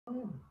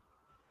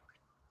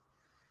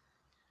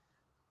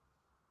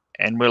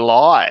And we're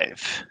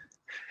live.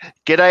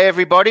 G'day,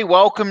 everybody.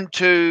 Welcome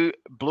to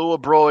Blue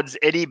Abroad's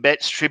Eddie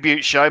Betts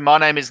Tribute Show. My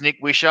name is Nick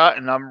Wishart,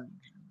 and I'm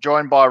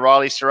joined by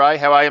Riley Saray.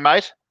 How are you,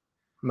 mate?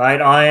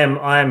 Mate, I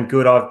am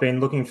good. I've been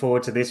looking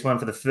forward to this one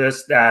for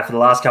the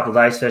last couple of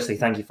days. Firstly,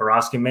 thank you for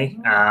asking me.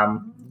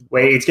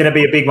 It's going to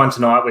be a big one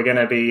tonight. We're going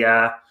to be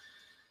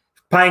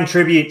paying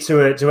tribute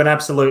to an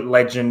absolute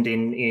legend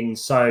in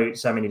so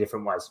many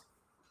different ways.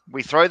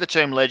 We throw the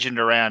term legend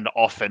around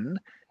often.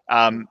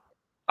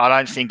 I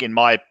don't think, in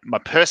my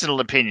personal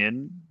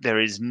opinion,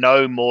 there is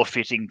no more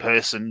fitting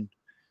person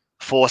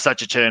for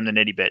such a term than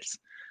Eddie Betts.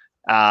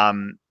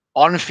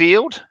 On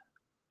field,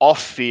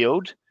 off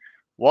field,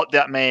 what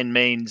that man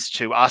means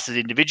to us as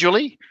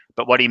individually,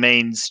 but what he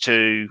means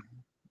to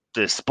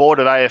the sport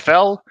of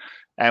AFL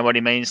and what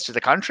he means to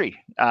the country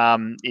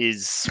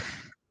is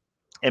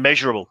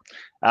immeasurable.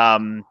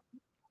 I'm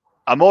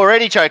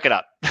already choking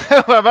up.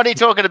 I'm only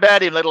talking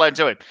about him, let alone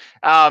to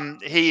him.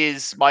 He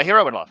is my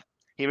hero in life.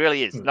 He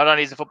really is. Not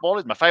only is a footballer,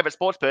 he's my favourite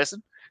sports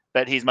person,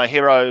 but he's my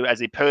hero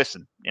as a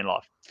person in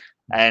life.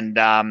 And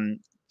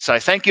so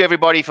thank you,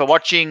 everybody, for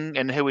watching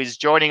and who is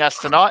joining us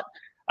tonight.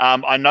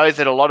 I know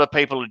that a lot of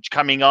people are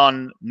coming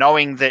on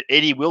knowing that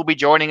Eddie will be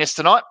joining us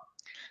tonight.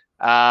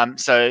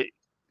 So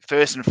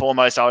first and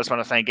foremost, I just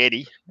want to thank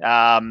Eddie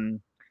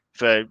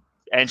for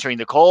answering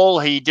the call.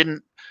 He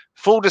didn't,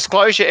 full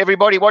disclosure,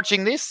 everybody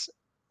watching this,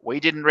 we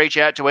didn't reach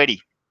out to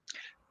Eddie.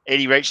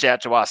 Eddie reached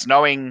out to us,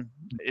 knowing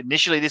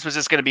initially this was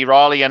just going to be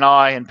Riley and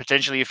I and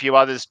potentially a few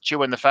others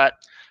chewing the fat,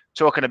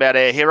 talking about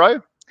our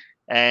hero.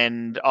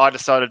 And I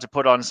decided to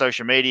put on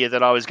social media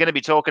that I was going to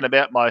be talking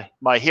about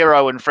my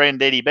hero and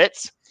friend, Eddie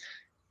Betts.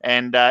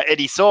 And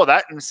Eddie saw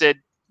that and said,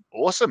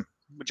 awesome.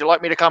 Would you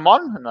like me to come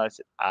on? And I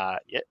said,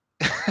 yeah.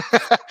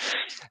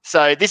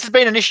 So this has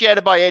been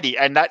initiated by Eddie,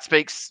 and that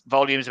speaks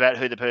volumes about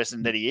who the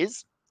person that he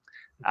is.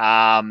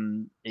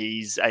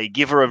 He's a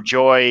giver of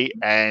joy,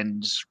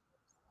 and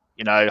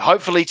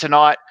hopefully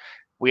tonight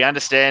we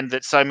understand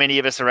that so many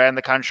of us around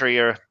the country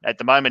are at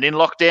the moment in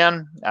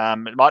lockdown.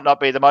 It might not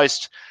be the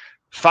most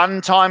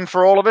fun time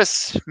for all of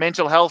us.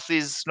 Mental health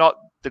is not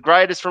the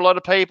greatest for a lot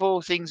of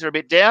people. Things are a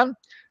bit down.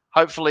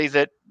 Hopefully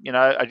that,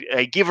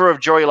 a giver of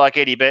joy like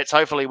Eddie Betts,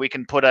 hopefully we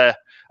can put a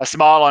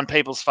smile on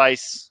people's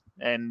face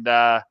and,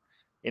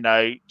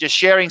 just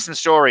sharing some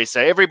stories.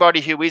 So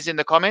everybody who is in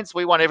the comments,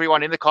 we want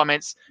everyone in the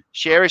comments,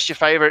 share us your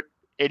favorite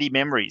Eddie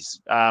memories.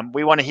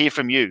 We want to hear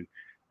from you.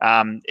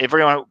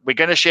 Everyone, we're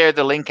going to share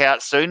the link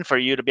out soon for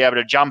you to be able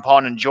to jump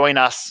on and join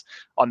us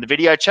on the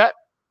video chat.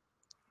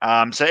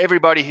 So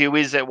everybody who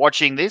is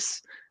watching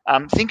this,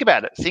 think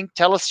about it.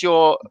 Tell us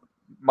your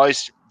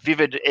most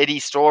vivid Eddie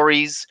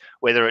stories,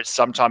 whether it's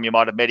sometime you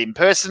might have met him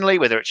personally,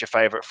 whether it's your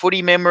favorite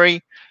footy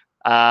memory.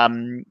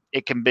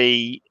 It can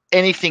be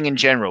anything in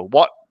general.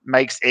 What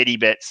makes Eddie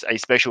Betts a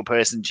special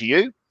person to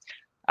you?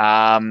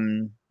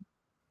 Ryle,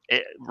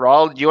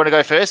 do you want to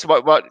go first?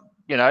 What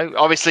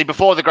obviously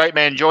before the great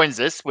man joins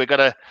us, we're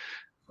gonna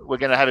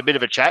have a bit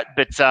of a chat.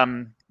 But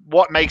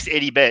what makes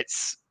Eddie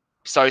Betts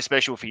so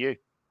special for you?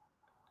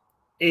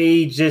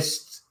 He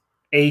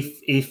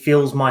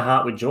fills my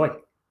heart with joy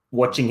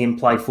watching him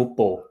play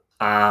football.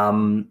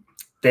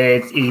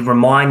 He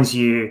reminds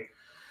you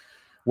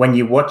when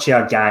you watch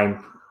our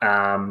game,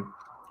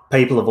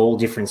 people of all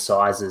different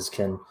sizes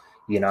can,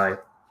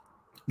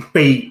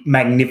 be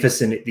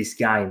magnificent at this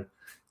game,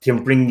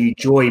 can bring you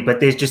joy,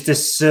 but there's just a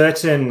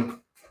certain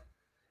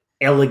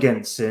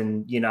elegance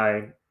and,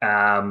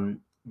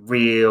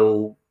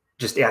 real,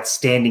 just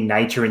outstanding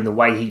nature in the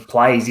way he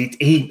plays.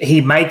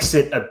 He makes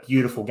it a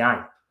beautiful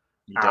game.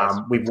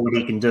 With what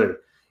he can do.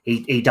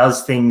 He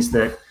does things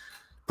that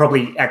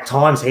probably at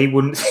times he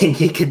wouldn't think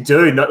he could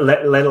do,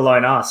 let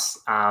alone us.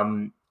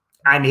 And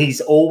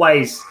he's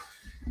always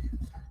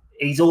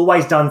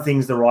done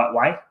things the right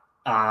way.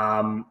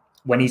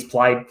 When he's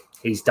played,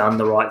 he's done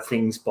the right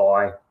things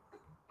by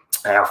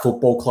our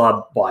football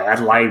club, by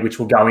Adelaide, which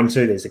we'll go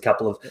into. There's a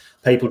couple of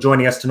people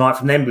joining us tonight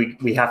from them.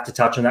 We have to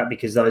touch on that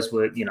because those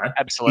were,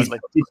 absolutely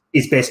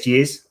his best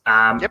years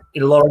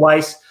in a lot of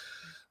ways.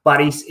 But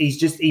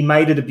he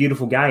made it a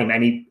beautiful game.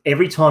 And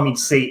every time you'd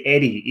see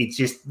Eddie,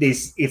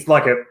 it's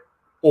like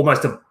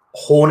almost a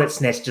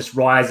hornet's nest just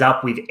rise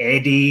up with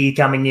Eddie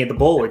coming near the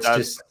ball.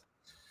 It's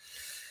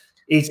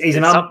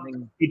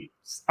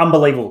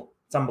unbelievable.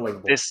 It's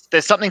unbelievable.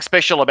 There's something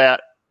special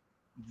about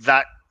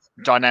that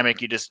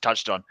dynamic you just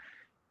touched on.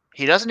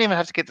 He doesn't even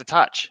have to get the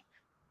touch.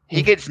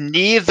 He gets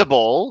near the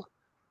ball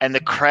and the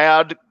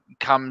crowd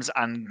comes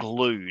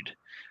unglued.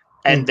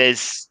 And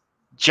there's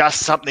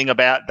just something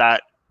about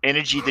that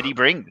energy that he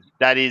brings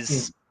that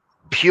is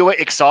pure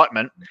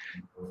excitement.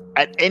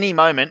 At any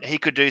moment, he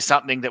could do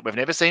something that we've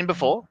never seen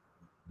before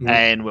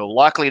and we'll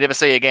likely never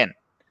see again.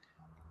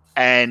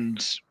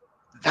 And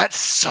that's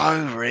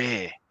so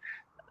rare.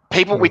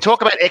 We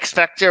talk about X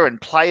Factor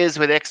and players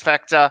with X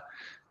Factor.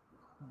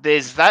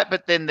 There's that,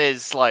 but then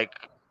there's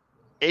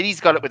Eddie's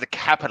got it with a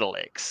capital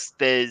X.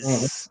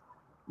 There's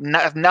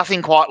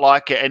nothing quite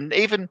like it. And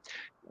even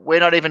we're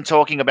not even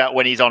talking about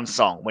when he's on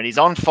song. When he's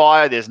on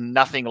fire, there's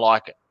nothing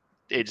like it.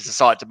 It's a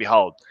sight to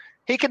behold.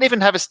 He can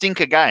even have a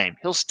stinker game.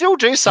 He'll still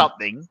do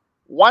something,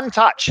 one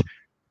touch,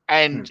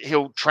 and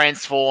he'll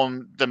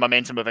transform the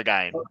momentum of a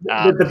game.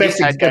 The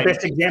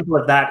best example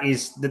of that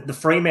is the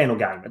Fremantle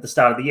game at the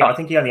start of the year. I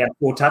think he only had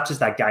 4 touches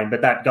that game,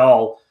 but that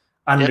goal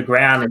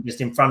underground and just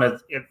in front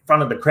of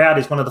the crowd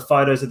is one of the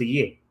photos of the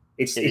year.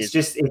 It's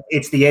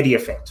the Eddie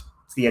effect.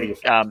 It's the Eddie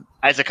effect.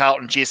 As a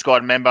Carlton cheer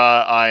squad member,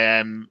 I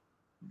am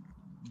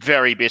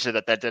very bitter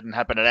that didn't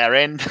happen at our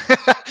end.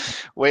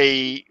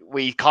 we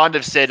kind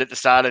of said at the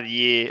start of the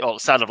year, or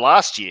start of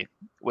last year,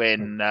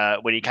 when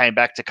he came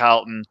back to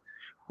Carlton,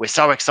 we're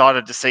so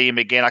excited to see him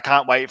again. I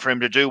can't wait for him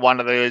to do one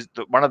of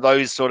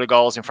those sort of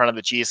goals in front of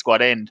the cheer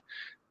squad end.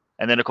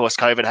 And then, of course,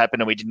 COVID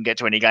happened and we didn't get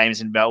to any games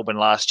in Melbourne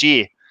last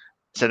year.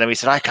 So then we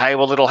said, okay,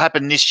 well, it'll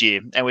happen this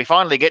year. And we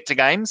finally get to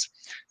games,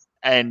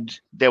 and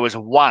there was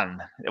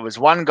one. There was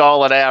one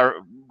goal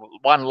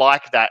one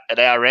like that at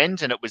our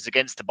end, and it was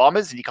against the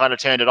Bombers, and he kind of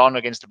turned it on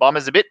against the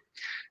Bombers a bit.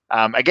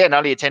 Again,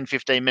 only a 10,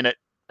 15-minute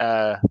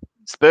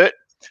spurt,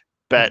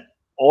 but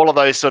all of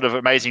those sort of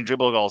amazing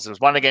dribble goals. There was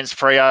one against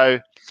Freo,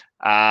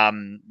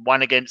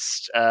 one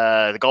against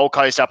the Gold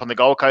Coast up on the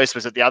Gold Coast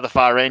was at the other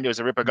far end. It was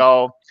a ripper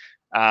goal.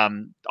 I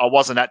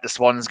wasn't at the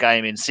Swans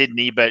game in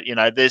Sydney, but,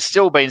 there's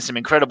still been some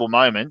incredible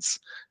moments.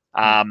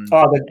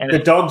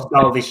 The Dogs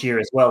goal this year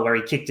as well, where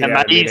he kicked it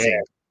out of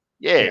midair.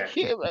 Yeah.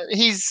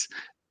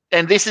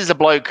 And this is a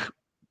bloke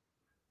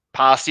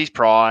past his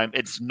prime.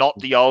 It's not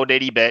the old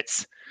Eddie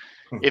Betts.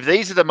 If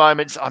these are the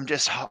moments, I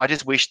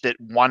just wish that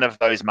one of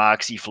those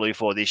marks he flew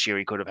for this year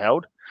he could have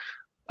held.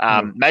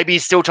 Maybe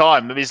he's still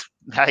time. He's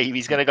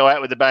going to go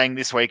out with a bang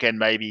this weekend.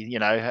 Maybe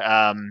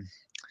I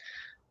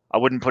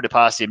wouldn't put it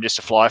past him just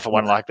to fly for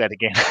one like that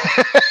again.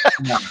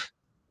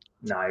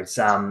 No, it's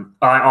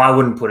I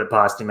wouldn't put it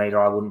past him either.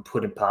 I wouldn't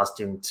put it past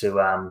him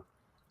to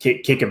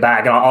kick it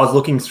back. And I was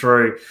looking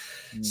through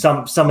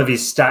some of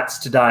his stats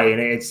today,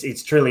 and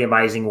it's truly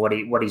amazing what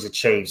he's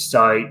achieved.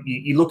 So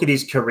you look at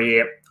his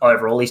career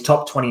overall. He's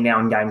top 20 now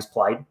in games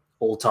played,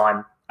 all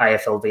time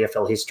AFL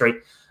VFL history.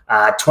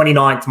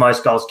 29th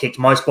most goals kicked,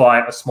 most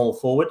by a small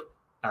forward.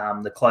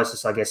 The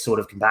closest, I guess, sort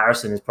of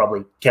comparison is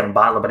probably Kevin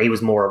Bartlett, but he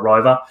was more a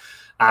rover.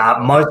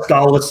 Most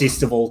goal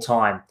assists of all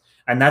time.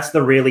 And that's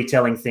the really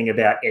telling thing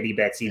about Eddie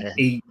Betts.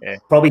 He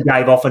probably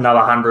gave off another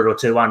 100 or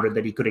 200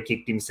 that he could have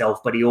kicked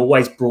himself, but he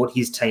always brought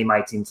his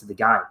teammates into the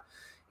game.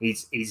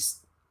 He's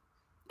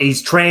a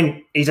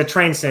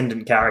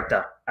transcendent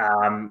character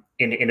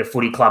in a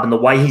footy club, and the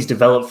way he's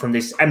developed from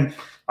this. And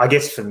I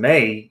guess for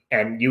me,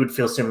 and you would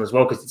feel similar as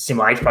well because it's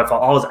similar age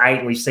profile. I was 8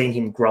 and we've seen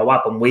him grow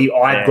up, and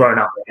I've grown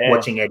up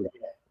watching Eddie.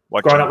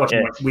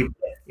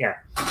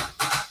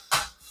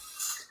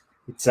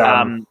 It's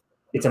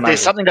amazing.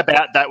 There's something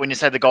about that when you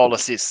say the goal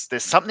assists.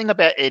 There's something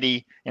about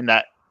Eddie in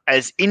that,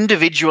 as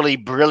individually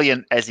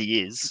brilliant as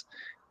he is,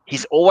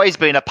 he's always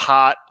been a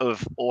part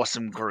of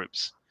awesome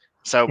groups.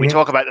 So we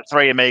talk about the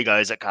three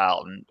amigos at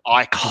Carlton,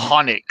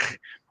 iconic,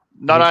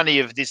 not only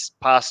of this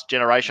past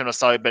generation or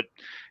so, but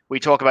we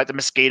talk about the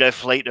Mosquito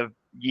fleet of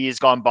years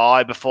gone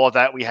by. Before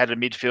that, we had a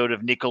midfield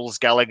of Nichols,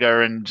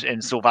 Gallagher, and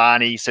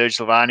Silvani, Serge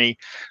Silvani.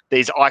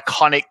 These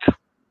iconic,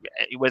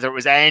 whether it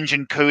was Ange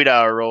and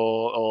Kuda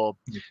or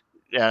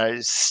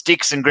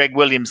Sticks and Greg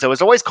Williams, there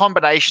was always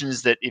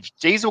combinations that if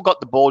Diesel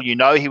got the ball,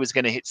 he was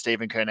going to hit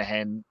Stephen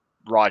Kernahan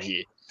right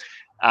here.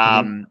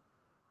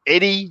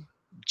 Eddie,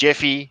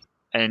 Jeffy,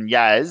 and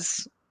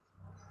Yaz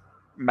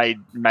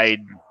made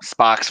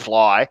sparks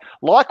fly.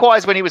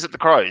 Likewise, when he was at the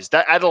Crows,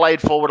 that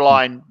Adelaide forward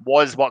line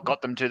was what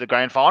got them to the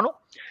grand final.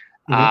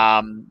 They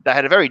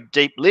had a very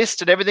deep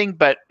list and everything,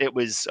 but it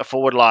was a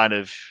forward line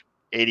of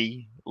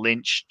Eddie,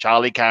 Lynch,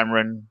 Charlie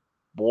Cameron,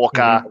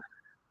 Walker.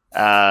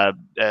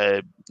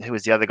 Who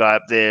was the other guy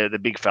up there? The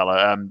big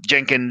fella,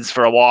 Jenkins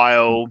for a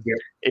while.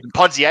 In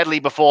Podsy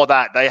Adley before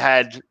that, they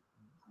had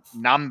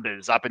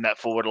numbers up in that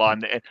forward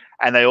line,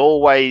 and they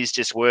always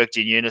just worked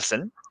in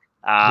unison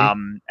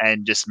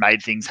and just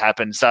made things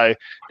happen. So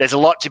there's a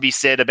lot to be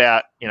said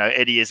about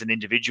Eddie as an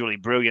individually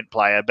brilliant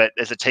player, but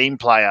as a team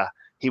player,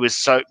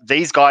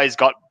 these guys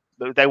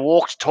they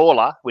walked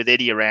taller with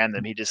Eddie around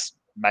them. He just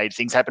made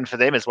things happen for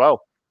them as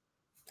well.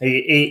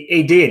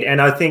 He did,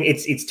 and I think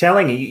it's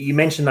telling. You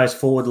mentioned those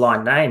forward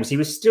line names. He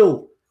was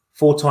still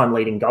 4-time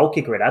leading goal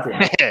kicker at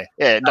Adelaide.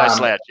 No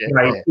slouch.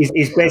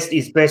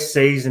 His best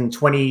season,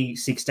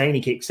 2016,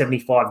 he kicked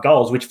 75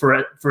 goals, which for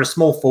a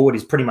small forward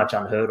is pretty much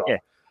unheard of.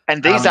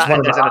 And these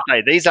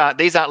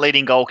aren't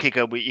leading goal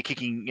kicker. You're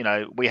kicking.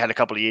 We had a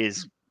couple of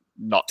years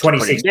not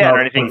 26 goals or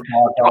anything.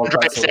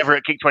 Andre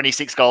Everett kicked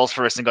 26 goals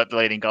for us and got the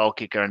leading goal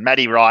kicker. And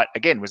Matty Wright,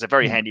 again, was a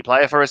very handy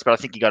player for us, but I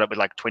think he got it with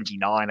like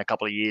 29 a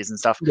couple of years and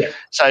stuff.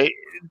 So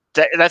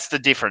that's the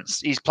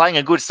difference. He's playing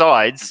a good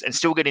sides and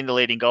still getting the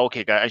leading goal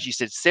kicker. As you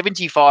said,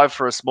 75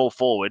 for a small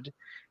forward.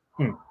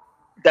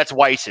 That's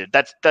weighted.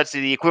 That's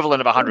the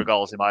equivalent of 100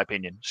 goals, in my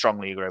opinion.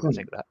 Strongly agree with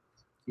that.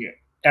 Yeah.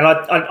 And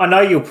I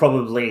know you'll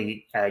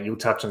probably you'll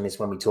touch on this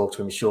when we talk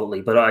to him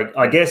shortly, but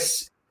I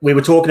guess we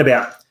were talking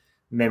about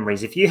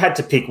memories. If you had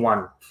to pick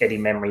one, Eddie,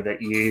 memory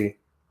that you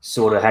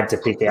sort of had to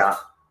pick out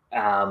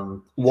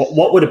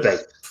What would it be?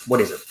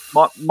 What is it?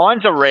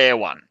 Mine's a rare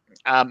one.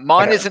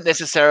 Mine Okay. isn't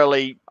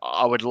necessarily.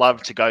 I would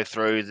love to go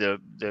through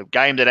the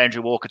game that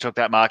Andrew Walker took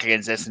that mark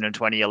against Essendon in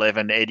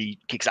 2011. Eddie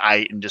kicks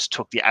 8 and just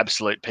took the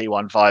absolute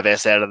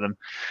P15S out of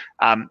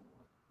them.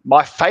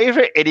 My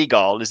favourite Eddie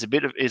goal is a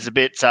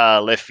bit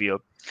left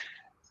field.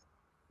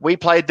 We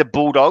played the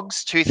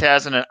Bulldogs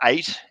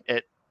 2008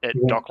 at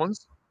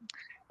Docklands,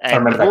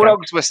 and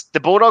the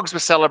Bulldogs were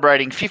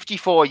celebrating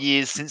 54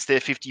 years since their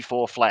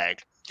 54 flag,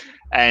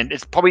 and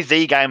it's probably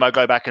the game I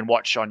go back and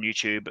watch on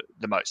YouTube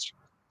the most.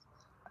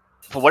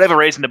 For whatever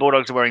reason, the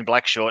Bulldogs are wearing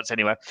black shorts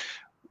anyway.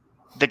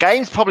 The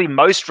game's probably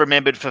most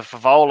remembered for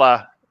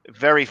Favola.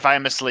 Very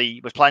famously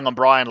was playing on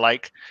Brian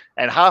Lake,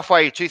 and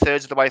halfway,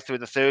 2/3 of the way through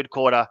the third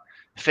quarter,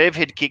 Fev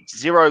had kicked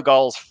 0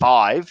 goals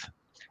 5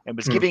 and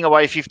was giving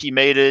away 50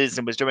 metres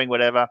and was doing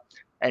whatever.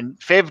 And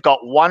Fev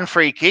got one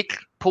free kick,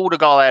 pulled a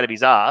goal out of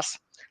his ass,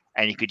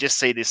 and you could just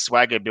see this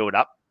swagger build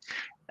up.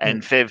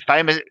 And Fev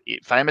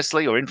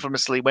famously or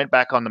infamously went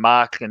back on the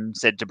mark and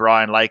said to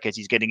Brian Lake as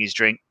he's getting his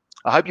drink,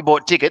 "I hope you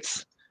bought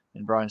tickets."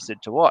 And Brian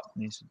said, "To what?"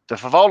 And he said, "The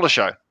Favola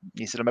show."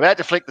 He said, "I'm about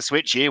to flick the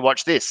switch here.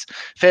 Watch this."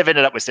 Fev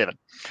ended up with 7.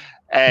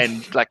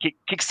 And like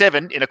kicked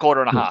 7 in a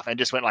quarter and a half and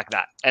just went like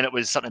that. And it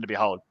was something to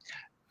behold.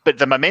 But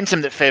the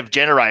momentum that Fev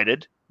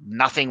generated,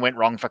 nothing went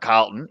wrong for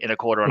Carlton in a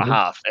quarter and a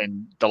half.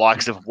 And the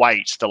likes of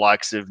Waite, the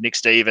likes of Nick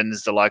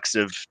Stevens, the likes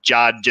of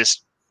Judd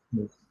just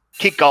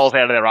kicked goals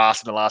out of their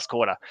ass in the last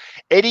quarter.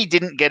 Eddie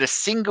didn't get a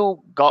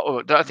single goal.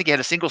 I don't think he had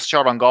a single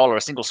shot on goal or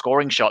a single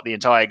scoring shot the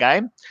entire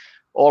game.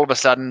 All of a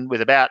sudden,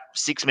 with about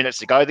 6 minutes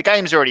to go, the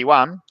game's already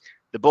won.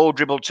 The ball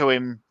dribbled to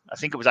him. I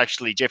think it was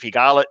actually Jeffy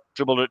Garlett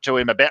dribbled it to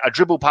him, about a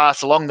dribble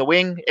pass along the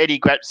wing. Eddie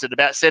grabs it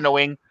about centre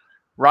wing,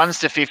 runs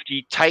to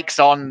 50, takes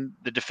on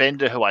the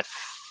defender who I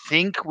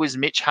think was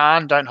Mitch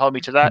Hahn, don't hold me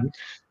to that,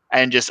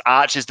 and just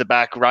arches the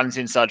back, runs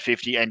inside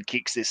 50 and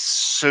kicks this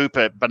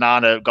super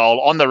banana goal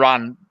on the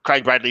run,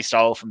 Craig Bradley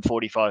style from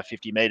 45,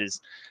 50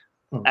 metres.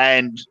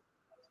 And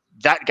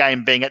that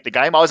game being at the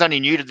game, I was only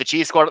new to the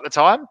cheer squad at the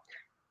time,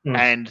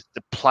 and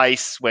the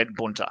place went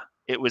bunter.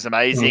 It was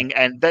amazing.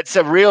 And that's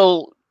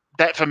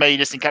that for me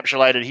just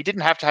encapsulated, he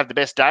didn't have to have the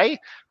best day,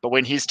 but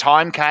when his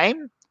time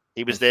came,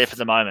 he was there for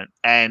the moment.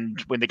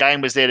 And when the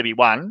game was there to be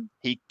won,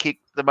 he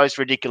kicked the most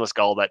ridiculous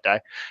goal that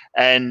day.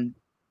 And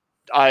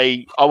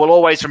I will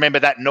always remember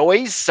that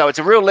noise. So it's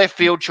a real left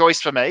field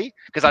choice for me,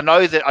 because I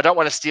know that I don't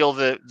want to steal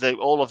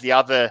all of the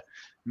other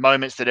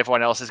moments that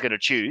everyone else is going to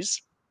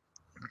choose.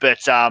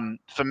 But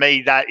for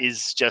me, that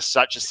is just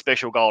such a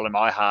special goal in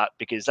my heart,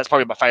 because that's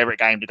probably my favourite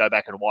game to go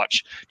back and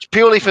watch,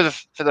 purely for the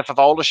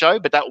Favola show.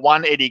 But that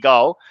one Eddie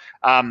goal,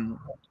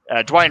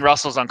 Dwayne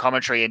Russell's on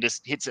commentary and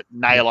just hits it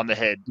nail on the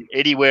head.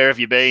 Eddie, where have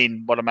you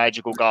been? What a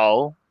magical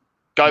goal.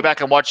 Go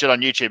back and watch it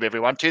on YouTube,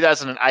 everyone.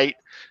 2008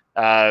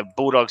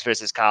 Bulldogs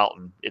versus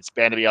Carlton. It's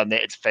bound to be on there.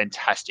 It's a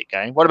fantastic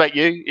game. What about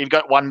you? You've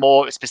got one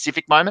more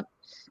specific moment?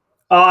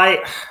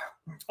 I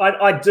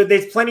do.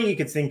 There's plenty you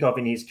could think of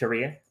in his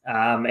career.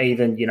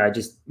 Even,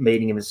 just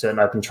meeting him in certain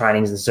open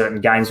trainings and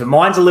certain games. But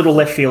mine's a little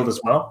left field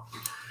as well.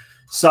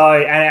 So,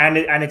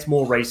 and it's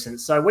more recent.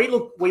 So we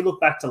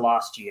look back to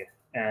last year,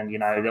 and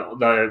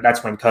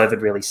that's when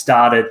COVID really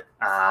started.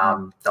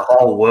 The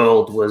whole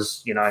world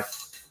was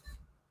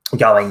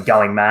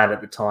going mad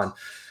at the time,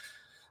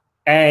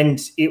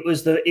 and it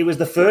was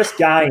the first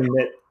game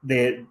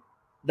that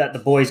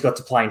the boys got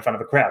to play in front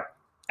of a crowd.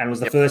 And it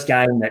was the first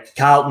game that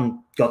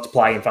Carlton got to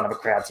play in front of a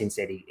crowd since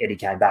Eddie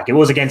came back. It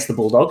was against the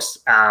Bulldogs.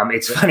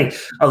 It's funny.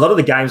 A lot of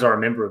the games I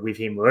remember with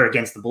him were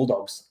against the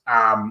Bulldogs.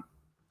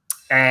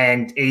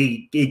 And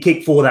he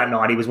kicked 4 that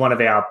night. He was one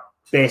of our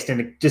best,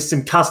 and just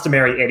some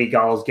customary Eddie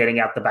goals, getting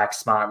out the back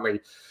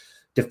smartly,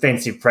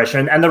 defensive pressure.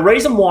 And the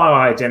reason why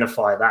I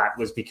identify that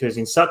was because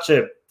in such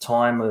a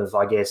time of,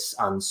 I guess,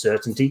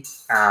 uncertainty,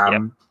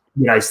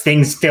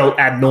 things felt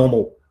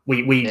abnormal.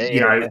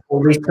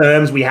 All these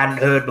terms we hadn't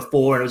heard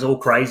before, and it was all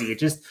crazy. It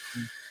just,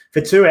 for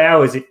 2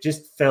 hours, it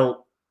just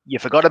felt... You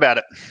forgot about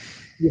it.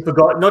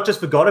 Not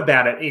just forgot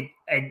about it,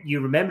 and you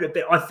remembered it,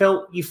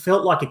 but you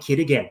felt like a kid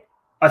again.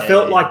 I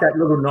felt like that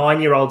little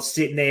 9-year-old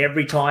sitting there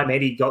every time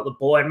Eddie got the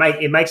ball.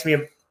 It makes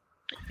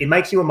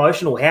you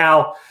emotional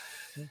how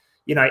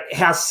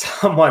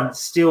someone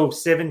still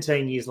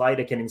 17 years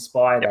later can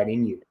inspire that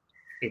in you.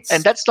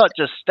 And that's not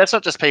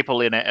just people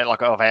in it,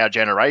 like of our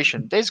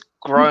generation. There's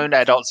grown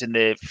adults in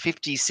their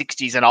 50s,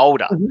 60s, and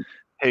older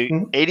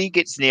who Eddie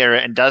gets near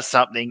it and does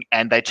something,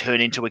 and they turn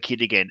into a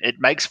kid again. It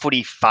makes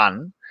footy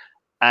fun,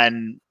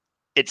 and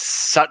it's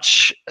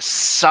such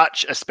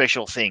a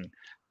special thing.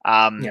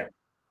 And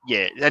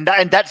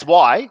that's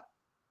why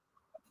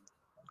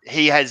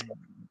he has.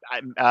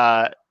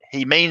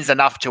 He means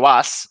enough to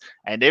us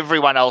and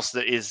everyone else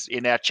that is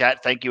in our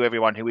chat. Thank you,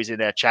 everyone who is in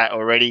our chat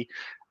already.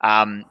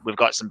 We've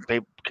got some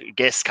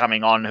guests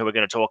coming on who are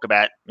going to talk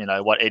about,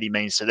 what Eddie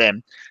means to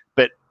them.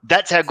 But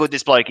that's how good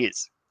this bloke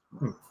is.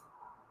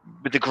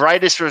 With the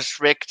greatest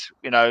respect,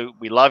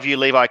 we love you,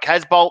 Levi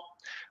Casbolt.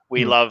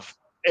 We love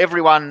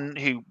everyone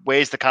who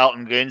wears the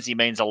Carlton Guernsey.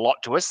 Means a lot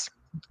to us.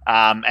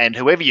 And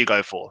whoever you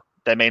go for,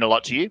 they mean a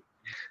lot to you.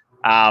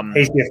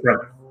 He's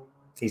different.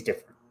 He's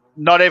different.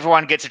 Not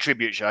everyone gets a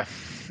tribute show.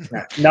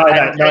 No,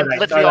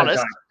 let's be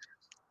honest.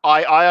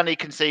 I only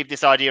conceived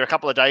this idea a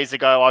couple of days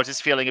ago. I was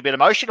just feeling a bit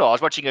emotional. I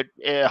was watching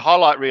a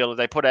highlight reel.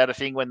 They put out a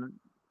thing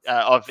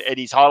of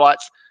Eddie's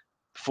highlights.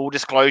 Full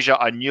disclosure,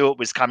 I knew it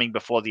was coming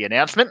before the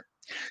announcement.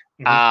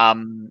 I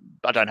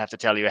don't have to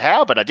tell you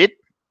how, but I did.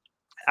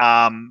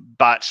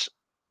 But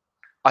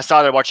I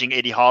started watching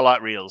Eddie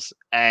highlight reels,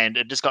 and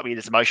it just got me in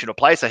this emotional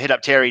place. I hit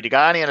up Terry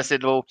Degani and I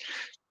said, well,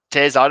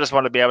 Tez, I just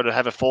want to be able to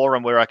have a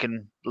forum where I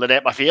can let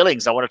out my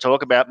feelings. I want to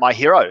talk about my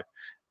hero.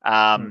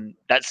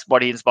 That's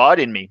what he inspired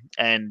in me.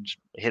 And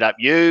hit up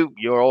you.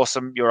 You're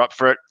awesome. You're up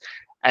for it.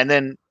 And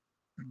then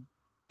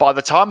by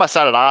the time I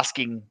started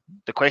asking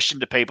the question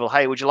to people,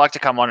 hey, would you like to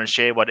come on and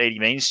share what Eddie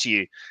means to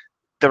you?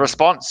 The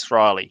response,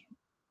 Riley,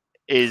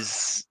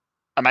 is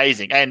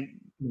amazing. And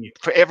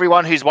for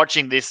everyone who's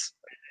watching this,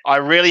 I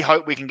really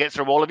hope we can get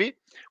through all of you.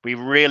 We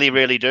really,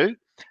 really do.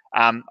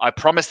 I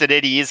promise that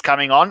Eddie is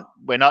coming on.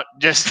 We're not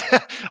just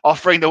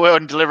offering the world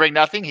and delivering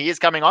nothing. He is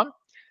coming on.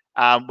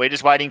 We're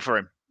just waiting for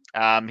him.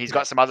 He's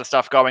got some other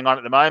stuff going on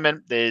at the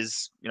moment.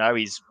 It's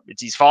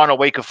his final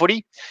week of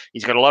footy.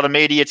 He's got a lot of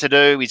media to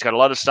do. He's got a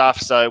lot of stuff.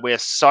 So we're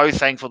so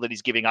thankful that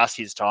he's giving us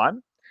his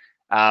time.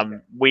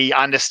 We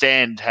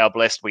understand how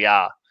blessed we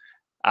are.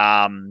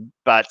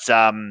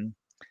 So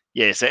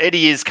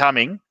Eddie is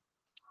coming.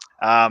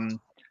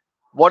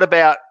 What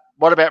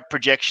about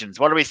projections?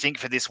 What do we think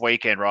for this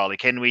weekend, Riley?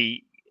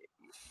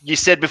 You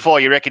said before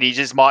you reckon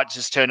he might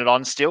just turn it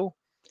on still?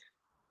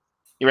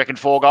 You reckon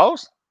 4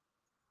 goals?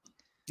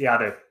 Yeah,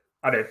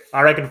 I do.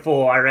 I reckon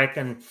 4. I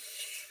reckon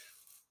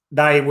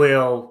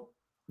they'll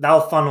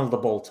funnel the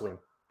ball to him.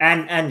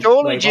 And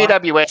surely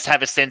GWS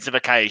have a sense of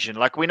occasion.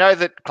 Like, we know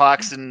that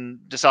Clarkson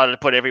decided to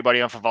put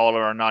everybody on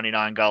Favola on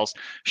 99 goals.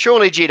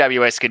 Surely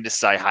GWS can just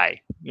say,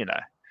 hey,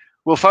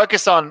 we'll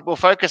focus on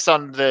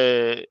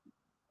the.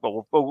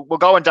 Well, we'll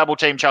go and double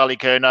team Charlie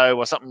Curnow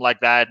or something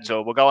like that,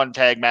 or we'll go and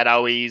tag Matt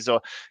Owies,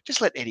 or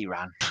just let Eddie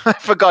run.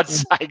 For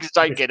God's sakes,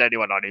 don't get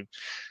anyone on him.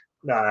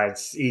 No,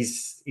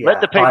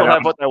 let the people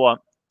have what they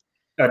want.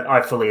 I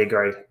fully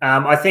agree.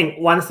 I think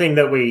one thing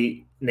that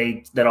we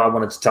need, that I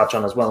wanted to touch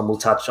on as well, and we'll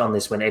touch on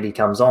this when Eddie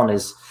comes on,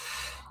 is,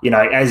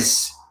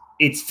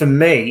 for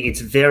me,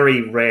 it's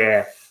very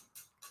rare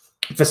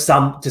to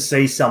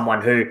see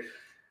someone who,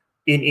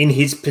 in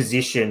his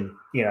position,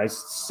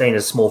 seen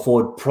as small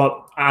forward,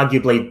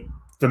 arguably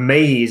for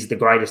me, he is the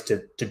greatest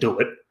to do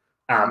it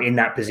in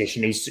that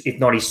position. He's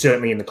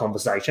certainly in the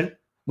conversation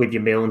with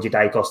your Milnes, your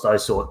Dacos,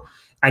 those sort,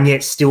 and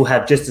yet still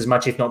have just as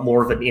much, if not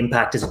more, of an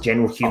impact as a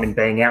general human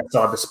being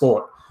outside the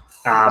sport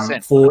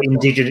for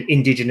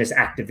Indigenous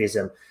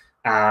activism.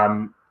 As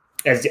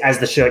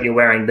the shirt you're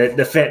wearing,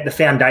 the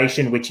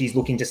foundation which he's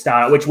looking to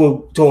start, which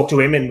we'll talk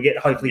to him and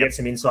hopefully get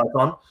some insight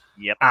on.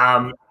 Yep.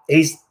 I'm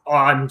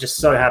just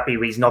so happy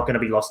he's not going to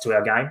be lost to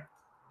our game.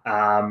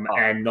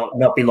 And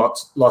not be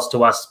lost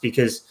to us,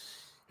 because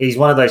he's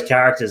one of those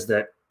characters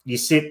that you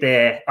sit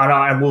there,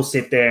 and we'll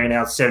sit there in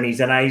our 70s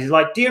and 80s,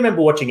 like, do you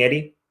remember watching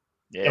Eddie?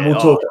 Yeah, and we'll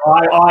talk.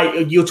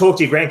 You'll talk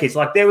to your grandkids.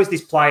 Like, there was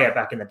this player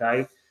back in the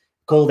day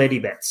called Eddie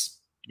Betts.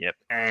 Yep.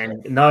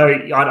 And no,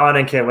 I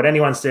don't care what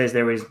anyone says.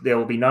 There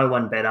will be no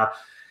one better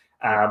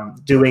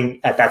doing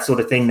at that sort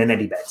of thing than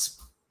Eddie Betts.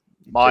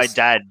 My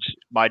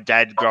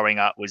dad growing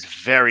up was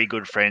very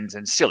good friends,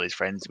 and still is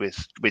friends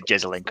with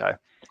Jesaulenko.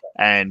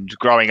 And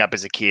growing up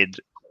as a kid,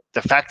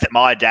 the fact that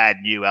my dad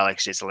knew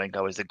Alex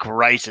Jesaulenko was the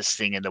greatest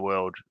thing in the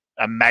world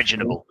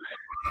imaginable.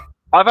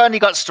 I've only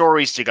got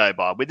stories to go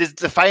by. With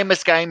the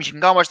famous games, you can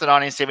go and watch the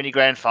 1970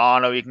 Grand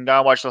Final. You can go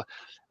and watch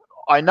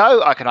I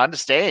know I can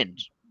understand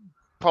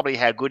probably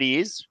how good he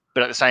is,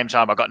 but at the same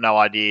time, I've got no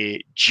idea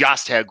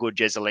just how good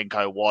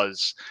Jesaulenko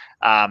was.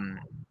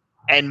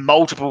 And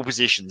multiple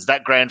positions.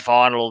 That Grand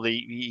Final,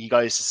 he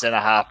goes to centre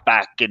half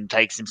back and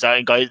takes him. So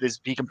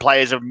he can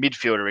play as a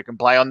midfielder. He can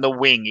play on the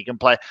wing. He can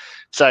play.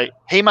 So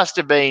he must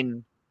have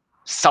been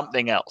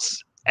something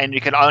else. And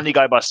you can only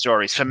go by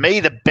stories. For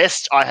me, the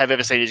best I have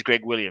ever seen is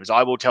Greg Williams.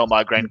 I will tell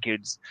my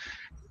grandkids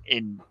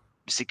in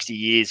 60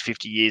 years,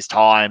 50 years'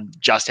 time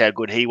just how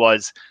good he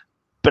was.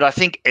 But I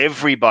think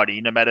everybody,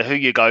 no matter who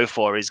you go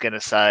for, is going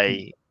to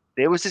say,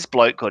 there was this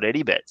bloke called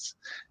Eddie Betts.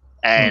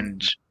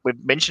 And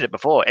we've mentioned it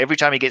before. Every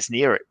time he gets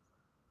near it,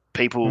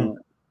 people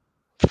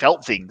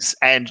felt things.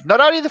 And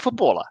not only the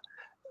footballer,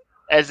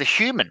 as a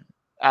human,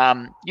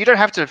 you don't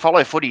have to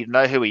follow footy to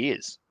know who he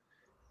is.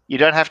 You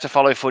don't have to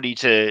follow footy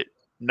to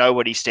know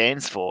what he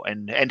stands for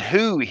and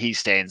who he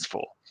stands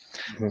for.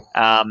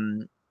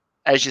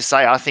 As you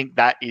say, I think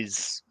that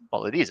is,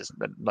 well, it is.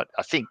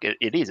 I think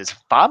it is. It's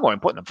far more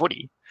important than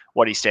footy,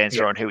 what he stands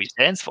for and who he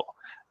stands for.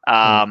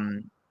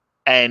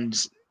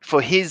 And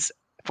for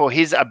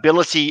his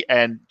ability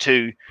and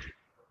to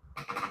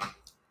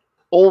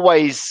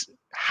always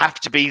have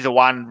to be the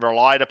one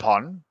relied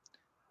upon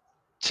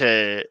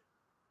to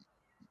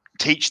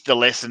teach the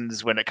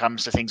lessons when it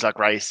comes to things like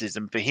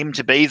racism, for him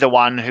to be the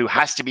one who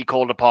has to be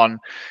called upon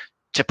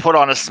to put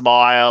on a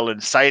smile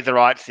and say the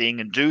right thing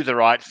and do the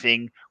right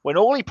thing, when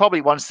all he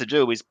probably wants to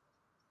do is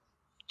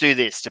do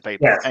this to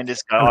people and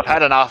just go, I've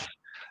had enough.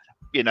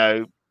 You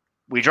know,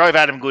 we drove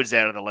Adam Goodes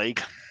out of the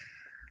league.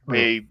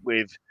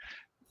 We've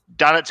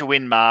done it to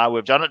Winmar.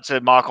 We've done it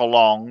to Michael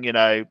Long. You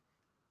know,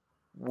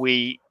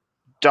 we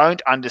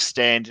don't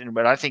understand, and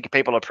I don't think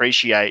people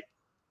appreciate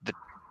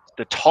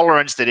the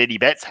tolerance that Eddie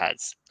Betts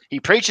has. He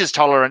preaches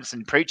tolerance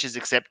and preaches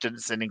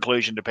acceptance and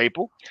inclusion to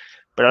people,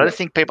 but I don't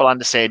think people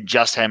understand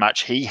just how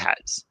much he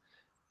has,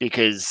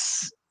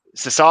 because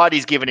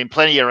society's given him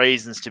plenty of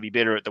reasons to be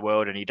bitter at the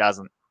world, and he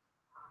doesn't.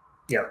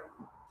 Yeah,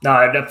 no,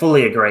 I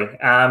fully agree.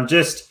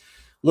 Just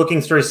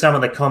looking through some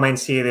of the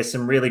comments here, there's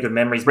some really good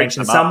memories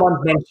mentioned. Someone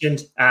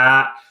mentioned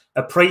a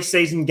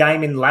pre-season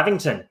game in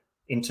Lavington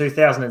in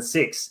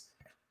 2006.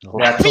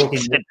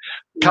 Lavington.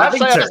 Can't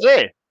say I was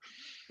there.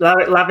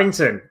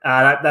 Lavington.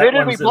 Who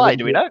did we play?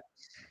 Do we know?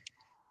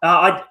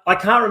 I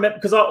can't remember,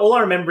 because all I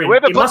remember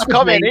whoever put the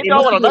comment in,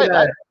 I want to know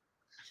that.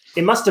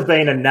 It must have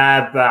been a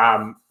NAB,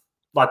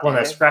 like one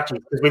of those scratches,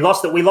 because we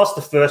lost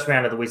the first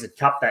round of the Wizard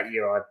Cup that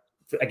year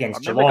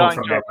against Geelong. I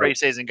remember going to a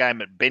pre-season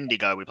game at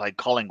Bendigo. We played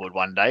Collingwood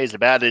one day. It's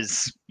about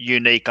as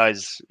unique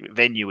as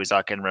venue as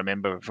I can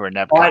remember for a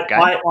NAB Cup game.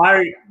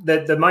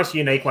 The most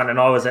unique one, and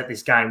I was at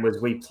this game, was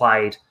we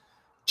played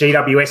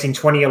GWS in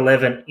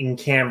 2011 in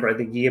Canberra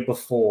the year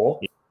before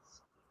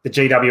the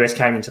GWS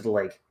came into the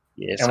league.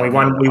 Yes, and we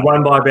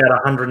won by about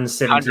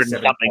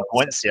 170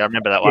 points. Yeah, I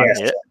remember that one.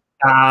 Yes.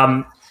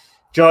 Yeah.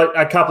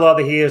 A couple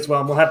other here as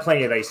well, and we'll have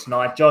plenty of these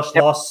tonight. Josh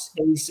Loss,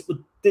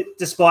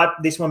 despite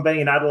this one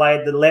being in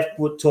Adelaide, the left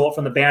foot taught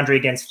from the boundary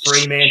against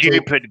Fremantle.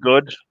 Stupid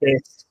good.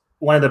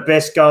 One of the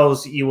best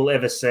goals you will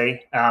ever see.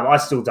 I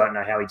still don't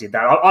know how he did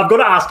that. I've got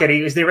to ask,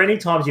 Eddie, is there any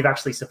times you've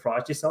actually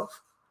surprised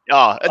yourself?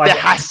 Oh, there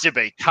has to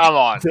be. Come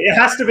on. It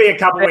has to be a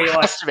couple where you're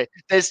like...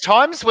 There's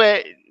times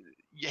where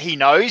he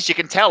knows, you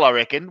can tell, I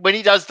reckon, when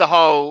he does the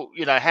whole,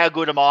 you know, how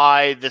good am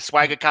I, the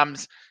swagger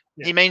comes,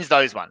 he means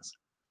those ones.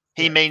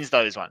 He means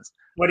those ones.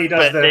 When he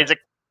does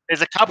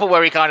there's a couple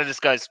where he kind of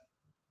just goes,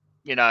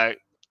 you know,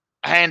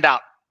 hand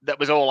up, that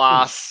was all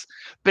ass.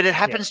 But it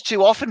happens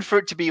too often for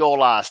it to be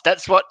all ass.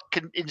 That's what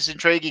is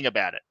intriguing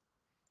about it.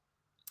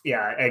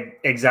 Yeah,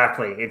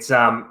 exactly. It's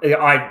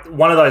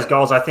one of those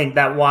goals, I think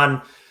that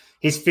one,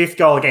 his fifth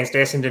goal against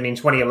Essendon in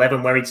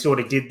 2011, where he sort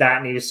of did that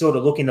and he was sort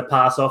of looking to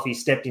pass off. He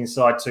stepped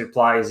inside two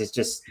players. It's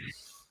just,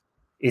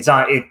 it's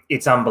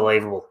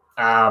unbelievable.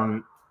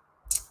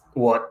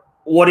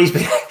 What he's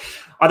been,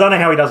 I don't know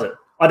how he does it.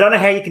 I don't know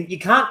how you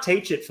can't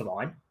teach it for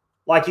mine.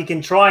 Like, you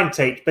can try and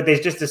teach, but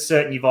there's just a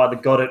certain, you've either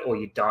got it or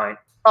you don't.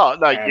 Oh,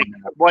 no,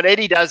 what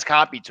Eddie does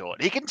can't be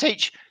taught. He can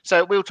teach.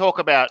 So we'll talk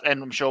about,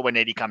 and I'm sure when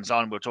Eddie comes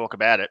on, we'll talk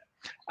about it.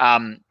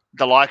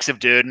 The likes of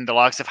Durden, the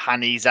likes of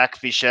Honey, Zach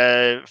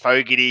Fisher,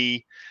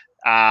 Fogarty,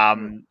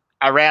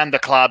 around the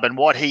club, and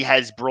what he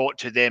has brought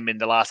to them in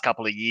the last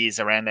couple of years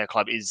around their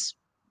club is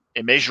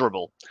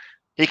immeasurable.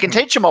 He can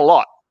teach them a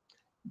lot,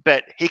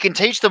 but he can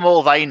teach them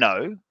all they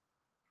know,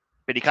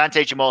 but he can't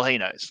teach them all he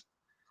knows.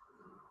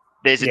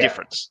 There's a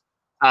difference.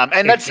 And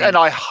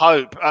I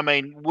hope, I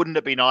mean, wouldn't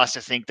it be nice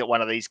to think that one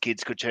of these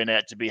kids could turn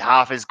out to be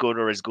half as good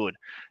or as good?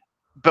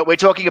 But we're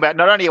talking about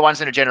not only a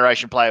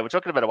once-in-a-generation player, we're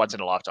talking about a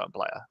once-in-a-lifetime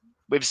player.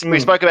 We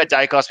spoke about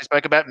Dacos, we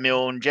spoke about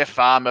Milne. Jeff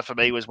Farmer, for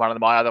me, was one of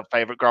my other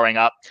favourite growing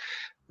up.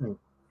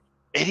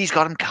 Eddie's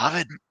got him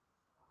covered.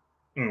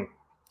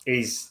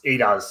 He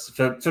does.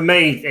 For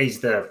me, he's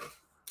the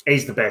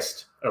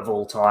best of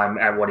all time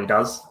at what he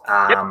does.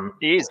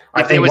 He is.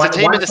 If there was a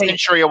team of the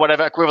century or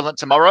whatever equivalent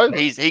tomorrow,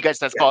 he gets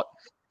that spot.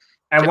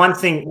 And one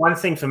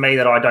thing for me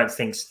that I don't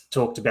think's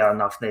talked about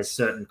enough, there's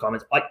certain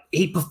comments, like,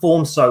 he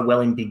performs so well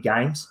in big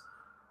games.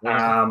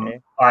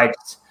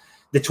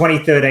 The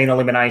 2013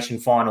 elimination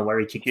final where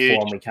he kicked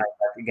four and we came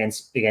back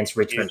against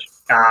Richmond.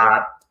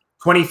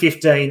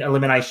 2015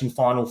 elimination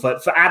final for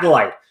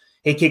Adelaide,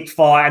 he kicked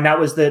 5, and that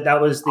was the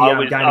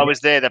game. I was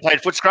there. They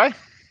played Footscray.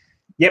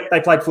 Yep, they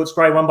played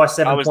Footscray, won by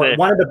 7 points.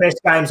 One of the best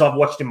games I've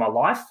watched in my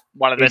life.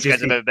 One of the best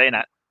games I've ever been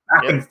at.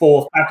 Back and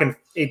forth,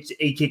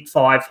 he kicked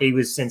 5. He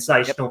was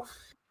sensational. Yep.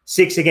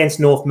 6 against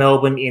North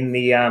Melbourne in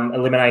the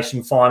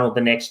elimination final the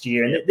next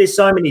year. And there's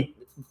so many,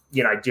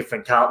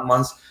 different Carlton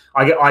ones.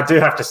 I do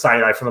have to say,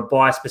 though, from a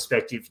biased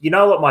perspective, you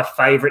know what my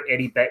favourite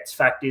Eddie Betts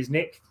fact is,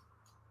 Nick?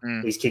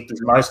 He's kicked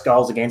his most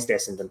goals against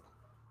Essendon.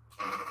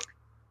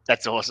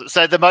 That's awesome.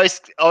 So the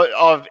most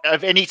of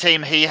any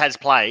team he has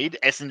played,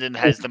 Essendon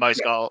has the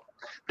most goal.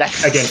 That's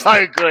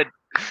so good.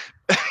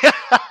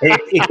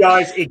 it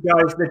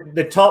goes.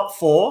 The top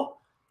 4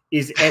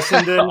 is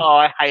Essendon. Oh,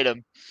 I hate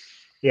them.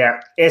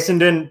 Yeah,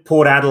 Essendon,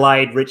 Port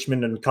Adelaide,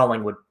 Richmond, and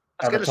Collingwood.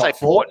 I was going to say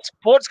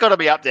Port's got to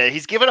be up there.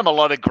 He's given them a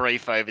lot of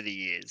grief over the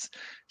years.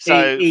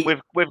 So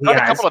we've got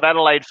a couple of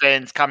Adelaide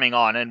fans coming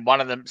on, and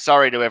one of them.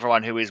 Sorry to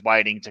everyone who is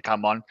waiting to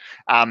come on.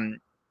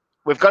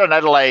 We've got an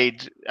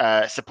Adelaide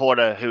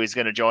supporter who is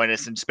going to join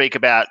us and speak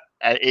about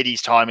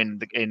Eddie's time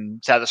in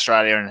South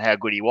Australia and how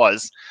good he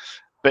was.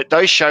 But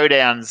those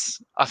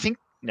showdowns, I think,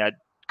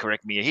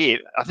 correct me here,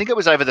 I think it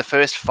was over the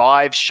first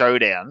 5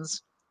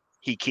 showdowns,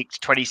 he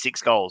kicked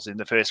 26 goals in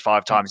the first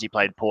 5 times he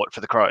played Port for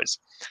the Crows.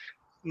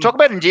 Talk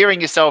about endearing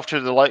yourself to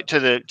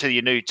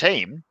your new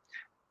team.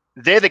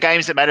 they're the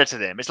games that matter to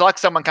them. It's like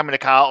someone coming to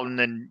Carlton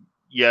and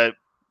you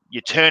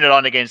turn it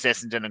on against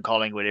Essendon and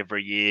Collingwood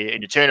every year,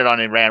 and you turn it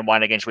on in round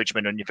 1 against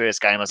Richmond in your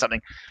first game or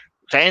something.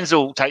 Fans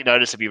will take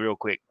notice of you real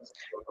quick.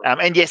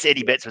 And yes,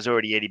 Eddie Betts was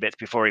already Eddie Betts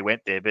before he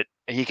went there, but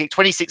he kicked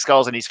 26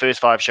 goals in his first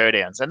 5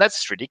 showdowns, and that's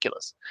just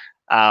ridiculous.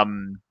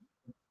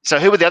 So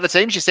who were the other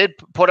teams? You said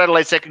Port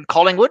Adelaide second,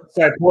 Collingwood?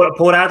 So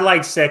Port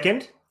Adelaide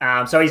second.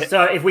 So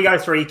if we go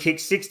through, he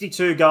kicked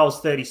 62 goals,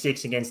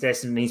 36 against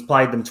Essendon. He's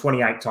played them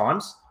 28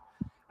 times.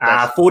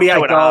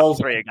 48 goals.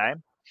 3 a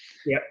game.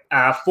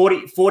 Yeah,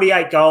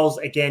 48 goals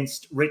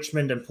against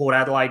Richmond and Port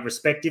Adelaide,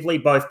 respectively.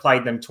 Both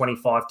played them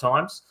 25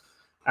 times.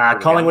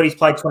 Collingwood, he's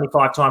played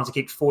 25 times. He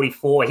kicked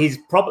 44. He's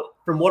probably,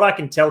 from what I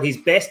can tell, his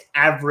best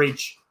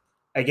average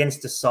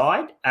against a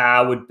side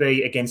would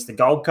be against the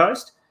Gold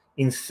Coast.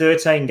 In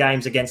 13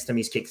 games against them,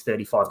 he's kicked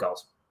 35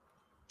 goals.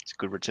 It's a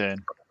good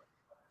return.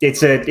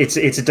 It's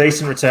a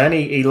decent return.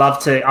 He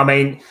loved to. I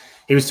mean,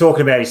 he was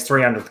talking about his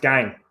 300th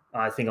game.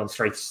 I think on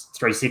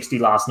 360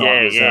 last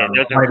night. Yeah,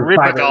 there was a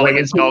ripper goal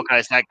against Gold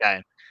Coast that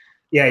game.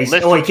 Yeah, he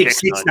kicked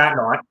 6 that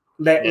night.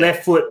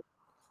 Left foot,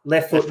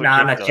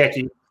 Nana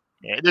checking.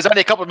 Yeah, there's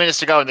only a couple of minutes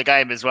to go in the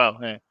game as well.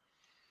 Yeah.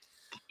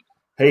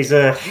 He's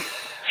a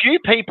few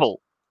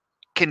people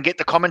can get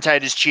the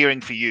commentators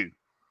cheering for you.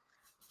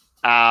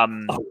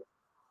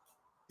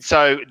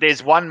 So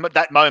there's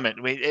that moment.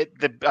 I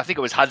think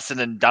it was Hudson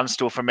and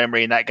Dunstall from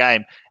memory in that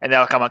game, and they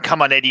were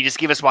come on, Eddie, just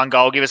give us one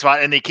goal, give us one,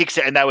 and he kicks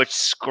it, and they were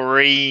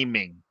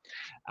screaming.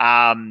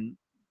 Dennis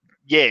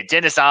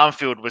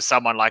Armfield was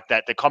someone like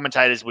that. The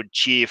commentators would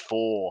cheer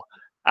for.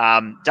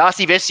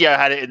 Darcy Vesio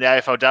had it in the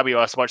AFLW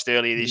I watched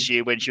earlier this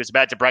year when she was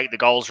about to break the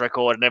goals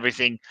record and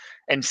everything,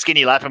 and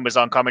Skinny Lapham was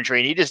on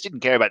commentary, and he just didn't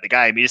care about the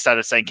game. He just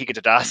started saying, kick it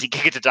to Darcy,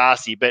 kick it to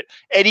Darcy. But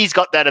Eddie's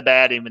got that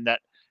about him, and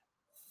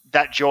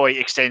that joy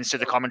extends to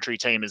the commentary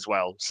team as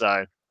well.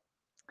 So,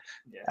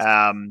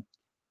 are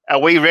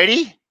we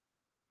ready?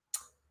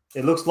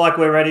 It looks like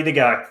we're ready to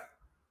go.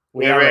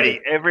 We're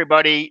ready.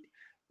 Everybody,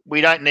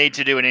 we don't need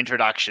to do an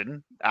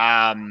introduction,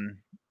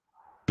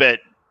 but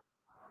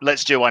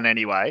let's do one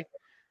anyway.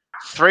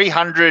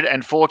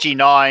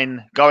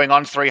 349 going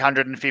on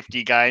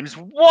 350 games.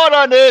 What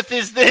on earth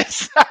is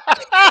this?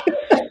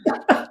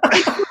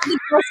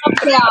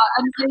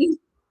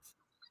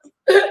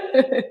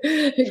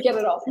 Get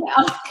it off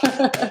now.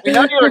 We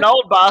know you're an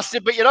old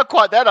bastard, but you're not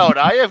quite that old,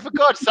 are you? For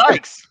God's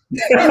sakes.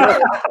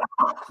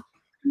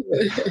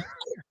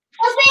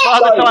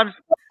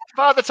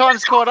 Father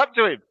Time's caught up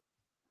to him.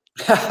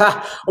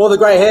 All the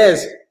grey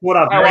hairs. What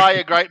up, How are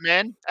you, great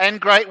man and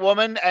great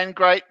woman and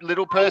great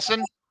little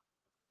person?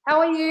 How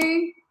are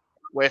you?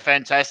 We're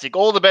fantastic.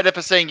 All the better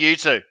for seeing you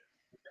two.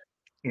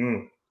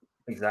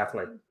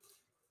 Exactly.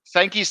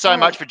 Thank you so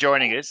much for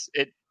joining us.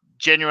 It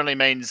genuinely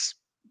means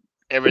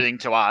everything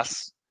to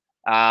us.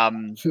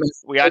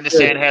 We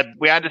understand how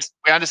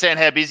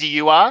busy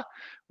you are.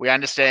 We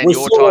understand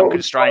your time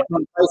constraint.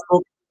 On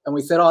Facebook and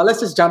we said, let's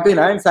just jump in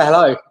and say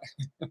hello.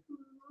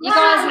 You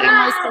guys are the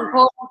most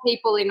important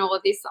people in all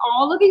of this.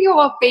 Oh, look at your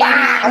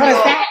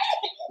beanie.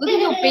 Look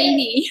at your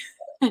beanie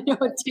and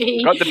your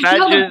team. Got the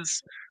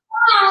badges.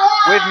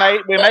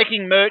 We're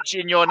making merch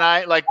in your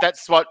name. Like,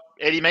 that's what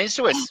Eddie means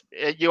to us.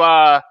 You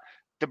are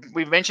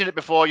we've mentioned it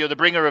before. You're the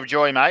bringer of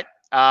joy, mate.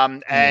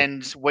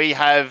 And we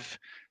have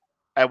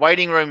a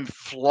waiting room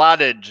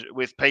flooded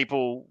with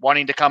people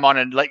wanting to come on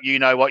and let you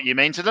know what you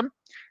mean to them.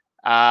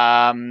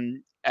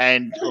 And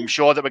I'm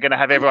sure that we're going to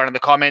have everyone in the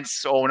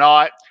comments all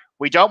night.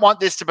 We don't want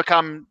this to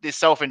become this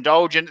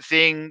self-indulgent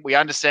thing. We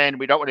understand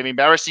we don't want to be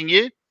embarrassing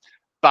you.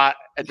 But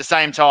at the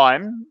same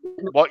time,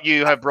 what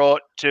you have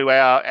brought to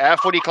our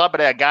footy club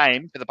and our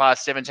game for the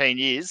past 17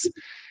 years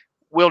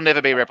will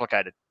never be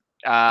replicated.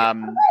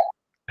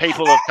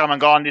 People have come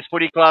and gone this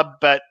footy club,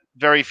 but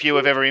very few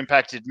have ever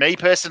impacted me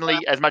personally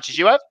as much as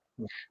you have.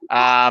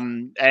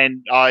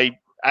 And I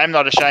am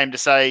not ashamed to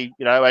say,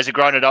 as a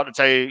grown adult, to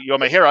tell you, you're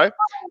my hero,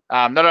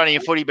 not only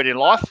in footy, but in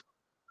life.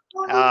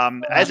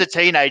 As a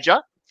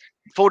teenager,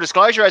 full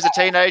disclosure, as a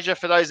teenager,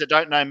 for those that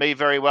don't know me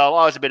very well,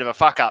 I was a bit of a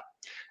fuck up.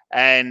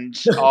 And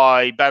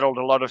I battled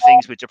a lot of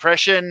things with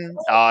depression.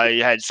 I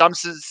had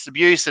substance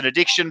abuse and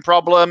addiction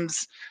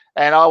problems,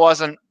 and I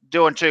wasn't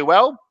doing too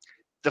well.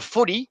 The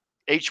footy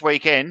each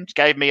weekend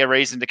gave me a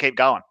reason to keep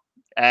going.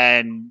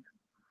 And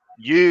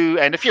you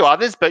and a few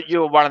others, but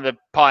you were one of the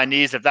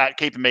pioneers of that,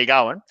 keeping me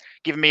going,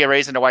 giving me a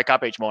reason to wake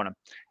up each morning.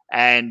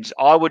 And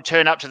I would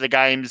turn up to the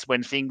games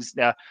when things...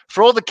 Now,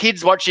 for all the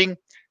kids watching,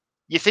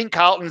 you think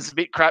Carlton's a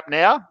bit crap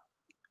now?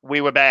 We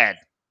were bad.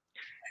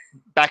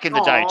 Back in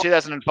the day,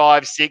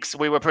 2005, 6,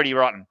 we were pretty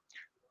rotten.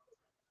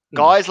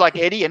 Guys like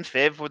Eddie and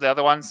Fev were the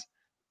other ones,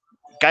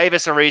 gave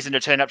us a reason to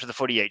turn up to the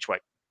footy each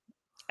week.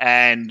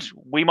 And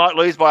we might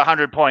lose by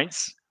 100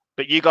 points,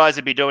 but you guys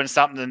would be doing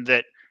something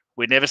that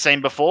we'd never seen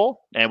before,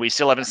 and we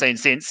still haven't seen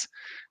since.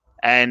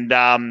 And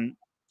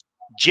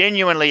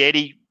genuinely,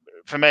 Eddie,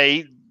 for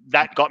me,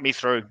 that got me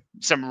through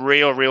some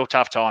real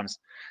tough times.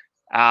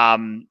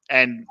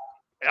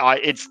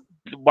 It's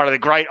one of the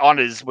great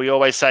honours. We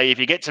always say, if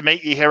you get to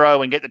meet your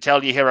hero and get to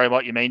tell your hero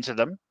what you mean to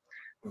them,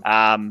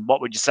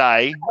 what would you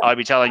say? I'd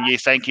be telling you,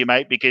 thank you,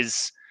 mate,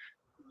 because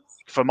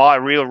for my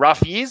real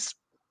rough years,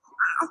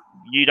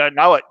 you don't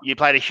know it. You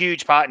played a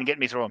huge part in getting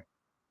me through them.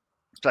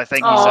 So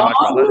thank you so much,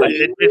 brother.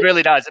 It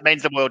really does. It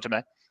means the world to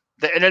me.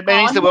 And it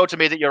means the world to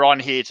me that you're on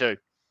here too.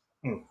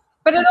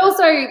 But it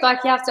also, like,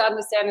 you have to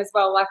understand as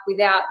well, like,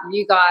 without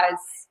you guys,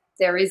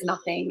 there is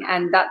nothing.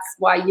 And that's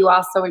why you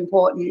are so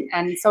important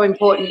and so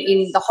important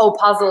in the whole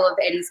puzzle of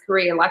Eddie's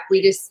career. Like,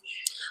 we just...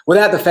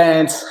 Without the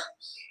fans,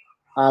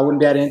 I wouldn't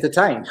be able to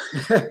entertain.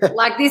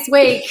 Like this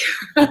week.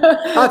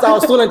 I'll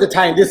still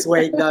entertain this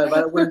week, though, but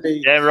it wouldn't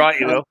be... Yeah, right,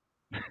 you will.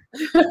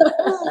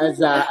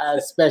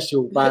 As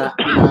special. But,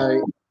 you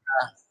know,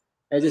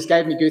 it just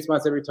gave me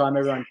goosebumps every time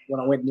when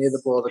I went near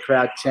the ball, the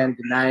crowd chanted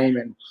the name,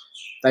 and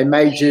they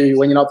made you,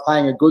 when you're not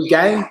playing a good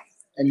game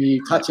and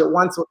you touch it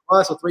once or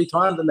twice or 3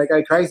 times and they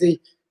go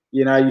crazy,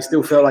 you know, you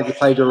still feel like you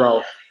played your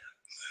role.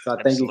 So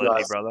thank you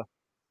guys. Brother.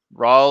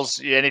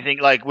 Riles, anything,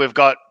 like, we've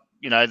got,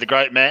 you know, the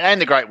great man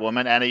and the great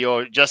woman. Anna,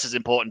 you're just as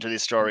important to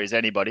this story as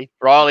anybody.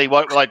 Riley,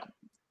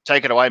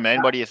 take it away,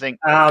 man. What do you think?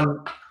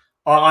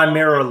 I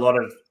mirror a lot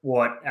of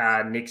what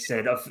Nick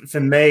said. For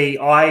me,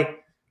 I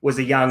was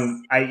a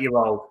young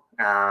 8-year-old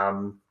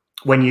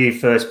when you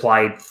first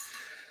played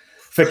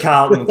for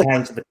Carlton,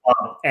 came to the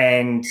club,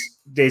 and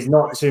there's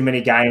not too many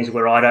games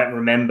where I don't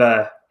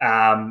remember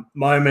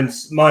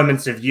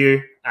moments of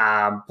you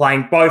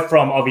playing, both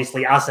from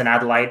obviously us and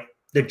Adelaide,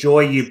 the joy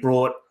you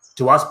brought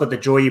to us, but the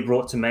joy you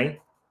brought to me.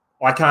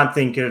 I can't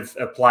think of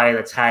a player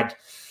that's had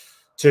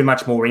too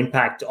much more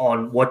impact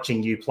on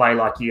watching you play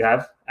like you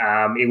have.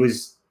 It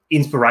was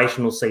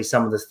inspirational to see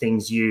some of the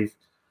things you've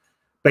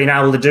been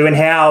able to do, and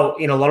how,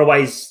 in a lot of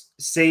ways,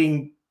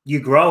 seeing you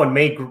grow and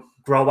me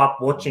grow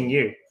up watching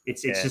you.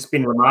 It's just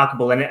been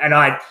remarkable. And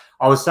I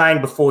was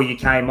saying before you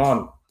came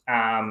on,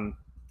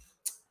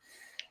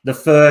 the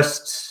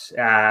first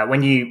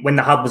when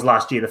the hub was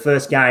last year, the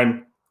first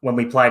game when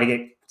we played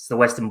against the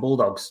Western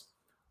Bulldogs,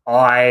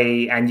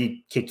 and you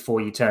kicked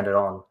 4, you turned it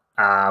on.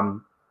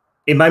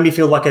 It made me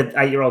feel like an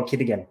 8-year-old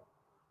kid again.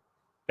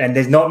 And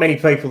there's not many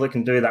people that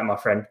can do that, my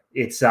friend.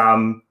 It's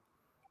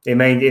it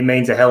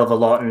means a hell of a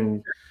lot.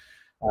 And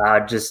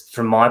just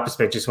from my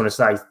perspective, just want to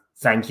say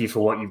thank you for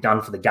what you've done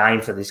for the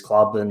game, for this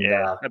club. And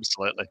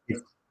absolutely,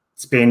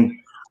 it's been,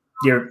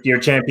 you're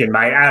a champion,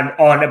 mate.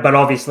 And but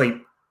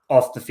obviously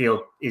off the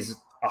field is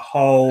a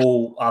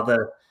whole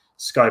other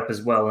scope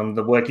as well. And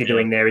the work you're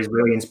doing there is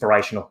really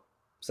inspirational.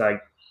 So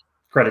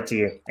credit to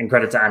you, and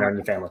credit to Anna and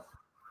your family.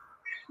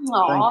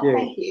 Oh,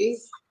 thank you.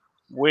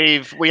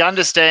 We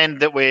understand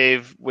that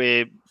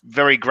we're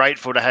very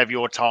grateful to have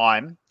your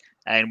time,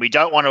 and we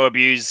don't want to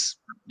abuse,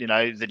 you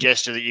know, the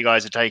gesture that you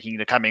guys are taking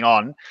to coming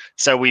on.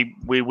 So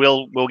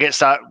we'll get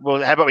started.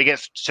 Well, how about we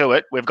get to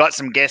it? We've got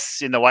some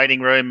guests in the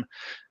waiting room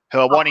who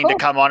are wanting to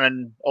come on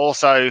and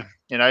also,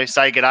 you know,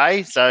 say good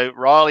day. So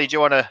Riley, do you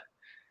want to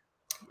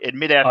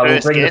admit our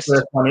first guest? The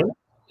first one in.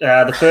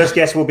 The first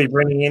guest we'll be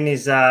bringing in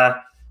is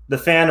the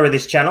founder of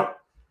this channel.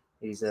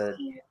 He's of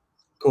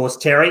course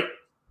Terry.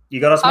 You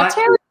got us, mate?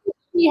 Terry.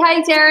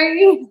 Hey,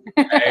 Terry.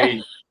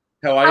 Hey,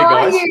 how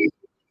are you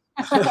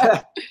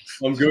guys?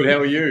 I'm good. How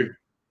are you?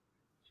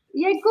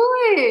 Yeah,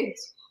 good.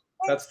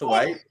 That's the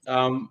way.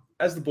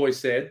 As the boys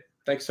said,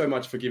 thanks so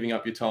much for giving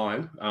up your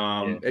time.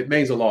 It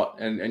means a lot,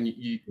 and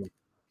you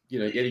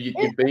know,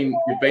 you've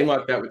been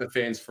like that with the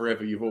fans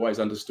forever. You've always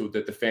understood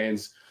that the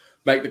fans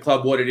make the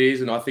club what it is,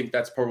 and I think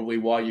that's probably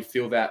why you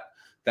feel that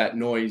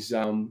noise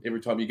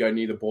every time you go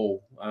near the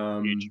ball.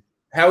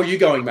 How are you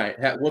going, mate?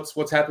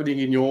 What's happening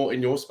in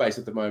your space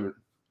at the moment?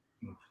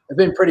 It's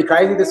been pretty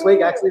crazy this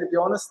week, actually, to be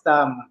honest.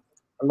 And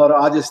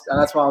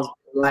that's why I was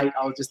late.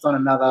 I was just on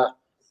another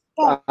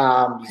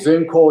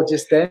Zoom call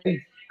just then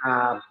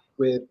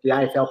with the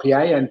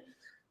AFLPA, and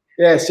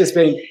yeah, it's just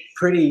been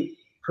pretty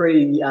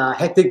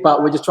hectic.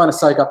 But we're just trying to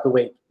soak up the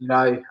week, you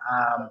know,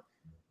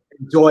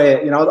 enjoy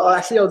it. You know, I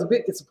was a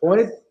bit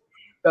disappointed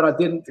that I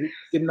didn't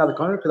get another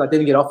contract, because I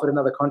didn't get offered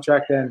another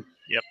contract, and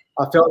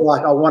I felt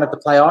like I wanted to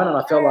play on, and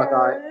I felt like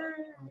I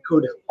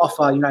could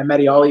offer, you know,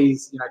 Matty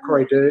Owies, you know,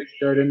 Corey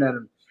Durden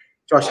and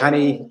Josh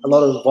Honey a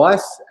lot of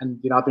advice, and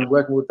you know, I've been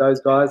working with those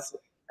guys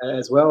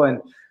as well,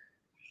 and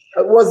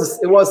it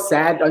was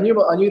sad. I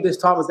knew this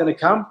time was going to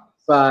come,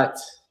 but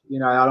you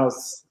know, I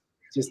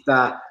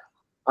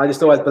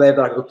just always believed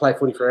that I could play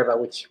footy forever,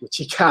 which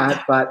you can't.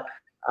 But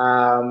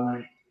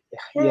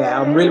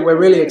yeah, we're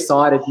really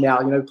excited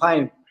now. You know,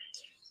 playing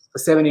for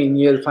 17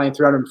 years, playing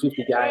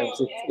 350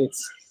 games,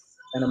 it's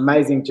an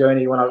amazing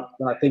journey when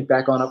I think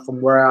back on it,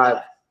 from where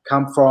I've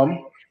come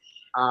from,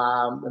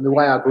 and the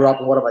way I grew up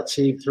and what I've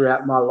achieved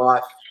throughout my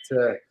life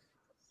to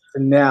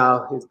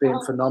now has been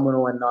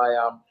phenomenal. And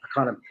I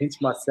kind of pinch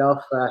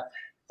myself,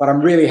 but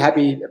I'm really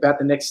happy about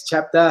the next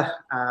chapter.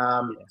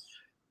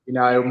 You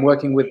know, I'm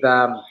working with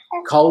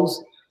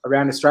Coles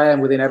around Australia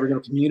and within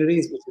Aboriginal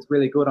communities, which is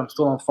really good. I'm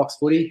still on Fox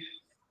Footy.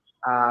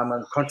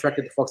 I'm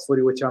contracted to Fox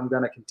Footy, which I'm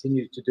going to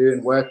continue to do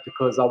and work,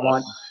 because I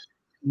want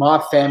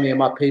my family and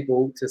my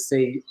people to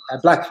see a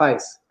black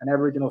face, an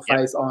Aboriginal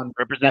face on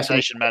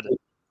representation matters.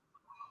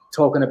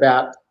 Talking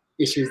about,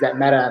 issues that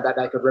matter and that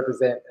they could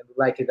represent, and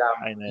they could that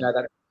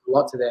a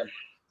lot to them.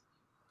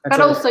 And but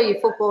also your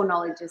football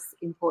knowledge is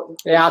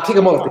important. Yeah, I'll kick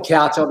them off the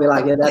couch. I'll be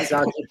like, yeah, that's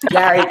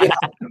Gary.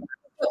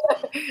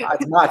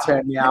 It's my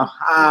turn now.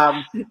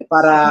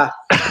 What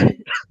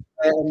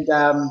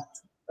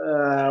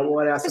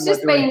else? It's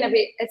just been a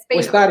bit.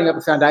 We're starting up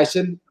a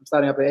foundation. I'm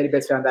starting up an Eddie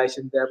Betts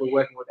Foundation. That we're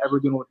working with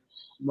Aboriginal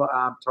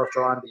Torres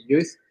Strait Islander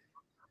youth,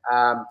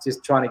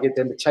 just trying to get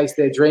them to chase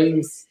their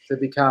dreams, to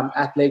become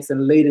athletes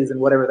and leaders in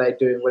whatever they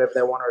do, whatever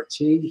they want to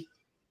achieve.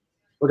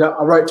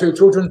 I wrote 2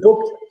 children's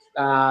books.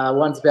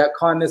 One's about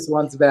kindness.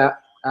 One's about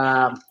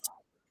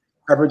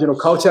Aboriginal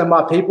culture and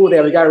my people.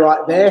 There we go,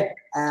 right there.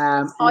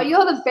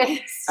 You're the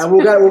best. And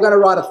we're going to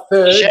write a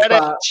third.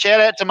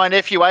 Shout out to my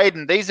nephew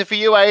Aiden. These are for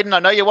you, Aiden. I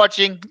know you're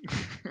watching.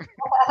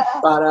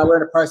 But we're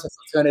in the process of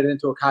turning it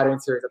into a cartoon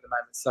series at the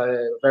moment, so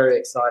we're very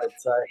excited.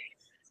 So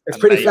it's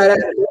pretty flat.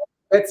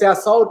 That's our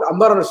soul. I'm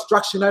not on a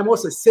structure no more.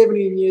 So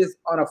 17 years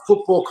on a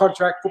football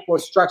contract, football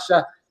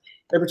structure.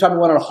 Every time you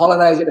went on a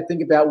holiday, you have to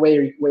think about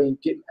where you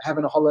get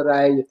having a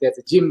holiday. If there's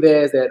a gym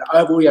there's an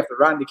oval, you have to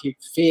run to keep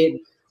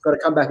fit. Got to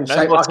come back and shape.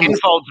 No more skin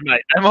folds,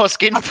 mate. No more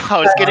skin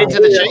folds. Get into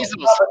the Jesus.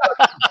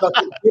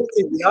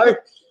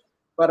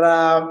 But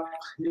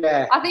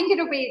yeah, I think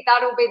that'll be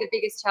the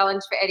biggest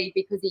challenge for Eddie,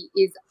 because he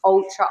is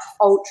ultra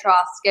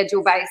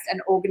schedule based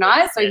and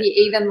organised. So he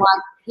even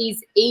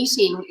his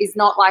eating is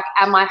not like,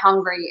 am I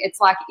hungry? It's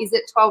like, is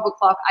it 12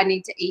 o'clock? I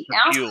need to eat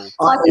now. So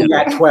I think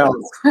at 12.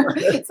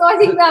 So I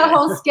think that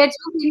whole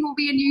schedule thing will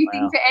be a new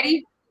thing for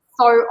Eddie.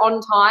 So on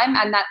time,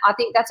 and that I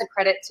think that's a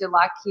credit to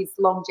his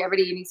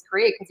longevity in his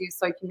career, because he was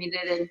so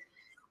committed and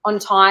on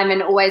time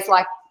and always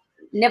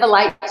never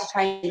late to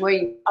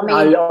training.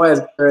 No,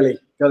 always early.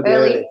 Got to be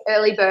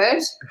early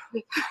bird.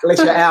 At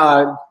least an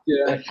hour.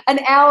 Yeah. An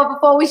hour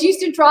before, which used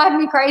to drive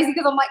me crazy,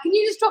 because I'm like, can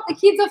you just drop the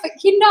kids off at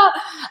kinder?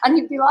 And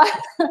you'd be like,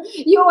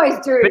 you always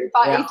do,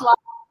 but he's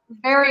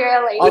very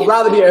early. I'd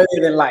rather be early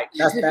than late.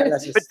 That's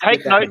just, but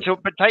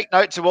take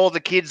note to all the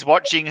kids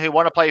watching who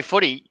want to play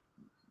footy.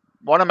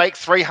 Want to make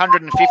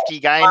 350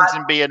 games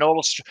and be a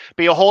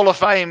Hall of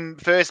Fame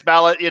first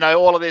ballot,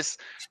 all of this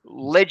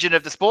legend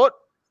of the sport.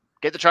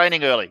 Get the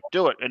training early.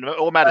 Do it, and it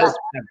all matters.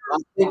 I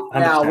think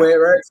now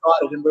we're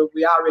excited, and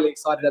we are really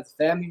excited as a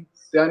family.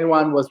 The only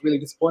one was really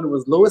disappointed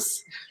was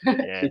Lewis,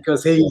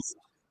 because he's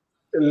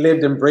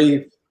lived and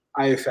breathed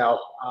AFL,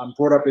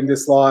 brought up in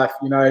this life.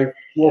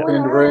 Walking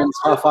into rooms,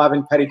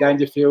 high-fiving Paddy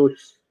Dangerfield,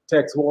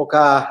 Tex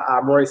Walker,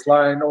 Roy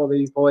Sloan, all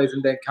these boys,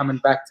 and then coming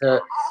back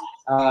to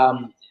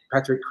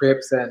Patrick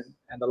Cripps and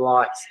the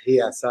likes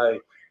here. So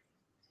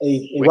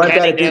he won't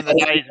counting down the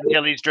days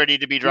until he's ready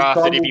to be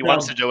drafted if he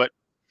wants to do it.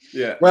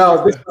 Yeah.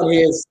 Well, this one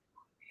here is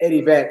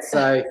Eddie Betts,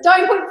 so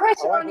don't put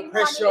pressure on him. You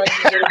have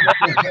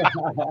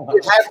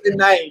the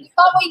name.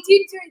 But we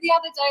did do the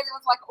other day. There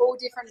was all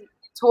different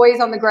toys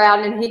on the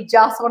ground, and he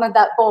just wanted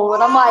that ball.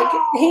 And I'm like,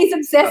 he's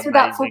obsessed with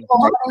that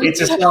football.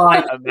 It's a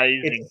sign.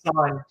 Amazing. It's a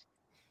sign.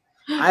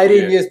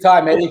 18 years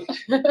time, Eddie.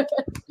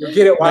 You'll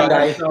get it one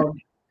day.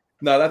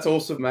 No, that's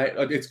awesome, mate.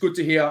 It's good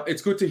to hear.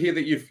 It's good to hear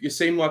that you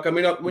seem like.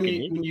 When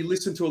you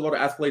listen to a lot of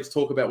athletes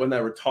talk about when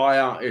they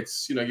retire,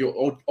 it's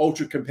you're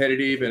ultra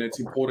competitive, and it's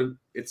important.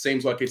 It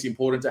seems like it's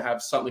important to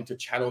have something to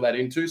channel that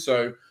into.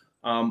 So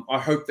I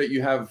hope that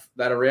you have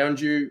that around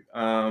you.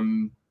 I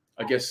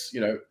guess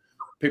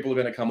people are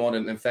going to come on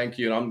and thank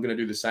you, and I'm going to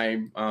do the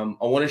same. I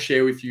want to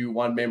share with you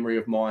one memory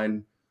of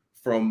mine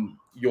from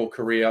your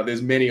career.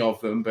 There's many of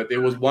them, but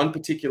there was one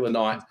particular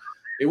night.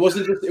 It was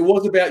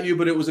about you,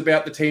 but it was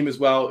about the team as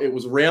well. It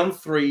was round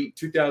 3,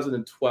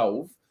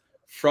 2012.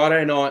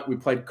 Friday night, we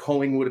played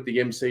Collingwood at the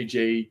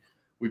MCG.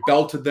 We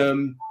belted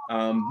them.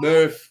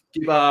 Murph,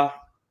 Gibber,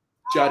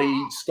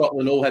 Juddy,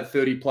 Scotland all had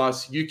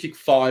 30+. You kicked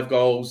 5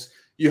 goals.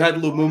 You had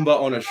Lumumba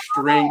on a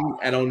string,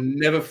 and I'll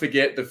never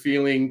forget the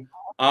feeling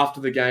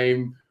after the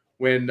game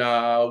when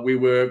we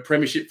were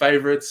premiership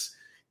favourites.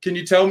 Can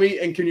you tell me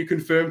and can you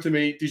confirm to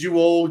me, did you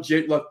all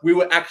we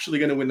were actually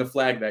going to win the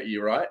flag that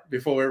year, right?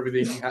 Before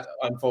everything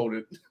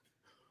unfolded.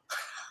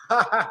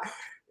 Yeah,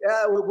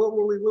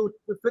 we'll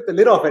put the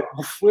lid off it.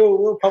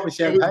 We'll probably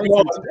champagne.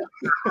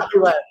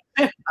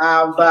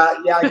 But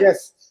yeah, I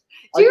guess.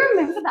 Do you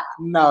remember that?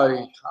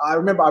 No, I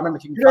remember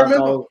kicking 5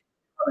 goals.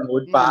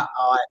 But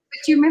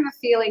do you remember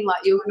feeling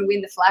like you were going to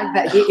win the flag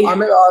that year? I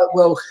mean,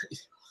 well,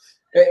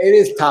 it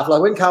is tough.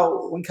 Like when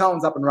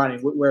Carlton's up and running,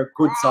 we're a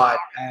good side,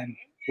 and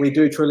we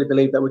do truly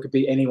believe that we could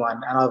beat anyone.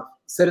 And I've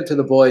said it to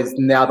the boys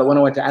now that when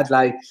I went to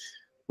Adelaide,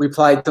 we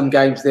played some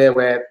games there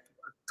where,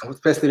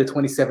 especially the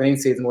 2017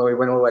 season where we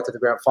went all the way to the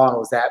grand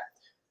finals, that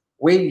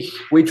we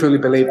truly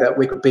believe that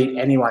we could beat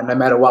anyone no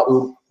matter what.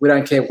 We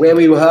don't care where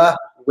we were,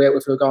 if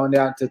we were going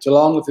down to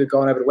Geelong, if we were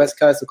going over to West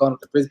Coast or going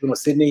up to Brisbane or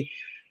Sydney.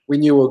 We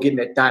knew we were getting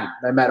it done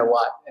no matter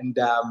what. And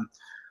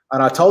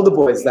I told the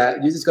boys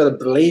that you just got to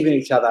believe in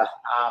each other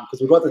because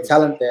we've got the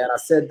talent there. And I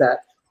said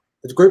that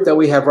the group that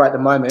we have right at the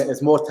moment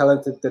is more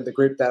talented than the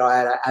group that I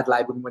had at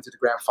Adelaide when we went to the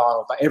grand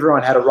final. But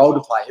everyone had a role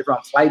to play.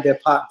 Everyone played their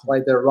part,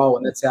 played their role,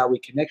 and that's how we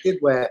connected.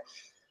 Where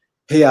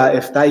here,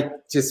 if they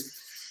just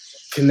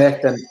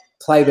connect and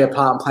play their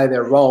part and play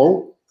their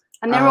role.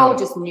 And they're all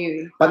just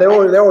new. But they're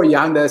all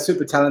young. They're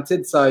super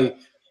talented. So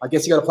I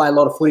guess you got to play a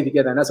lot of footy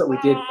together, and that's what we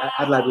did at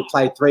Adelaide. We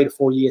played 3 to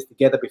 4 years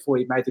together before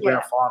he made the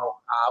grand final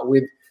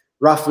with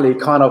roughly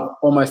kind of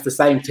almost the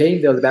same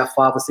team. There was about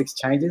 5 or 6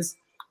 changes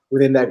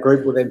within that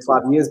group within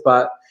 5 years,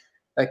 but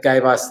that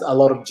gave us a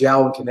lot of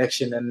gel and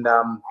connection. And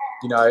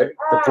you know,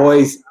 the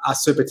boys are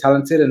super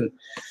talented, and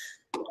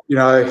you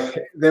know,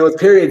 there was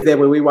periods there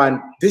where we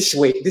won this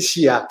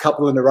year, a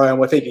couple in a row, and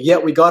we're thinking, yeah,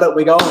 we got it,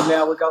 we're going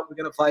now, we're going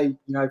to play, you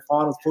know,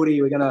 finals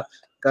footy, we're going to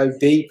go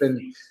deep, and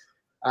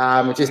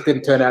it just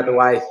didn't turn out the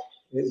way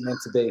it meant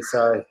to be.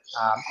 So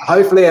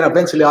hopefully, and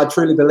eventually, I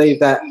truly believe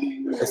that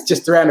it's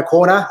just around the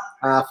corner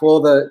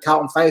for the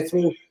Carlton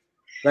faithful.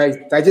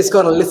 They just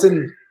got to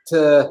listen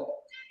to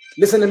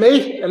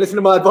me and listen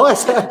to my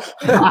advice.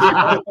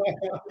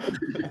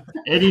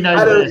 Eddie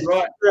knows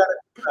right.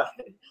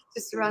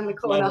 Just around the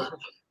corner.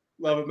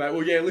 Love it, mate.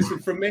 Well, yeah, listen,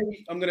 from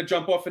me, I'm going to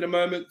jump off in a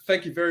moment.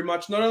 Thank you very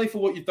much, not only for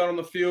what you've done on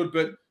the field,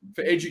 but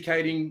for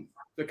educating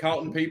the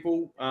Carlton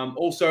people.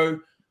 Also,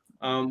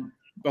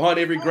 behind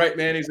every great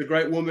man is a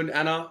great woman,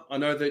 Anna. I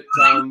know that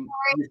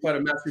you've played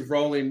a massive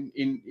role in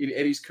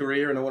Eddie's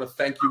career, and I want to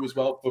thank you as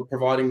well for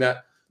providing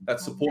that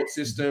support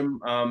system.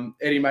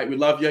 Eddie, mate, we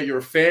love you. You're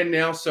a fan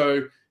now, so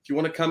if you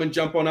want to come and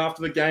jump on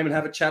after the game and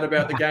have a chat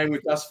about the game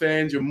with us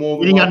fans, you're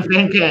more than welcome.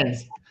 Fan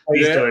cans.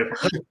 Please do.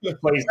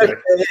 Please do.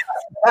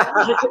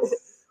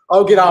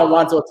 I'll get on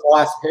once or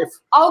twice.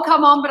 I'll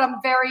come on, but I'm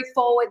very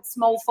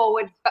small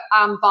forward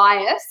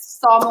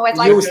biased. So I'm always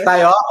like, you'll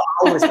stay on.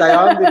 I will stay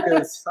on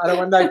because I don't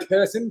want no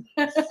cursing.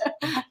 And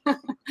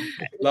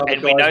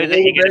we know that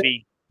you're going to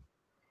be.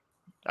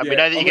 We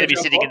know that you're going to be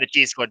sitting in the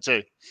cheer squad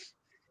too.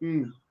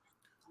 I'm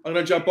going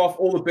to jump off.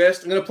 All the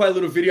best. I'm going to play a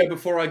little video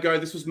before I go.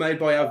 This was made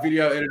by our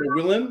video editor,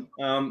 Willem,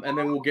 and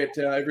then we'll get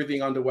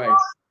everything underway.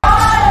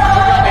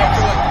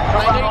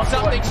 They need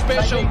something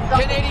special.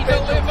 Can Eddie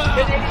deliver? Have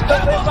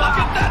a look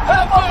at that.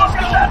 The first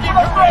goal of your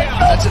career.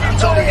 That's an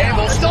Tony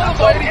Hamble. Stolen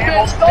by Eddie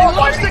Betts. He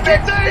loves to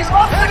get these.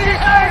 And he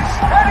has.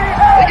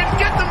 He can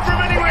get them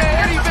from anywhere.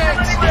 Eddie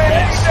Betts.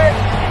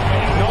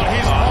 Not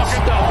his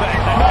pocket though.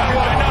 No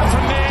way, not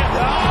from there.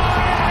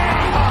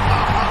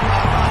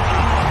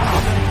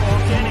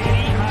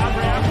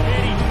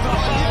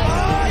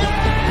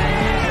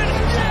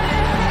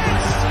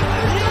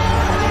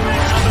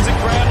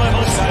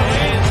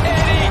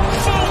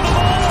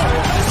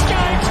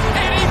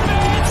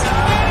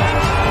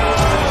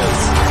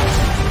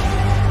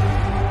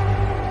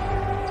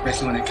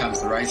 Especially when it comes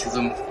to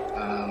racism.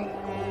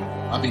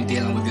 I've been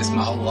dealing with this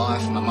my whole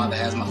life. My mother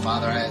has, my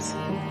father has,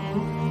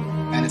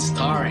 and it's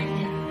tiring.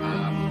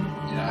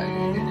 You know,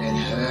 it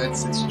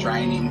hurts. It's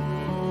draining.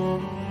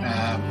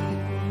 Yeah,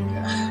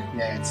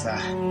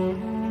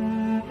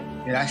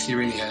 it actually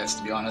really hurts,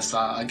 to be honest.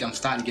 I'm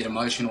starting to get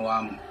emotional.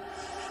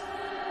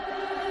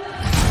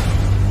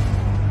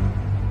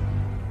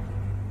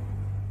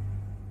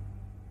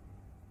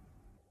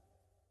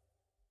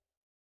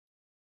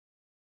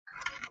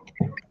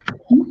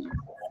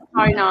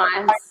 so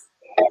nice.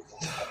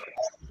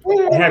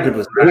 How good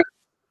was that?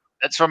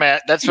 That's from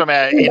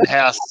our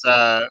in-house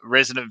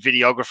resident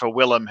videographer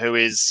Willem, who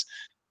is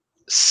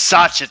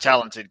such a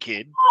talented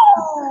kid.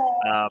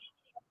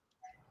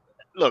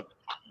 Look,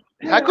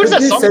 how good is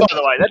that song, by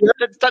the way?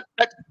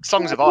 That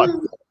song's a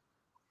vibe.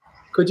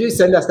 Could you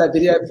send us that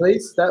video,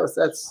 please? That's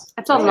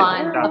It's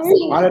online.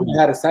 I don't know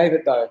how to save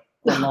it though.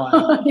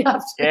 Online.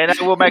 Yeah, no,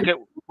 we'll make it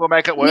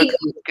work.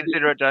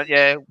 Consider it done.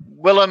 Yeah,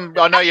 Willem,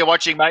 I know you're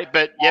watching, mate,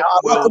 but yep. I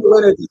love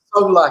when it's a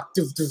song like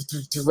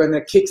when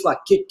it kicks like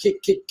kick,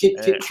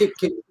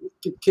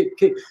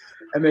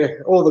 and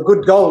then all the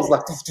good goals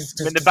like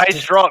when the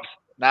bass drops.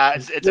 Nah,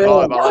 it's a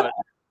vibe. I love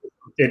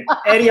it.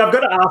 Eddie, I've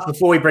got to ask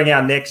before we bring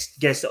our next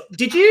guest.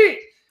 Did you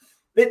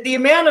the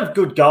amount of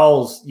good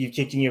goals you've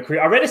kicked in your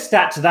career? I read a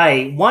stat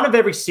today. 1 of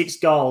every 6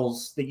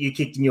 goals that you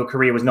kicked in your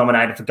career was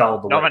nominated for goal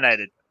of the week.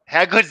 Nominated.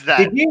 How good is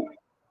that?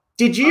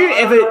 Did you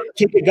ever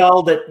kick a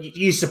goal that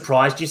you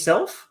surprised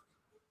yourself?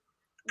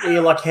 Were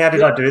you like, how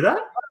did I do that?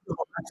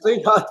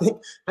 Actually, I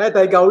think how'd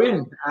they go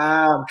in?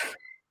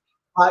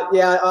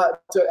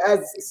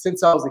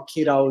 Since I was a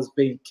kid, I was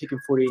been kicking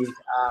footy,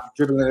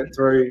 dribbling it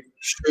through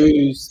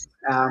shoes,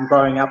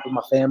 growing up with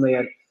my family,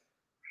 and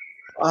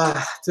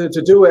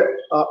to do it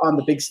on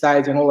the big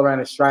stage and all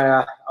around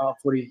Australia,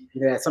 footy.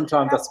 Yeah,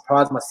 sometimes I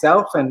surprise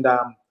myself, and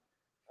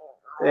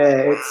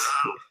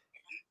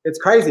it's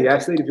crazy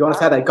actually, to be honest,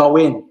 how they go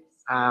in.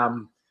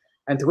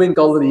 And to win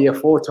goal of the year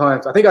 4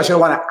 times. I think I should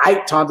have won it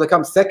 8 times. I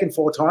come second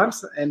 4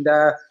 times. And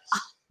I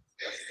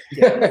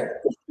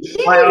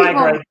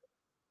agree.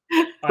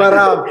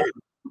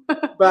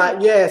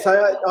 But yeah, so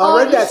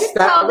I read that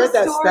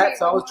stat.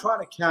 So I was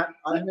trying to count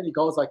how many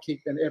goals I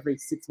kicked, and every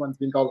 6 one's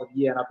been goal of the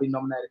year, and I've been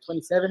nominated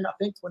 27, I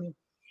think 20.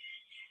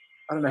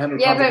 I don't know how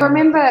many. Yeah, but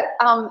remember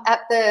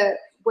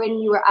when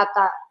you were at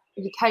that,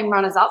 you came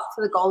runners up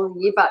for the goal of the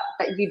year, but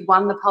you'd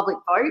won the public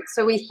vote.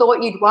 So we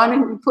thought you'd won,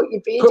 and you put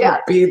your beer down.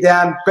 Put my beer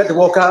down, bet to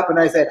walk up, and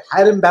they said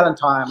Hayden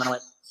Ballantyne, and I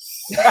went,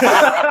 We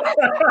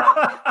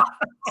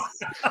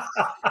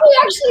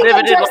actually Never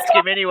got did dressed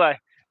like him anyway.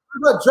 I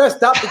got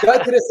dressed up to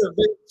go to this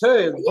event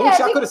too. Yeah, Wish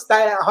I could have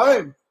stayed at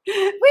home.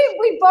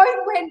 we both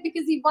went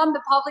because he won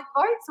the public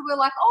vote, so we're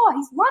like, oh,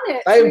 he's won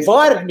it. They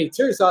invited me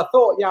too, so I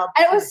thought, yeah.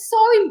 And it was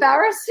so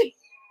embarrassing.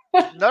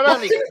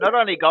 Not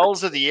only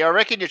goals of the year, I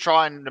reckon you're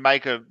trying to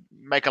make a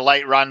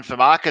late run for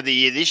mark of the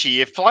year this year.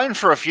 You've flown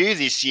for a few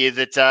this year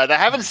that they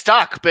haven't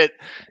stuck, but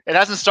it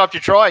hasn't stopped you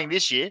trying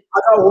this year. I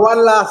got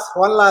one last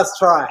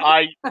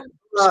try.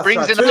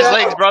 Springs in those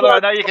legs, brother. I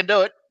know you can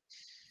do it.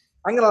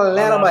 I'm going to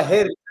land on my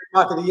head and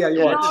mark of the year.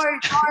 You watch. No.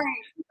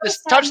 Just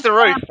touch the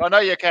roof. I know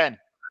you can.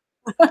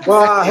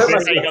 Well, I hurt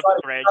myself. I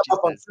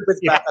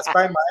I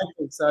sprained my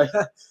ankle, so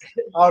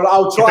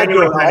I'll try to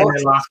do it.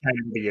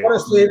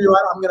 Honestly,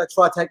 everyone, I'm going to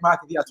try to take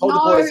mark of the year. I told the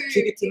boys,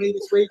 kick it to me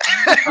this week.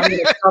 I'm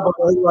going to cover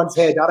everyone's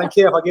head. I don't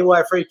care if I give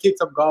away free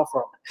kicks, I'm going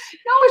for them.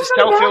 No, it's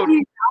not about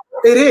you.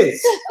 It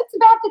is. It's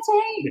about the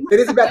team. It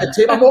is about the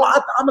team. I'm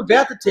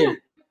about the team.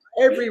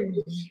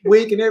 Every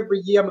week and every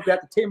year, I'm about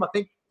the team. I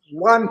think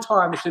one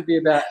time it should be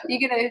about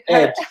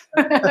Ed.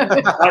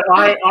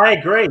 I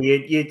agree.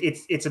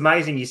 It's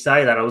amazing you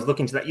say that. I was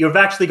looking to that. You've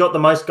actually got the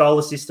most goal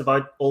assists of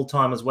all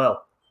time as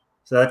well.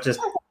 So that just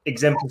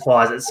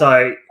exemplifies it.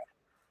 So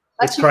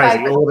it's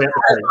crazy. All about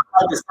the team.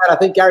 I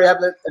think Gary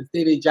Ablett and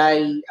Stevie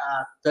J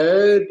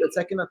third or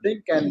second, I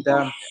think. And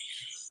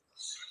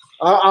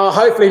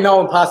hopefully no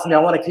one passes me. I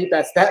want to keep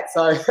that stat.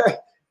 So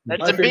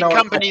that's a big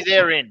company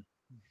they're in.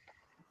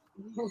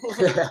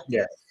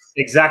 Yeah.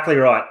 Exactly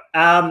right.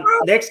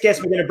 Next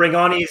guest we're going to bring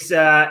on is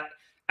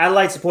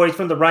Adelaide supporter. He's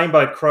from the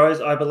Rainbow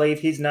Crows, I believe.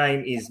 His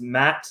name is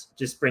Matt.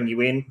 Just bring you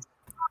in.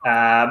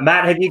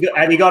 Matt, have you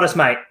got us,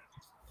 mate?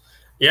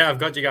 Yeah, I've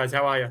got you guys.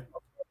 How are you?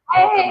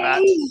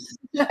 Hey.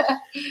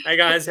 Hey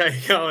guys, how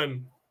you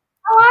going?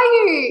 How are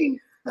you?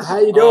 How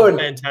you doing?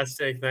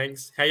 Fantastic,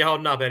 thanks. How you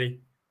holding up,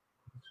 Eddie?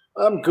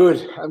 I'm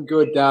good.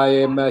 I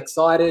am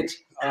excited.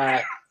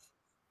 I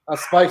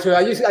spoke to.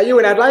 Are you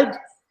in Adelaide?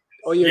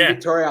 Or are you in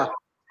Victoria?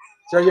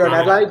 So you're in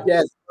Adelaide?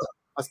 Yes.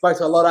 I spoke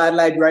to a lot of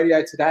Adelaide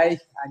radio today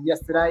and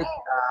yesterday.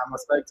 I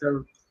spoke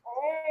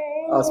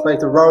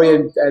to Rory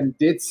and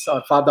Ditz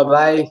on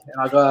 5AA, and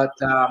I got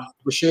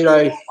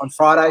Bushudo on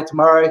Friday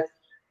tomorrow.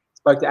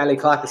 Spoke to Ali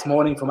Clark this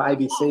morning from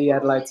ABC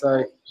Adelaide. So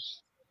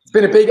it's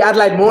been a big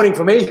Adelaide morning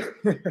for me.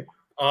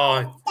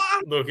 Oh,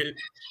 look,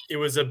 it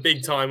was a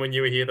big time when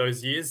you were here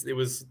those years. It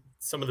was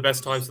some of the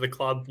best times for the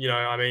club. You know,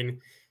 I mean,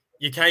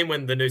 you came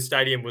when the new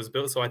stadium was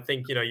built, so I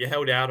think, you know, you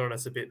held out on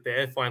us a bit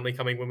there, finally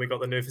coming when we got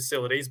the new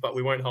facilities, but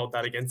we won't hold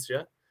that against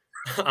you.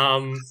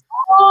 I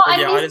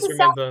just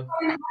remember.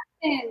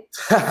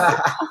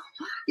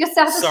 Your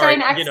South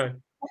Australian accent. You know,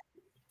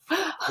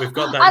 we've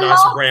got that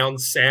nice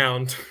round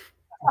sound.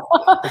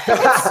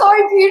 It's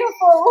so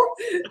beautiful.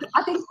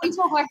 I think we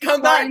talk like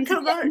come back.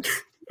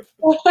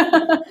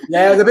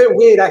 Yeah, it was a bit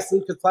weird actually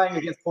because playing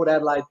against Port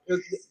Adelaide,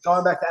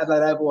 going back to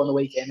Adelaide Oval on the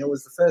weekend, it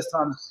was the first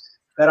time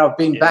that I've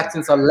been back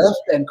since I left,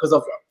 and because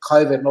of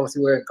COVID, and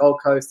obviously we're at Gold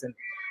Coast, and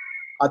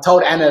I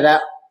told Anna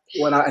that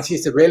and she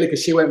said really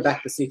because she went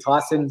back to see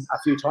Tyson a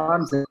few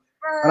times, and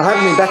I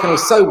haven't been back, and it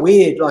was so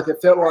weird. Like it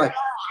felt like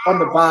on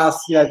the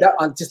bus, you know, that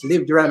I just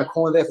lived around the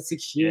corner there for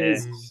 6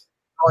 years.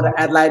 Going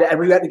to Adelaide, and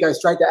we had to go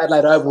straight to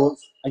Adelaide Oval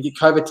and get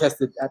COVID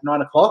tested at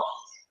 9 o'clock,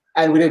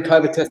 and we did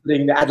COVID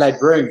testing in the Adelaide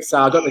Broom.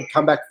 So I got to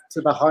come back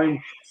to the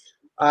home,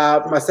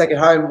 my second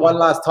home, one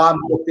last time.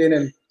 Walked in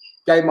and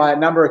gave my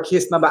number a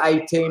kiss, number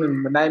 18,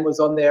 and my name was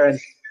on there. And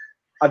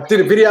I did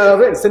a video of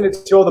it and sent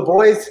it to all the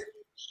boys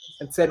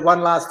and said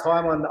one last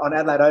time on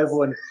Adelaide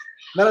Oval. And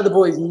none of the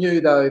boys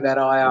knew, though, that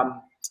I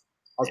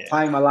was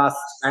playing my last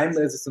game.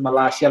 This is my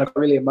last year. I got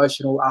really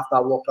emotional after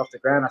I walked off the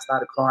ground. I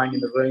started crying in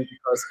the room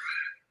because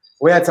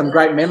we had some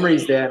great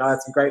memories there, and I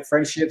had some great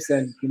friendships.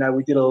 And, you know,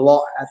 we did a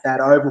lot at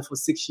that Oval for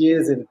 6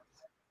 years. And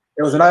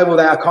it was an Oval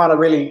that I kind of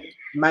really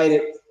made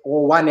it,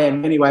 or one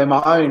end anyway,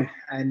 my own.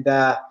 And,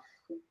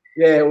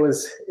 yeah, it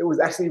was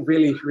actually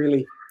really,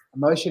 really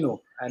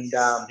emotional, and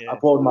I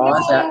bawled my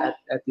eyes out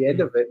at the end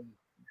of it.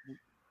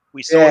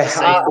 We saw the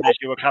scenes as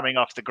you were coming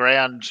off the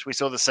ground. We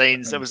saw the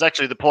scenes. It was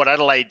actually the Port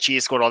Adelaide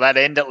cheer squad, or that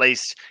end at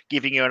least,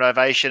 giving you an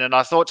ovation. And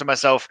I thought to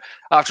myself,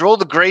 after all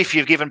the grief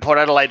you've given Port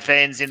Adelaide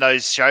fans in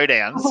those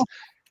showdowns,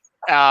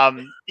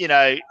 you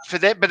know, for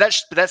that, but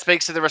that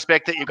speaks to the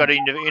respect that you've got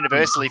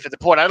universally for the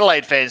Port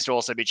Adelaide fans to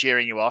also be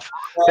cheering you off.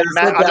 But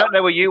Matt, I don't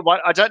know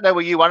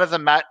were you one of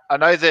them, Matt. I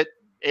know that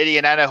Eddie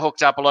and Anna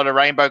hooked up a lot of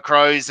Rainbow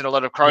Crows and a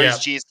lot of Crows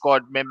cheer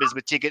squad members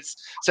with tickets.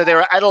 So there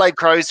are Adelaide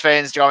Crows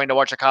fans going to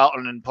watch a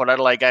Carlton and Port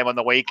Adelaide game on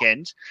the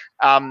weekend.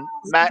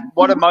 Matt,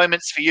 what are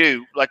moments for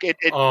you? Like it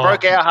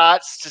broke our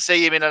hearts to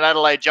see him in an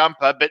Adelaide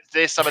jumper, but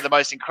there's some of the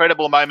most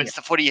incredible moments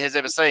the footy has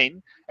ever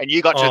seen, and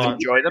you got to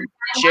enjoy them.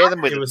 Share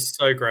them with us. It was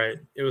so great.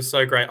 It was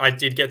so great. I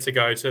did get to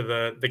go to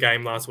the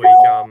game last week.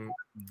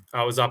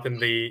 I was up in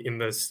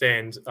the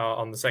stand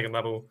on the second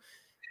level.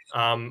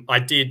 I'm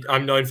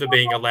known for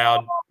being a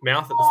loud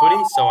mouth at the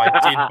footy, so I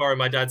did borrow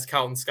my dad's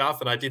Carlton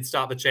scarf, and I did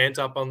start the chant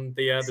up on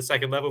the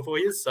second level for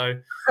you. So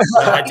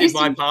I did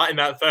my part in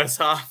that first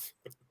half.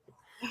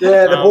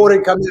 Yeah, the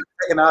boarding comes in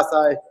second half.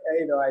 So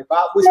anyway,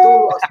 but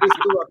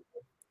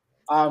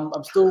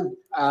I'm still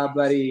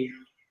bloody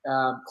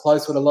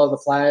close with a lot of the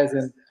players,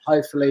 and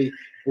hopefully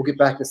we'll get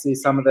back to see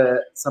some of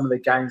the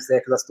games there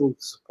because I still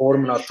support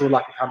them and I still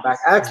like to come back.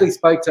 I actually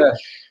spoke to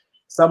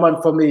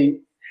someone from the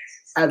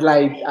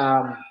Adelaide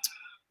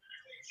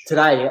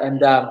today,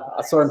 and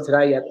I saw him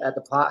today at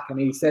the park, and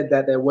he said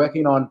that they're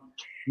working on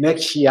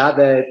next year.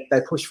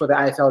 They push for the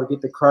AFL to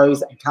get the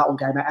Crows and Carlton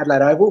game at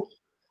Adelaide Oval,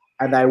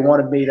 and they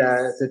wanted me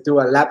to do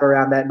a lap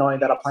around that, knowing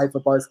that I played for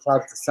both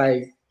clubs, to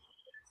say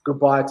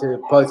goodbye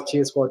to both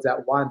cheer squads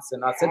at once.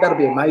 And I said that'll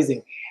be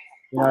amazing.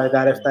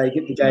 That if they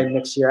get the game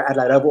next year at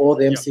Adelaide Oval or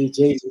the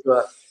MCG,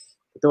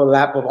 do a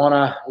lap of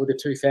honour with the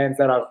two fans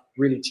that I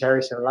really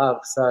cherish and love.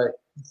 So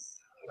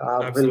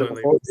really looking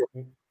forward to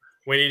it.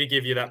 We need to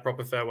give you that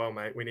proper farewell,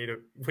 mate. We need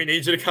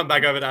you to come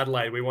back over to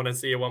Adelaide. We want to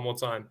see you one more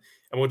time,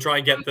 and we'll try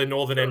and get the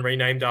Northern End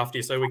renamed after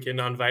you so we can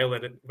unveil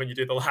it when you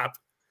do the lap.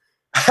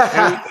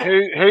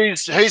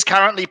 Who's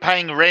currently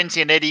paying rent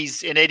in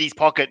Eddie's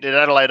pocket at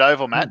Adelaide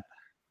Oval, Matt?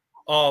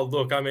 Oh,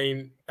 look, I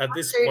mean, at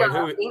this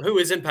point, who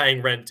isn't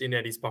paying rent in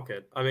Eddie's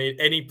pocket? I mean,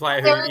 any player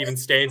who even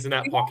stands in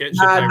that pocket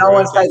should pay no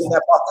one stays in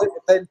that pocket.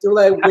 Until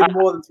they win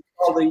more than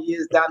 12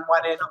 years down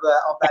one end of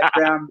that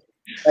ground,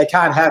 they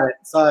can't have it.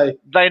 So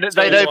they know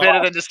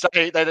better than to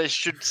stay. They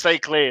should stay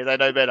clear. They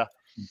know better.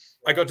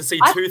 I got to see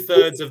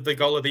 2/3 of the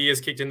goal of the years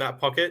kicked in that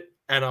pocket,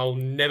 and I'll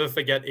never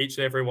forget each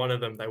and every one of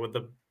them. They were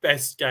the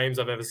best games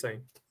I've ever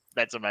seen.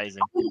 That's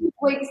amazing.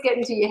 Weeks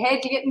getting to your head,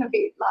 you're getting a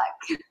bit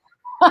like.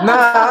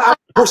 Nah, I'm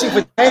pushing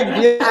for 10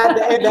 years at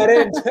that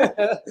end.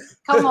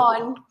 Come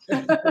on.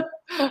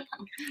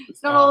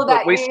 It's not all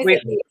that.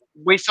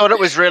 We thought it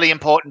was really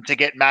important to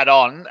get Matt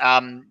on.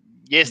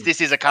 Yes, this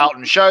is a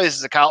Carlton show. This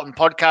is a Carlton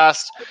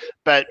podcast.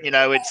 But,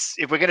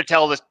 if we're going to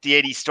tell the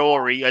Eddie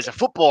story as a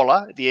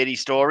footballer, the Eddie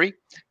story,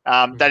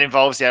 that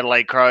involves the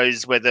Adelaide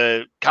Crows, where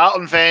the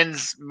Carlton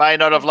fans may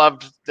not have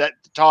loved that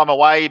time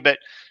away, but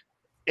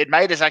it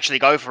made us actually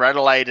go for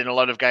Adelaide in a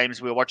lot of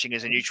games we were watching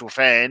as a neutral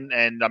fan,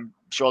 and I'm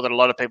sure that a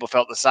lot of people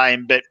felt the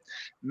same. But,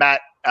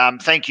 Matt,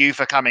 thank you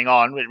for coming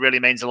on. It really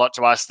means a lot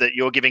to us that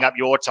you're giving up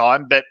your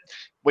time. But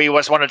we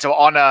just wanted to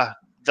honour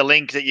the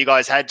link that you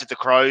guys had to the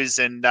Crows,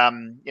 and,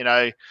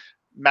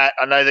 Matt,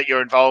 I know that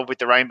you're involved with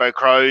the Rainbow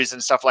Crows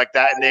and stuff like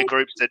that, and they're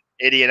groups that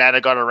Eddie and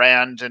Anna got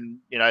around, and,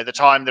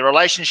 the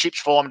relationships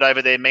formed over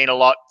there mean a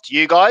lot to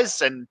you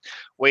guys, and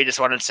we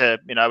just wanted to,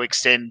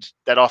 extend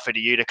that offer to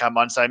you to come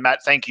on. So, Matt,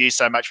 thank you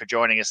so much for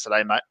joining us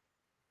today, mate.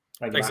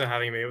 Thanks for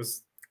having me. It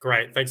was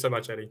great. Thanks so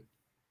much, Eddie.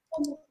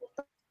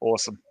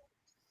 Awesome.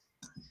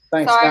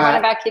 Thanks, Sorry, Matt.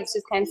 one of our kids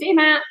just came. See you,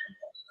 Matt.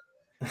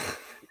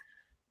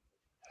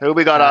 Who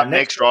we got up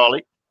next,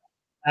 Riley?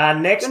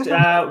 Next, we've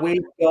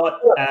got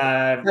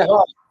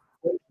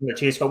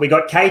we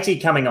got Katie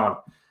coming on.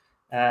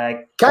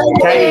 Katie,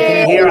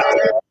 can you hear us?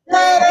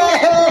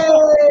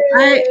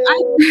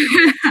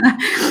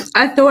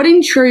 I thought,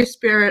 in true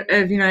spirit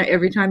of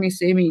every time you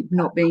see me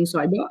not being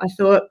sober, I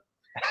thought,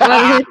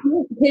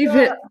 keep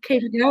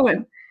it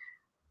going.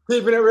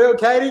 Keeping it real,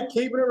 Katie.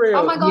 Keeping it real.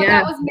 Oh my God,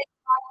 that was me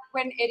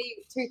when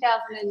Eddie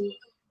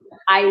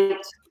 2008.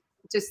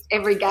 Just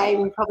every game,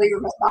 you probably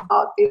remember.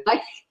 I'd be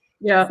like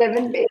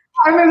 7 bits.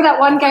 I remember that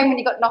one game when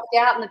you got knocked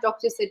out, and the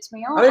doctor said to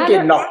me, "I didn't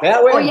get knocked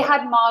out." Or you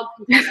had mild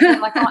concussion.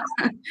 Like,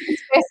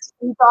 it's best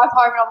to drive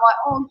home, and I'm like,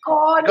 "Oh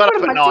God, what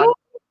am I doing?"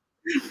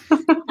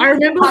 I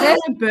remember one of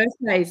my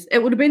birthdays.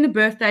 It would have been the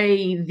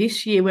birthday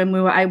this year when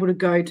we were able to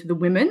go to the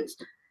women's.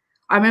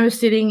 I remember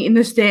sitting in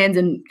the stands,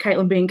 and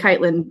Caitlin, being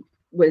Caitlin,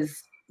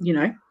 was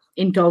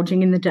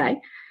indulging in the day.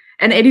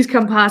 And Eddie's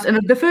come past, and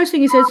the first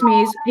thing he says to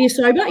me is, "Are you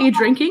sober? Are you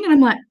drinking?" And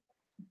I'm like,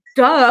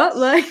 "Duh,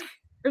 like,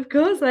 of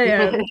course I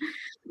am."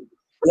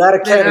 Without a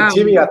can of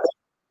Jimmy, I think.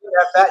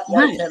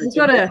 I've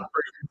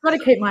got to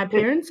keep my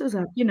appearances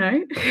up,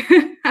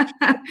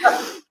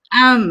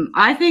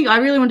 I think I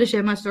really want to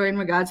share my story in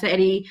regards to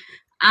Eddie.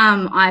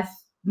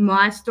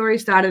 My story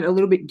started a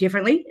little bit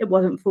differently. It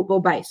wasn't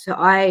football based. So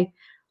I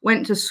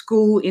went to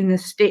school in the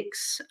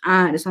sticks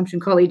at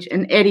Assumption College,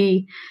 and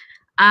Eddie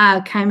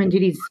came and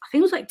did his, I think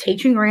it was like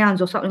teaching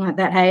rounds or something like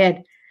that. Hey,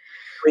 Ed.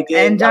 We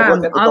did. And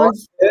I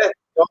was.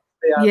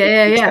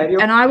 Yeah.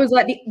 And I was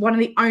like one of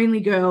the only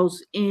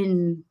girls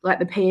in like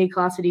the PE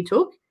class that he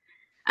took.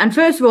 And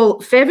first of all,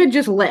 Fev had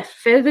just left.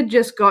 Fev had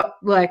just got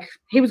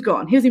he was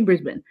gone. He was in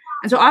Brisbane.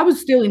 And so I was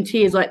still in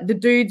tears. Like the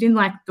dudes in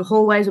like the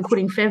hallways were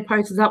putting Fev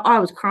posters up. I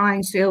was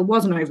crying still,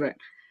 wasn't over it.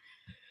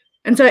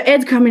 And so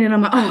Ed's coming in and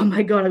I'm like, oh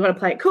my God, I got to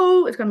play it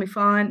cool. It's going to be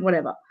fine,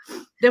 whatever.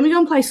 Then we go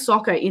and play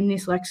soccer in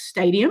this like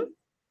stadium.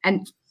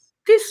 And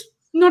this,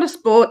 not a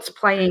sports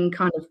playing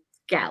kind of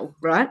gal,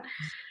 right?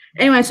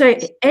 Anyway, so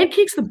Ed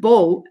kicks the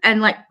ball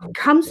and like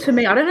comes to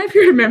me. I don't know if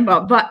you remember,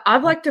 but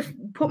I've like to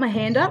put my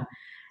hand up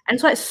and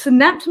it's like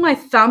snapped my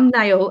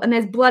thumbnail and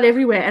there's blood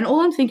everywhere. And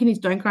all I'm thinking is,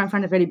 don't cry in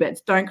front of Eddie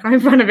Betts. Don't cry in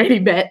front of Eddie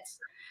Betts.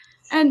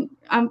 And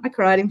I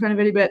cried in front of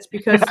Eddie Betts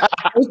because there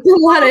was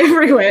blood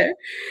everywhere.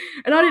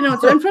 And I didn't know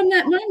what to do. And from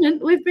that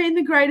moment, we've been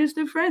the greatest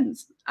of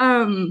friends.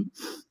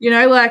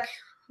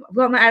 I've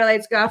got my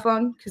Adelaide scarf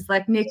on because,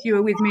 like Nick, you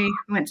were with me.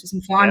 We went to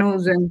some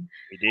finals, and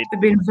we did.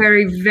 we've been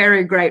very,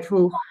 very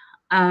grateful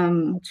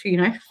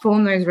to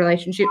form those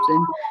relationships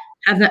and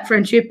have that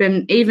friendship.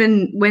 And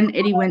even when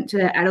Eddie went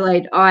to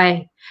Adelaide,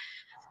 I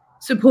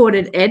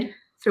supported Ed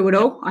through it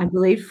all. I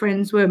believe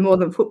friends were more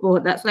than football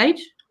at that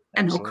stage,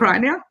 and I'll cry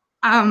now.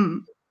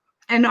 And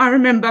I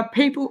remember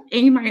people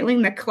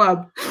emailing the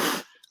club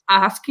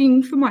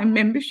asking for my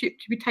membership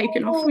to be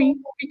taken off me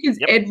because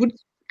Ed would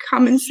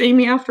come and see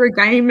me after a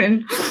game,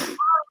 and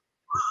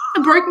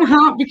it broke my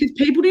heart because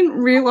people didn't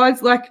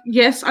realise, like,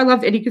 yes, I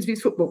loved Eddie because of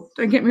his football.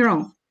 Don't get me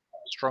wrong.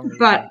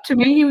 But to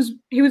me,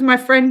 he was my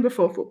friend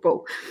before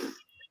football,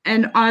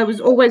 and I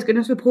was always going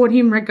to support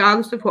him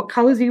regardless of what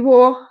colours he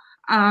wore.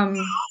 And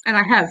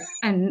I have,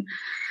 and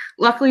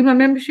luckily my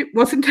membership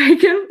wasn't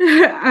taken.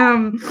 But,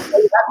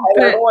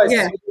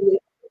 yeah.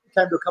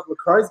 Came to a couple of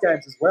Crows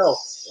games as well.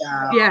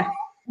 Yeah.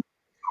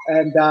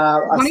 And I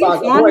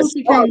started always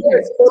calling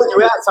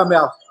you out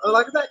somehow. I'm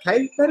like, is that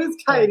Katie? That is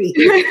Katie.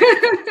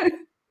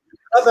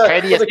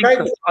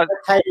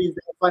 Katie's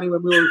funny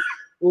when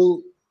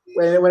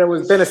when it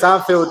was Dennis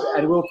Armfield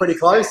and we were pretty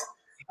close.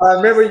 I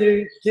remember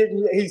you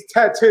getting his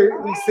tattoo,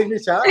 his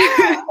signature.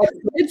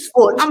 It's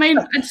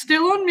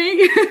still on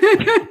me.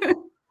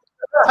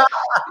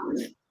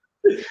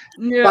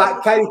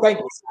 But Katie, thank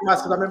you so much,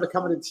 because I remember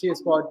coming to Cheer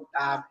Squad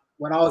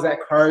when I was at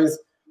Crows.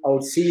 I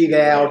would see you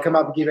there. I would come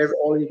up and give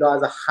all you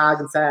guys a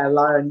hug and say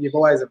hello, and you've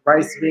always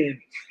embraced me.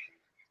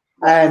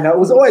 And it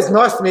was always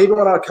nice to me, even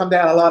when I would come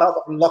down a lot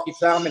up from Lockie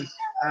Plowman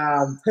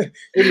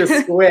in the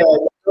square.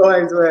 You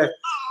always were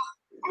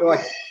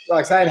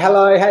like saying,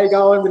 hello, how you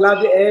going? We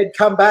love you, Ed.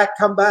 Come back.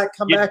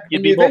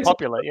 You'd be more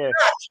popular, yeah.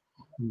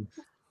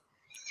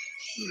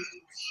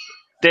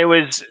 There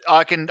was,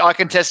 I can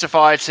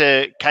testify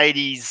to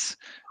Katie's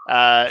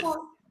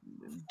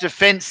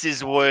defense is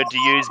the word to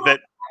use, but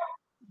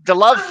the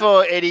love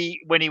for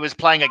Eddie when he was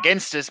playing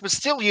against us was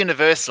still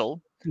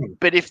universal.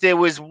 But if there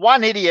was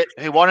one idiot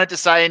who wanted to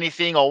say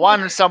anything,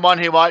 or someone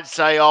who might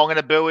say, oh, I'm going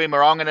to boo him,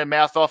 or I'm going to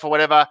mouth off, or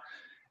whatever,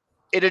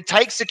 it'd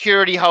take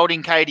security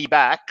holding Katie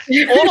back.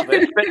 All of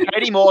it, but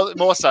Katie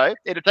more so.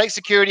 It'd take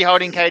security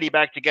holding Katie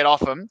back to get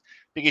off him,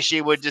 because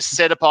she would just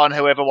set upon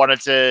whoever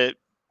wanted to.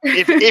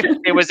 If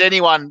there was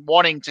anyone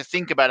wanting to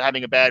think about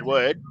having a bad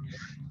word,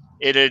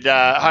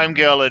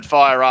 homegirl would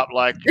fire up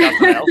like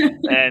nothing else.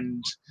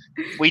 And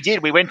we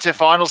did. We went to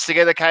finals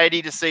together,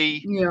 Katie, to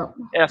see. Yeah.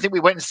 And I think we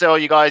went and saw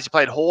you guys. You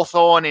played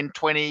Hawthorn in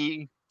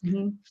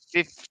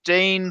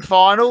 2015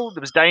 final. It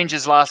was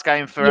Danger's last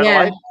game for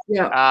Adelaide.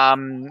 Yeah.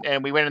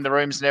 And we went in the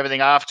rooms and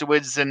everything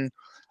afterwards. And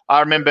I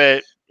remember,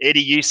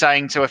 Eddie, you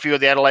saying to a few of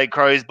the Adelaide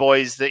Crows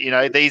boys that,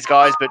 these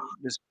guys, but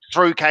it was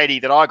through Katie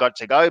that I got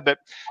to go. But,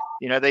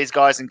 these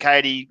guys and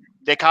Katie,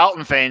 they're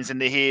Carlton fans,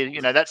 and they're here.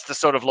 That's the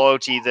sort of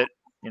loyalty that,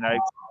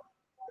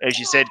 as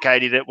you said,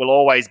 Katie, that will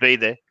always be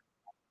there.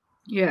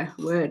 Yeah,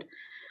 word.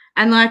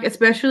 And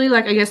especially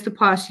I guess the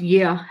past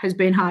year has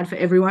been hard for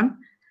everyone.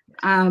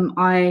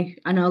 I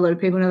know a lot of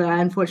people know that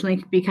I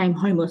unfortunately became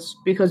homeless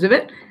because of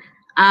it.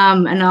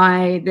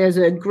 And there's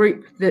a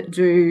group that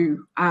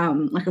do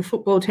a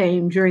football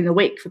team during the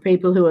week for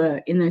people who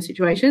are in those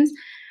situations.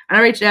 And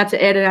I reached out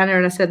to Ed and Anna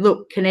and I said,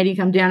 look, can Eddie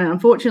come down? And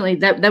unfortunately,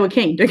 they were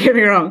keen, don't get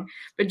me wrong.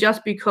 But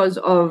just because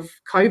of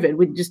COVID,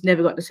 we just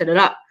never got to set it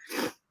up.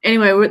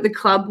 Anyway, we're at the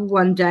club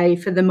one day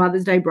for the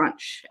Mother's Day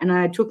brunch, and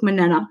I took my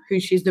Nana,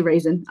 she's the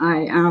reason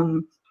I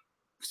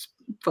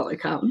follow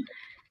Carlton.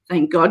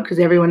 Thank God, because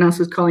everyone else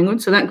was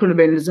Collingwood, so that could have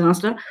been a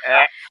disaster.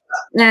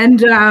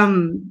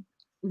 And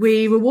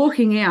we were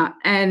walking out,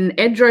 and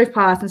Ed drove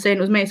past and seen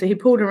it was me, so he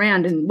pulled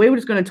around, and we were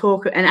just going to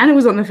talk, and Anna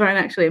was on the phone,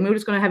 actually, and we were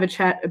just going to have a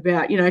chat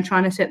about,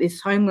 trying to set this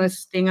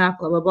homeless thing up,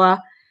 blah, blah, blah.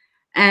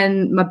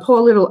 And my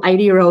poor little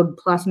 80-year-old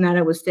plus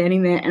Nana was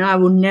standing there, and I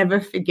will never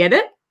forget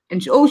it.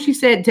 And all she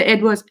said to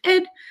Ed was,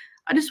 Ed,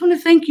 I just want to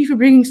thank you for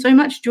bringing so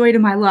much joy to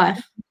my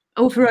life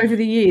over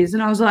the years.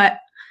 And I was like,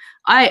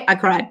 I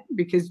cried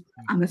because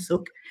I'm a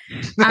sook.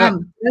 I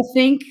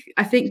think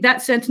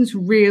that sentence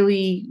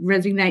really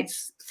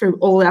resonates through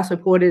all our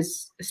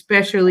supporters,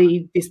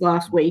 especially this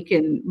last week,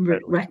 and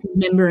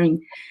remembering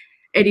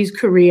Eddie's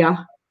career,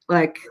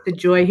 the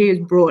joy he has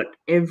brought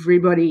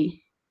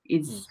everybody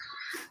is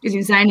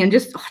insane. And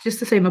just to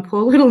see my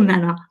poor little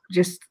Nana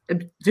just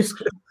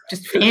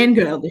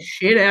fangirl the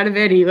shit out of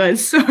Eddie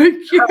was so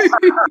cute.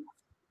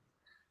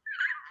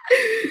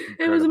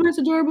 It was the most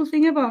adorable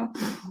thing ever.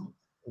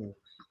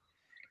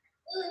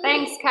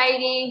 Thanks,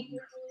 Katie.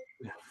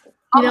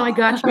 I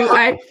got you.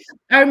 I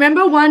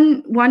remember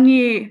one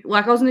year,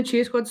 I was in the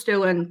cheer squad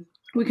still, and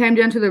we came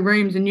down to the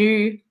rooms, and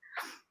you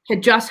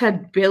had just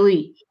had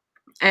Billy,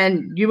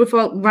 and you were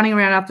running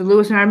around after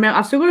Lewis. And I remember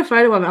I've still got a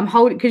photo of him. I'm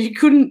holding, because you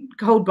couldn't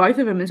hold both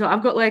of them, and so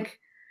I've got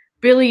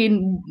Billy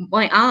in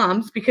my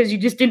arms because you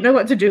just didn't know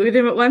what to do with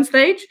him at one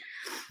stage.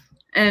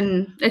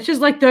 And it's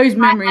just those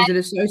memories that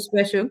are so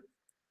special.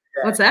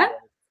 Yeah. What's that?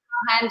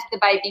 I'll hand the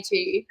baby to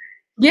you.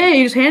 Yeah,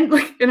 you just hand,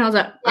 and I was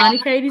like, Auntie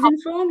Katie's in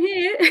form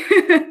here.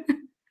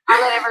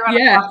 I'll let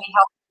everyone help.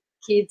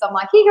 kids. I'm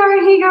like, here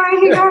you go.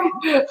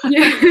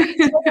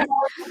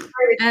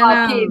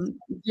 And,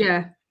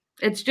 yeah,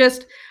 it's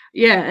just,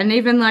 yeah. And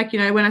even like, you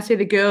know, when I see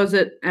the girls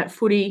at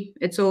footy,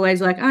 it's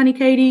always like, Auntie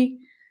Katie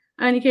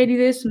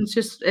this. And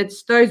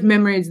it's those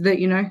memories that,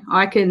 you know,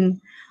 I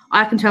can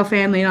tell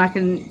family and I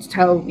can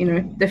tell, you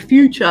know, the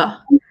future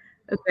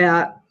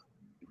about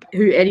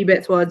who Eddie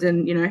Betts was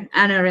and, you know,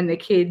 Anna and the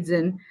kids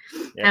and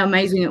how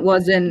amazing it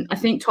was. And I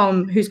think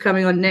Tom, who's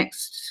coming on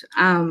next,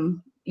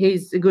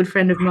 he's a good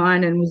friend of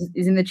mine and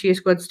is in the cheer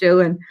squad still,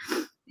 and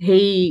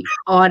he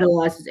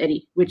idolises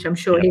Eddie, which I'm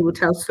sure he will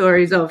tell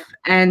stories of.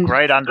 And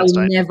great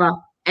understatement. I'll never,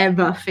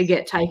 ever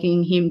forget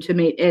taking him to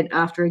meet Ed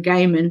after a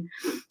game, and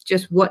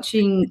just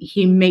watching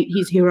him meet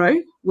his hero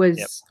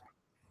was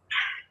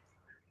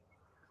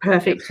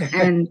perfect.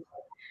 And,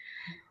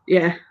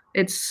 yeah,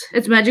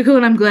 it's magical,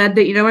 and I'm glad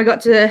that, you know, I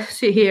got to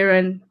sit here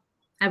and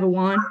have a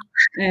wine.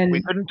 And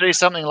we couldn't do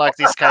something like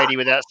this, Katie,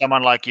 without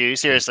someone like you.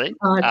 Seriously,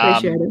 I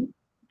appreciate it.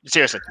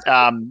 Seriously,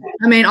 I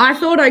mean, I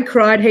thought I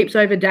cried heaps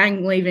over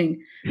Dang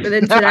leaving, but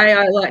then today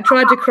I like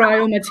tried to cry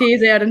all my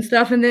tears out and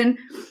stuff, and then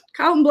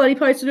Carlton bloody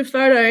posted a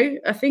photo.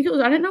 I think it was,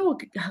 I don't know,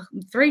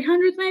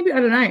 300 maybe, I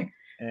don't know.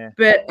 Yeah.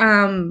 But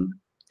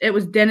it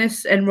was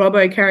Dennis and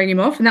Robbo carrying him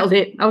off, and that was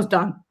it. I was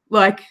done.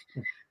 Like, I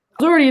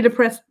was already a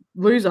depressed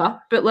loser,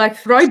 but like,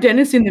 throw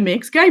Dennis in the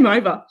mix, game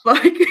over.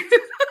 Like,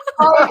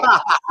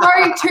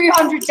 throw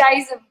 200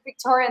 days of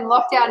Victorian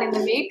lockdown in the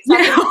mix.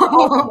 Yeah.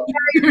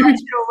 Very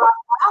emotional right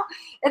now.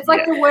 It's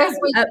like the worst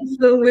week.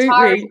 Absolutely.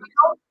 Cry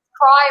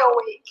all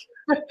week.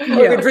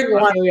 Yeah. Drink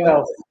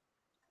wine.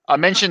 I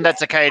mentioned that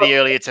to Katie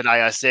earlier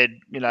today. I said,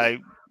 you know,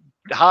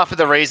 half of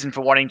the reason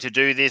for wanting to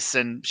do this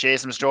and share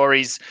some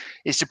stories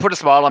is to put a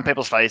smile on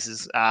people's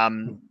faces.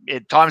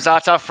 Times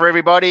are tough for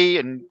everybody.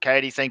 And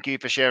Katie, thank you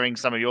for sharing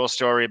some of your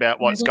story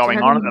about what's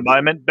going on at the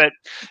moment. But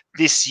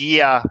this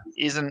year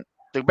isn't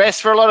the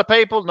best for a lot of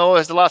people, nor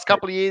has the last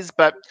couple of years.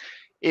 But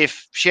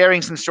if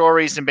sharing some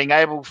stories and being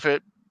able to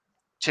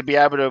be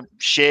able to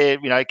share,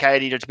 you know,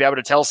 Katie, to be able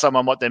to tell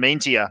someone what they mean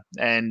to you,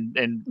 and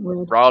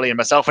Riley and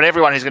myself and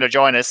everyone who's going to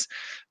join us,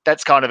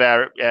 that's kind of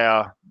our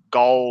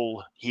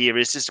goal here,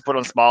 is just to put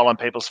a smile on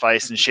people's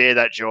face and share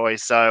that joy.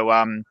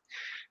 So,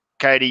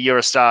 Katie, you're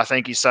a star.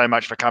 Thank you so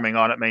much for coming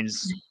on. It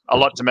means a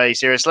lot to me,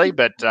 seriously.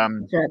 But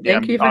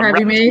thank you for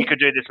having me. We could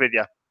do this with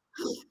you.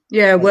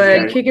 Yeah,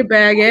 kick a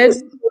bag, Ed.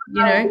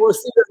 You know, we'll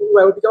see this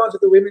anyway. We'll be going to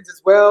the women's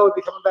as well. We'll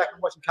be coming back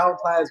and watching Carlton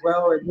play as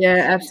well. And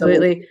yeah,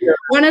 absolutely. So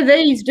one of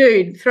these,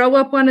 dude. Throw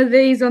up one of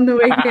these on the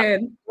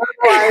weekend.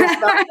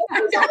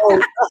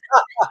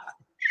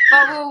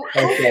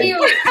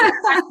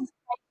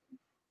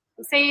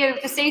 We'll see you.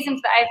 The season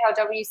for the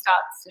AFLW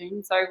starts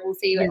soon, so we'll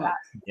see you at that.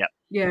 Yeah.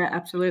 Yeah,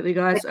 absolutely,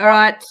 guys. All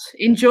right.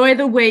 Enjoy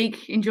the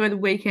week. Enjoy the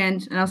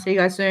weekend, and I'll see you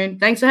guys soon.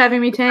 Thanks for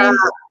having me, team. Thanks,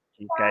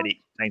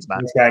 Katie. Thanks, man.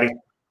 Thanks, Katie.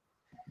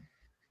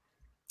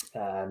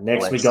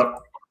 Next, we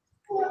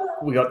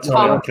got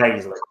Tommy on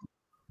Katie's list.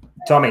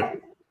 Tommy.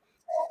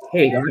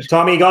 Hey, guys.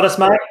 Tommy, you got us,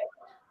 mate?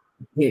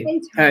 Yeah.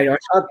 Hey, guys.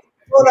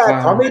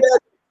 Tommy,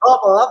 I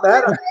love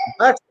that.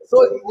 I actually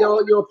saw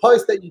your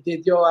post that you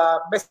did,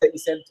 your message that you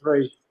sent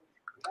through.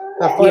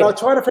 That photo. I was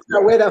trying to figure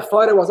out where that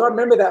photo was. I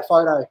remember that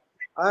photo.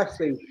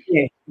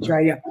 Yeah,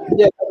 Australia.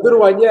 Yeah, the little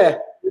one, yeah.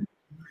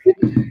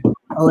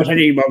 I was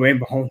having my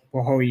room for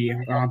a whole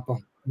year. For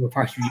the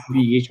past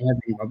few years, I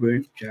haven't been in my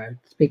room. So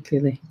speak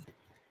clearly.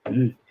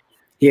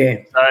 Yeah.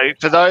 So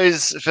for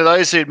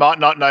those who might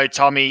not know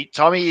Tommy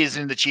is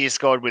in the cheer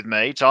squad with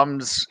me.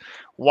 Tom's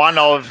one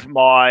of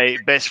my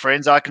best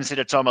friends. I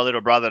consider Tom a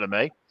little brother to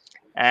me.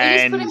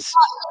 And you just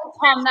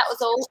Tom, that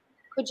was all.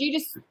 Could you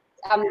just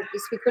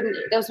we couldn't.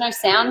 There was no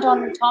sound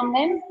on Tom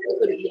then.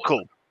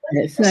 Cool.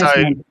 Yeah,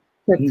 so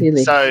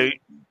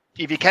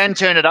if you can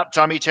turn it up,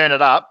 Tommy, turn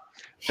it up.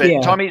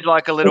 But Tommy's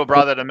like a little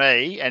brother to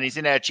me, and he's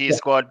in our cheer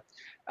squad.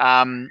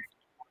 Tom,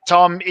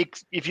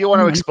 if you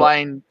want to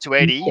explain to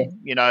Eddie,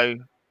 you know,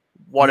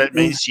 what it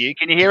means to you.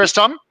 Can you hear us,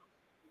 Tom?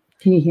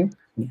 Can you hear?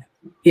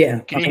 Yeah.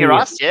 Can you hear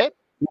us? Yeah.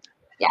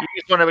 You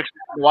just want to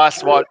explain to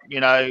us what, you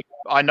know,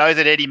 I know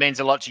that Eddie means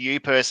a lot to you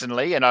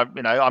personally, and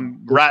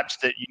I'm rapt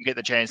that you get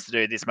the chance to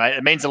do this, mate.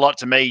 It means a lot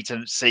to me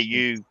to see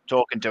you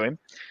talking to him.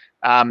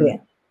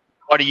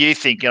 What do you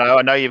think? You know,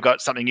 I know you've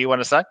got something you want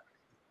to say.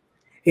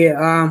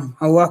 Yeah.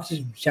 I'd like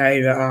to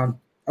say that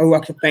I'd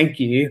like to thank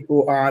you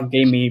for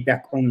getting me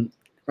back on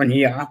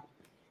here.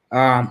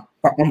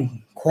 But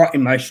I'm quite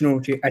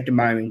emotional at the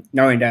moment,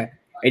 knowing that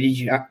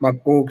Eddie's my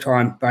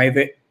all-time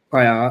favourite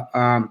player.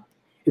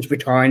 Is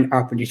retiring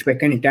after this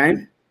weekend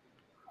game.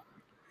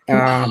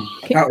 Can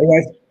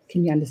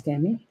you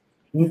understand me?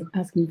 I'm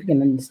asking if I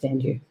can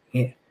understand you.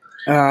 Yeah.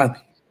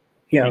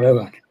 Yeah, very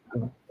right.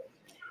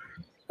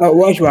 I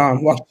always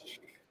watch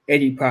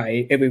Eddie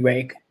play every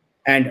week,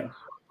 and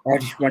I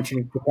just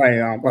wanted to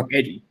play like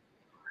Eddie.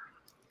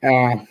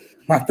 My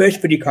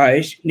first footy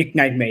coach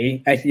nicknamed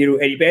me as Little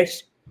Eddie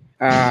Betts.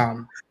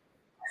 Why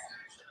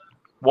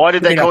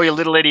did they call you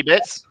Little Eddie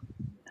Betts?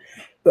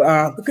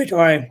 Because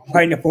I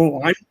played in the full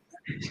line,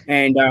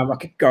 and I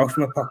kicked goals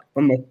from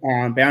the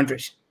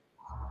boundaries.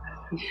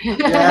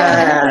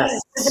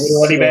 Yes.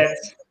 What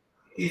bets?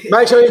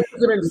 Make sure you put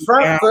them in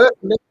front first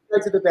and then go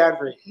to the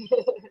boundary.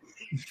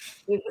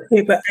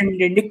 Yeah, but and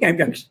the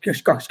nickname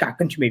just got stuck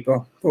into me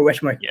for the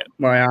rest of my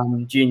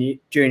junior.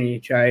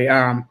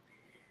 So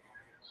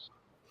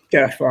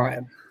just right.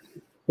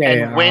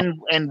 Yeah,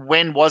 and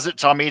when was it,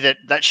 Tommy,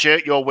 that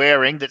shirt you're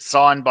wearing that's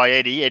signed by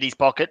Eddie's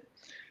pocket?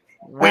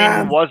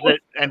 When was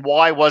it, and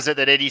why was it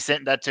that Eddie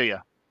sent that to you?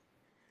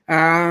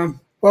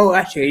 Well,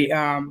 actually,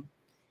 I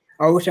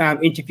was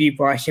interviewed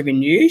by 7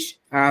 News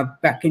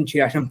back in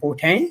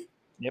 2014.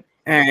 Yep.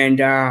 And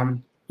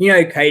you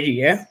know Katie,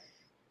 yeah?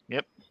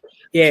 Yep.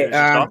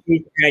 Yeah,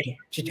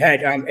 she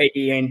had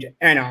Eddie and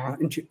Anna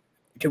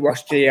to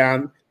watch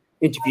the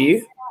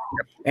interview.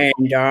 Yep.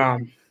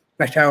 And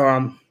that's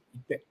how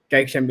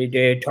they sent me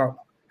their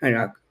top, and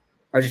I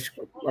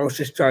was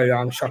just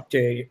so shocked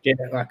to get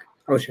it. Like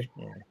I was just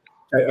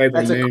so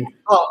over the moon.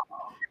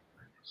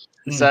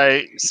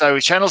 So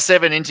Channel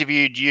 7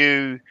 interviewed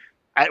you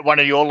at one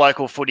of your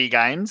local footy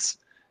games.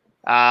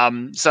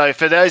 So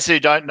for those who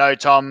don't know,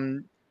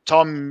 Tom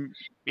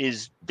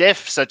is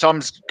deaf. So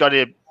Tom's got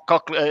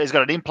he's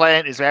got an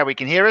implant, is how he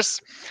can hear us.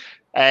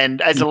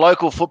 And as a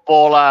local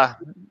footballer,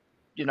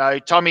 you know,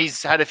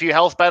 Tommy's had a few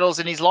health battles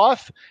in his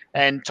life.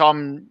 And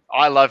Tom,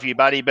 I love you,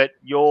 buddy, but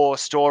your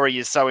story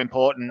is so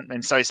important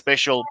and so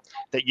special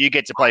that you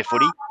get to play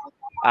footy.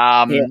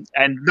 And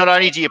not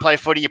only do you play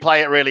footy, you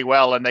play it really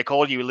well, and they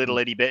call you Little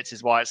Eddie Betts,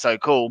 is why it's so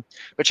cool.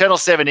 But Channel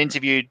 7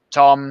 interviewed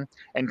Tom,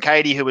 and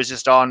Katie, who was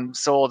just on,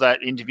 saw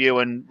that interview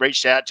and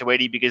reached out to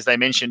Eddie because they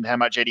mentioned how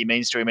much Eddie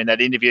means to him in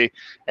that interview.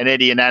 And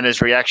Eddie and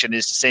Anna's reaction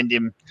is to send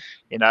him,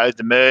 you know,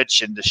 the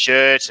merch and the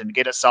shirt and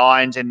get it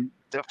signed. And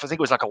I think it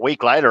was like a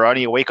week later,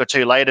 only a week or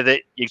two later,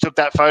 that you took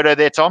that photo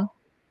there, Tom.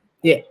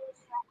 Yeah.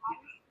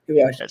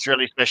 That's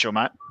really special,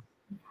 mate.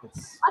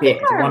 It's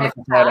a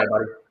wonderful photo,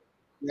 buddy.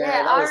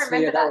 Yeah, I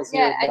remember that.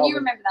 Yeah, and you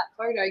remember that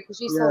photo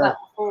because you saw that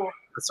before.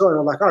 I saw it.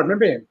 I'm like, I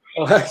remember him.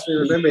 I actually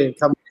remember him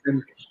coming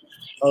in.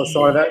 Oh,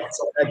 sorry,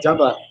 that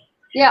jumper.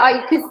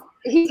 Yeah, because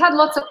he's had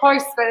lots of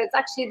posts, but it's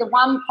actually the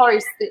one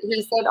post that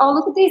he said, "Oh,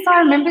 look at this! I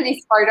remember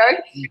this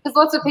photo." Because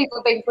lots of people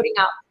have been putting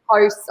up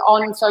posts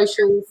on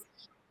socials,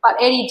 but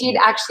Eddie did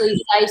actually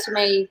say to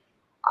me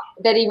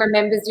that he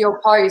remembers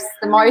your post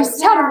the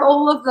most out of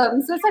all of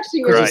them. So it's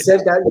actually really. He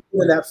said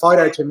that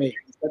photo to me.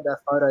 Sent that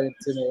photo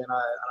to me, and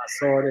I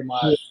saw it in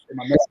my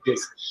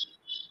messages.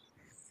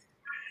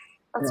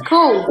 That's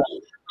cool.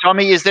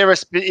 Tommy, is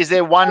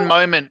there one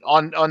moment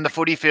on the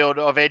footy field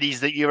of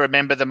Eddie's that you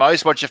remember the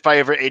most? What's your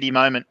favourite Eddie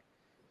moment?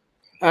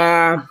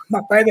 My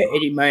favourite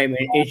Eddie moment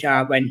is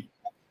when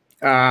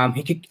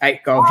he kicked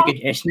 8 goals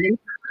against Essendon.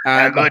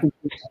 How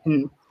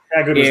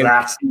good was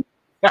that?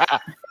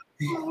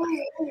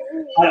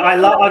 I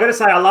got to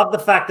say, I love the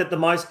fact that the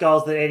most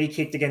goals that Eddie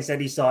kicked against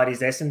Eddie's side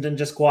is Essendon,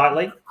 just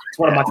quietly. It's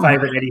one of my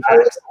favourite Eddie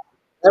facts.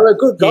 They were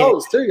good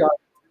goals too, guys.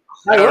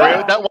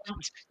 That one,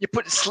 you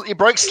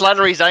broke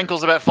Slattery's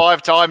ankles about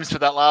 5 times for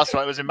that last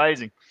one. It was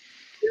amazing.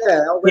 Yeah,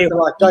 I went to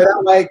like go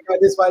that way, go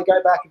this way,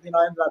 go back, and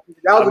ended up.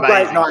 That was a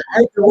great night.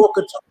 Adrian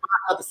Walker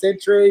at the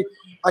century.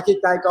 I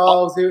kicked 8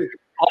 goals.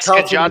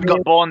 Oscar Judd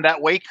got born that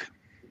week.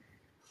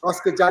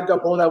 Oscar Judd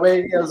got born that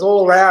week. It was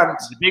all around. It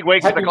was a big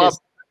week for the club.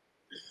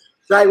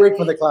 Great week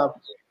for the club.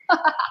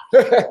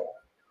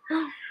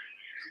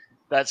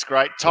 That's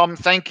great. Tom,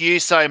 thank you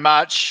so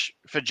much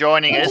for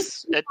joining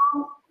us. I'd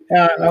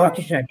like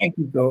to say thank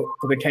you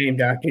for the team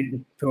that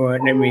for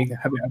letting me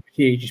have an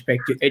opportunity to speak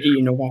to Eddie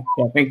and all that.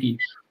 So thank you.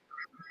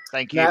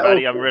 Thank you,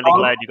 buddy. I'm really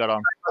glad you got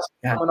on.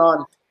 Coming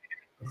on.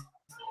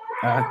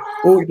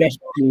 All the best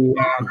to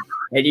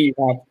Eddie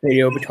for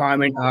your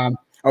retirement.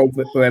 I'll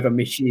forever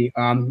miss you.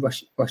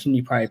 Watching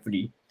you play for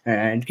you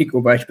and kick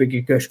all those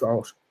big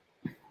goals.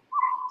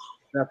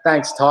 No,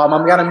 thanks, Tom.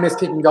 I'm going to miss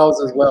kicking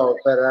goals as well,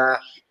 but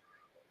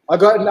I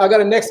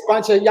got a next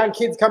bunch of young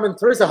kids coming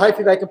through, so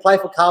hopefully they can play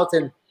for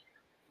Carlton.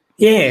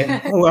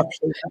 Yeah.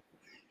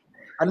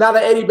 Another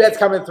Eddie Betts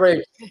coming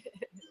through.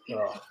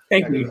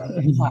 Thank you.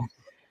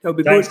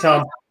 Thanks,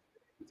 Tom.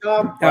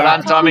 Tom. Well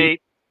done, Tommy.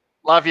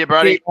 Love you,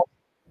 buddy.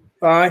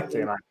 Bye. See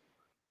you,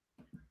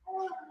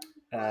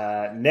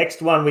 mate.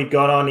 Next one we've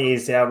got on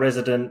is our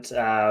resident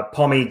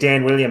Pommy,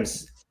 Dan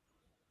Williams.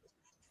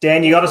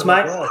 Dan, you got us,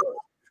 mate?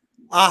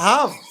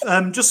 I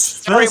have.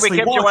 Just sorry, firstly, we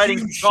kept you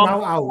waiting.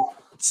 Shout out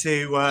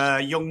to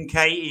young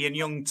Katie and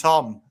young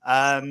Tom.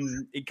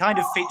 It kind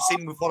of fits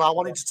in with what I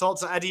wanted to talk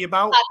to Eddie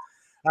about.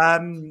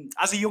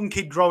 As a young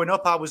kid growing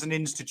up, I was an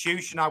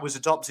institution. I was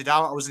adopted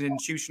out. I was in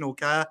institutional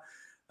care.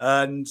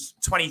 And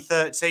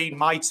 2013,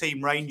 my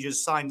team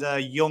Rangers signed a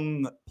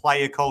young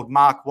player called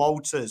Mark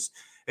Walters,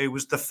 who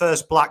was the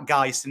first black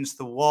guy since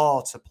the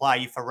war to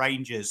play for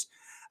Rangers.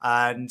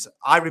 And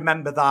I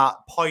remember that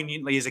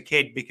poignantly as a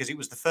kid because it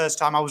was the first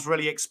time I was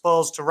really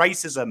exposed to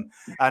racism.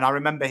 And I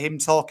remember him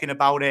talking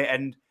about it.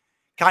 And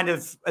kind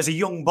of as a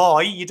young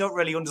boy, you don't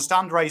really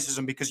understand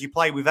racism because you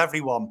play with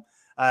everyone.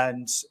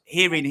 And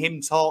hearing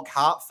him talk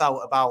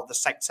heartfelt about the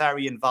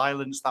sectarian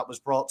violence that was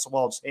brought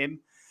towards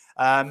him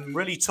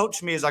really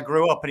touched me as I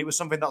grew up. And it was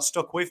something that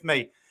stuck with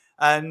me.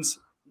 And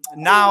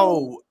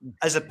now,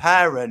 as a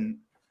parent,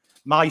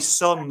 my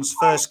son's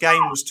first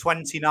game was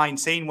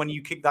 2019 when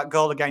you kicked that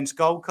goal against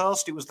Gold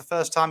Coast. It was the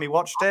first time he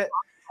watched it,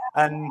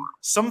 and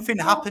something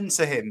happened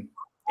to him.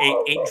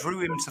 It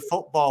drew him to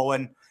football,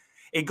 and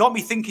it got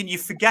me thinking. You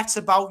forget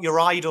about your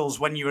idols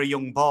when you're a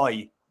young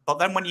boy, but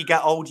then when you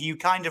get older, you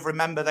kind of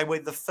remember they were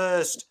the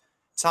first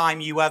time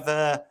you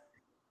ever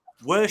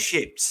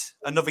worshipped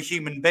another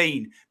human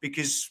being,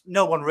 because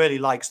no one really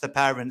likes their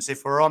parents,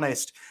 if we're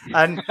honest.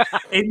 And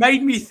it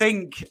made me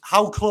think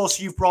how close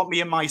you've brought me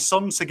and my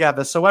son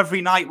together. So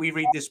every night we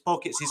read this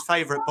book. It's his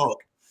favorite book.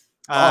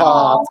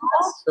 And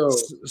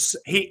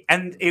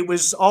it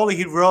was all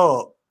he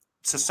wrote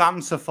to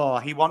Santa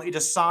for. He wanted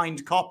a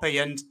signed copy,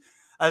 and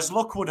as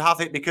luck would have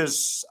it,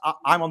 because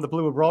I'm on the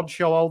Blue Abroad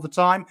show all the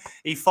time,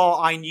 he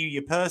thought I knew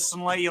you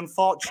personally.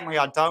 Unfortunately,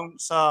 I don't.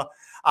 So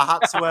I had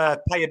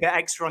to pay a bit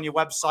extra on your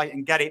website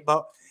and get it,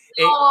 but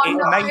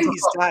it made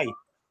his day.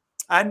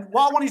 And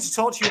what I wanted to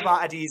talk to you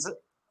about, Eddie, is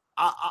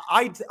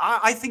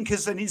I think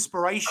as an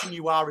inspiration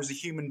you are as a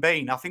human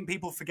being. I think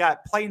people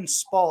forget playing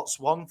sports,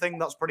 one thing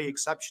that's pretty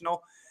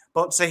exceptional,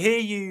 but to hear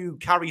you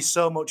carry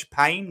so much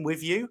pain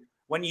with you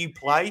when you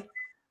play,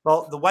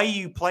 but the way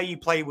you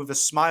play with a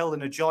smile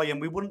and a joy,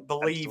 and we wouldn't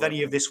believe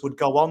any of this would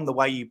go on the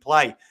way you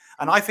play.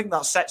 And I think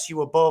that sets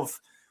you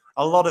above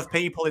a lot of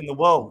people in the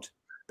world.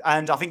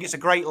 And I think it's a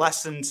great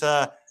lesson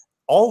to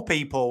all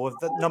people,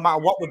 that no matter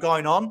what we're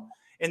going on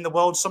in the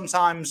world,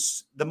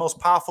 sometimes the most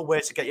powerful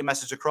way to get your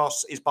message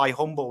across is by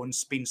humble and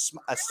being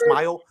a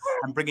smile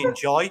and bringing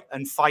joy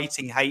and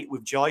fighting hate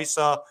with joy.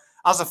 So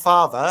as a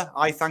father,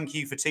 I thank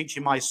you for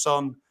teaching my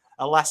son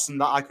a lesson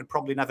that I could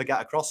probably never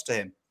get across to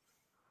him.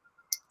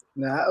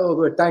 No, all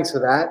good. Thanks for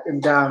that.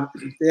 And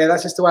yeah,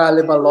 that's just the way I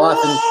live my life.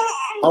 And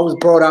I was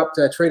brought up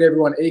to treat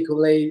everyone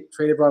equally,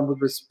 treat everyone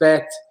with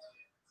respect.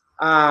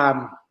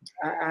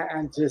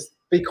 And just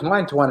be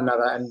kind to one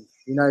another, and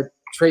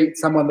treat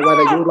someone the way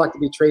that you would like to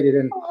be treated.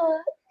 And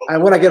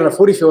when I get on a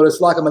footy field,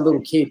 it's like I'm a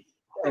little kid,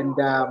 and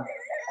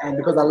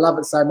because I love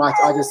it so much,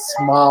 I just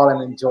smile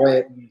and enjoy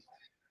it,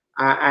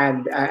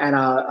 and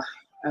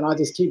I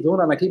just keep doing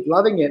it, and I keep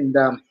loving it, and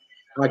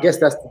I guess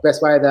that's the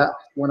best way that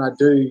when I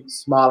do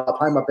smile, I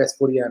play my best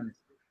footy. And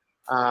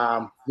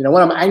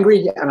when I'm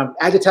angry and I'm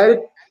agitated,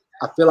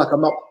 I feel like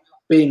I'm not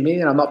being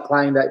me and I'm not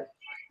playing that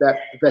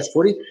best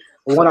footy.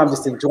 But when I'm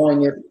just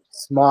enjoying it,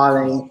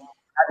 smiling,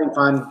 having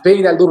fun,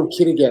 being that little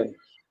kid again,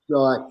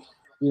 like,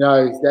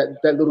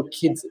 that little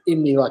kid's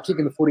in me, like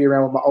kicking the footy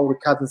around with my older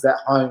cousins at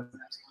home,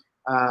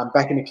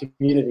 back in the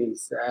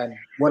communities. And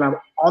when I'm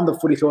on the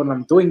footy field and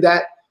I'm doing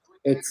that,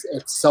 it's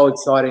so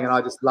exciting, and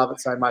I just love it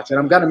so much. And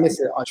I'm going to miss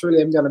it. I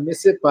truly am going to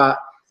miss it, but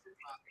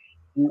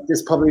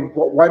this probably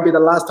won't be the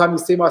last time you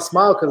see my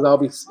smile, because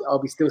I'll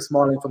be still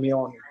smiling from here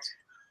on.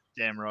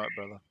 Damn right,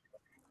 brother.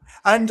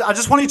 And I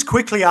just wanted to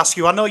quickly ask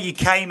you, I know you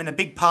came, and a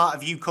big part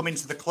of you coming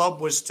to the club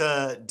was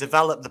to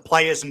develop the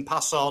players and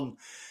pass on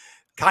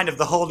kind of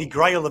the holy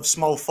grail of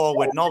small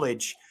forward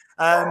knowledge.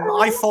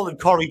 I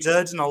followed Corey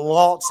Durden a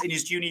lot in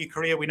his junior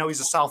career. We know he's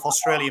a South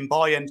Australian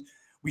boy, and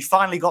we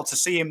finally got to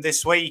see him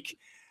this week.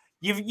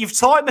 You've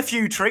taught him a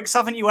few tricks,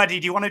 haven't you, Eddie?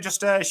 Do you want to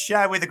just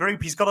share with the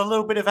group? He's got a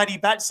little bit of Eddie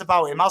Betts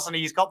about him, hasn't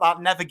he? He's got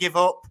that never give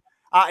up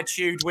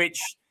attitude,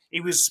 which he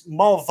was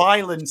more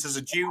violent as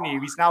a junior.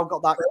 He's now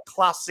got that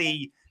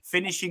classy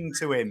finishing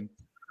to him.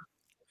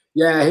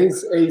 Yeah,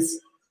 he's a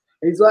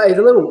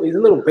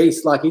little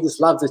beast. Like, he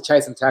just loves to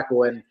chase and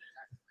tackle, and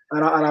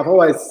I've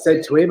always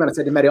said to him, and I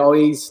said to Matty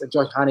Owies and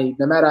Josh Honey,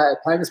 no matter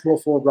playing a small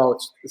forward role,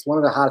 it's one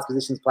of the hardest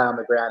positions to play on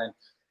the ground. And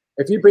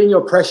if you bring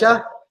your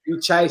pressure, you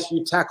chase,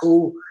 you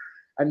tackle,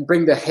 and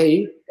bring the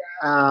heat,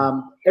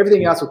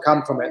 everything else will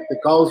come from it. The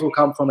goals will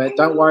come from it.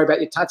 Don't worry about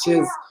your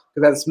touches,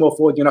 because as a small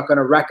forward, you're not going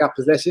to rack up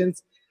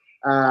possessions.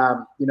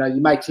 You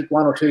may kick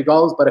 1 or 2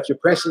 goals, but if your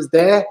pressure's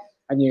there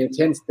and your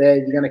intent's there,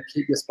 you're going to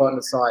keep your spot on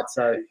the side.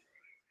 So,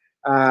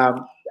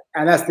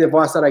 and that's the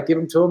advice that I give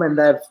them to them, and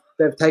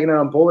they've taken it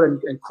on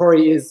board. And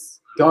Corey is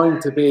going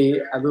to be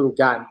a little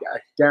gun. I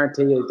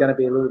guarantee you, he's going to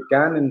be a little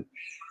gun,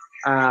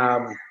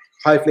 and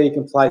hopefully he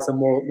can play some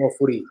more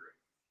footy.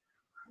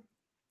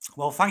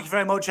 Well, thank you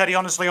very much, Eddie.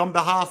 Honestly, on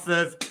behalf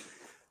of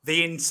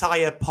the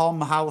entire POM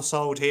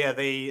household here,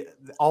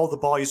 all the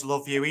boys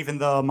love you, even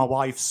though my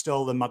wife's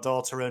still, and my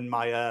daughter and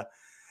my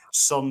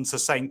son to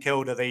St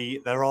Kilda,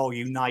 they're all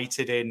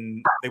united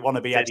in they want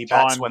to be Eddie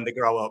Betts when they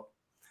grow up.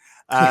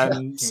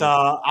 So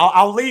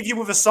I'll leave you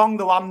with a song,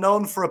 though. I'm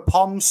known for a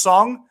POM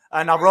song,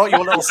 and I wrote you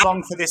a little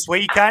song for this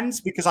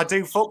weekend because I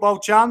do football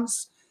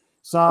chants.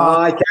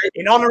 So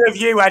in honour of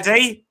you,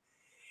 Eddie,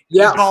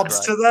 Bob's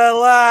to the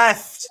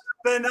left,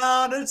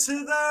 banana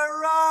to the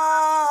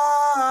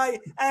right,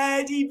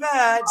 Eddie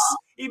Betts,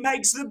 he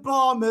makes the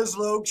Bombers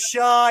look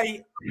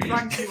shy.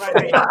 Thank you,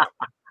 Eddie.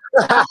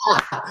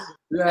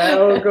 Yeah,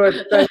 all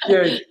good. Thank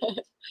you.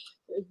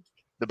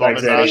 The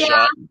Bombers are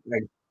shy.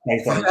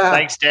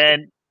 Thanks,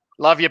 Dan.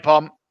 Love you,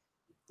 Pom.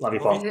 Love you,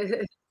 Pom.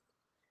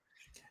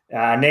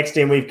 Next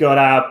in, we've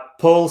got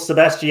Paul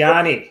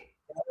Sebastiani.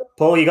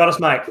 Paul, you got us,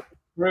 mate.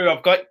 Roo,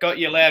 I've got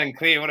you loud and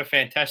clear. What a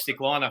fantastic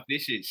lineup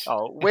this is.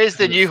 Oh, where's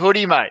the new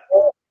hoodie, mate?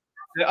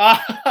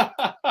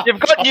 You've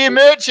got new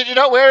merch and you're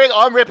not wearing.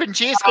 I'm repping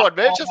Cheer Squad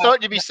merch. I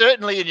thought you'd be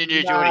certainly in your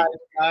new hoodie.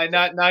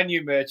 No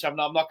new merch. I'm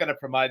not going to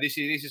promote. This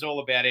is all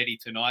about Eddie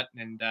tonight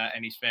and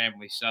his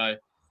family. So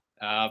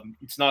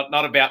it's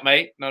not about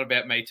me. Not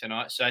about me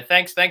tonight. So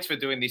thanks for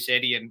doing this,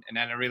 Eddie and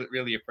Anna.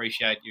 Really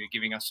appreciate you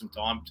giving us some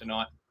time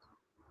tonight.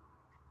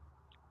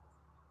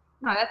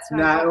 No, that's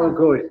all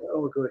good.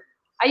 All good.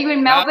 Are you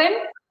in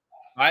Melbourne?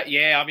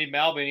 Yeah, I'm in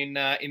Melbourne,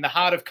 in the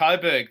heart of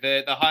Coburg,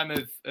 the home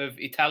of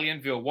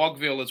Italianville,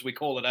 Wogville, as we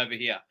call it over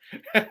here.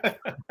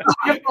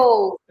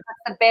 Wonderful.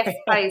 That's the best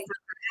place.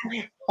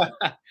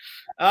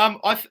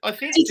 I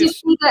think. Did you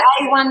see the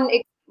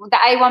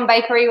A1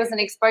 bakery was an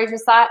exposure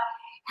site?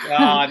 No,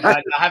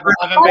 I haven't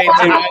been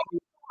to.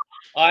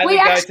 I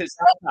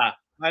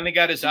only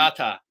go to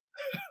Zata.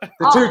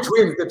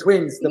 The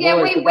twins.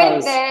 Yeah, we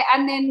went there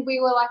and then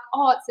we were like,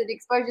 oh, it's an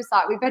exposure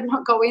site. We better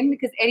not go in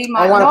because Eddie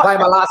might. I want to play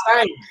my last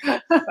game.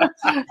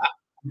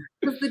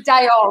 It was the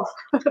day off.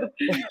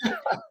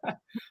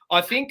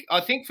 I think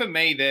for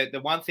me the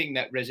one thing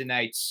that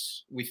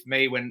resonates with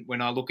me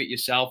when I look at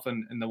yourself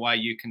and the way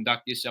you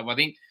conduct yourself, I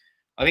think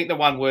the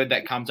one word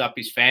that comes up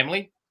is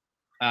family.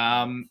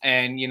 And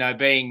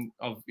being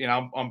of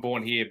I'm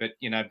born here, but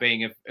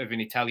being of an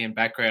Italian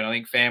background, I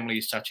think family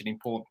is such an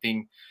important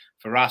thing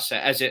for us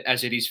as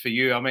it is for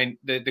you. I mean,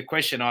 the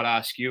question I'd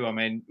ask you, I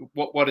mean,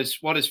 what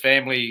does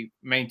family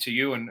mean to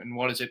you, and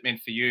what has it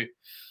meant for you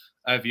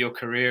over your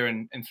career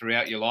and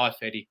throughout your life,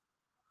 Eddie?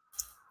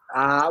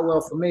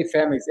 Well, for me,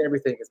 family is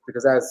everything. It's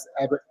because as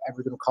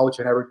Aboriginal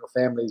culture and Aboriginal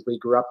families, we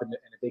grew up in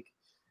a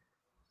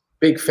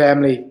big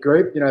family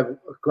group.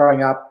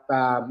 Growing up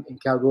in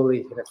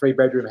Kalgoorlie in a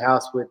 3-bedroom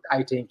house with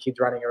 18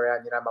 kids running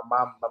around.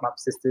 My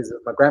mum's sisters,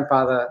 my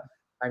grandfather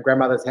and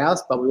grandmother's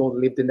house, but we all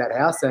lived in that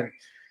house. And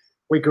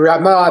we grew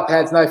up, no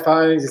iPads, no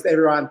phones, just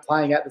everyone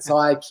playing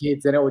outside,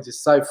 kids, and it was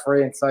just so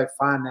free and so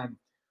fun.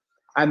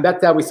 And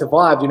that's how we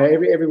survived.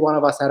 Every one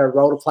of us had a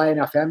role to play in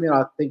our family. And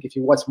I think if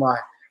you watch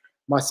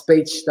my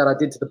speech that I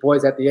did to the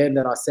boys at the end,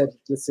 and I said,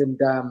 listen,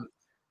 the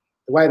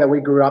way that we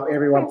grew up,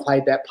 everyone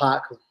played that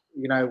part.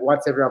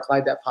 Once everyone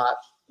played that part,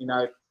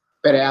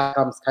 better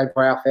outcomes came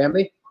for our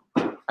family.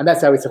 And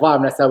that's how we survived.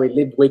 And that's how we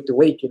lived week to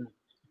week. And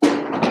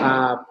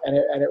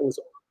it was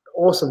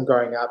awesome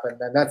growing up. And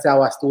that's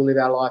how I still live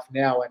our life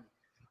now. And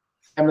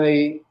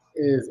family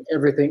is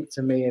everything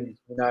to me. And,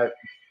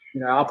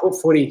 I put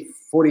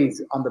footies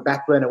on the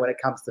back burner when it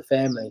comes to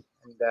family.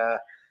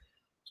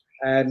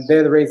 And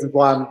they're the reasons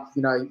why I'm,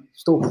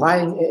 still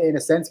playing, in a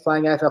sense,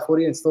 playing AFL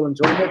footy and still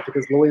enjoying it,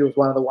 because Louis was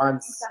one of the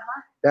ones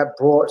that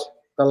brought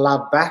the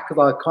love back,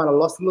 because I kind of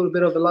lost a little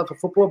bit of the love for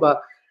football.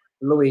 But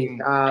Louis,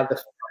 my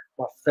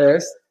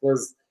first,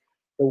 was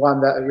the one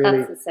that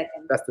really.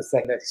 That's the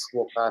second that just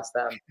walked past.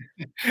 Then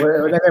we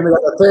got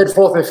the third,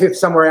 fourth, and fifth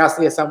somewhere else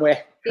here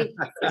somewhere.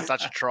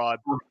 Such a tribe.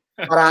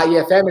 But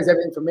yeah, family's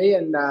everything for me,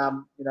 and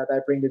they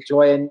bring the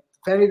joy. And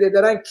family, they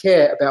don't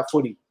care about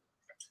footy.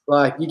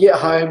 Like, you get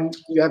home,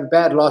 you have a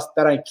bad loss,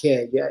 they don't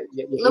care.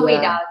 Louis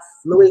does.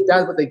 Louis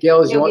does, but the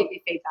girls, He'll give you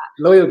feedback.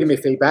 Louis will give me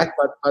feedback,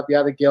 but the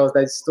other girls,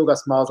 they still got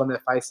smiles on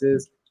their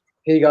faces.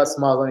 He got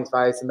smiles on his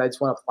face, and they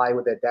just want to play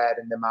with their dad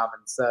and their mum.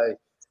 And so,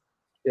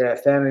 yeah,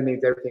 family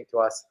means everything to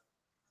us.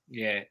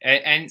 Yeah,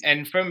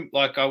 and from,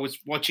 like, I was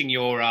watching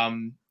your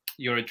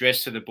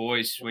address to the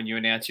boys when you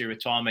announced your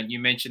retirement. You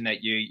mentioned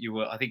that you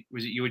were, I think,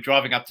 you were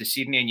driving up to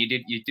Sydney and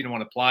you didn't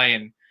want to play,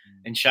 and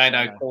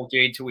Shano called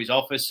you into his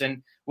office.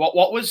 And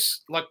what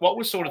was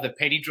sort of the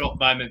penny drop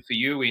moment for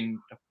you in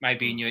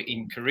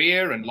your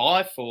career and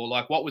life, or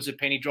like what was a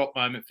penny drop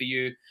moment for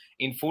you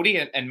in footy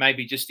and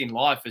maybe just in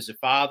life as a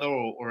father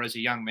or as a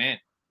young man?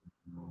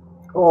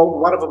 Well,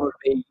 one of them would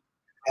be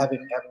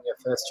having your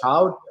first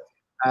child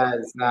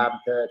as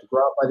to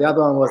grow up. But the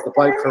other one was the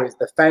boat cruise,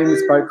 the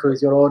famous boat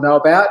cruise you all know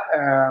about.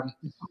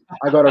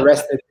 I got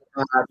arrested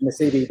in the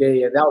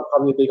CBD, and that was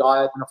probably a big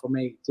eye opener for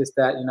me. Just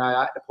that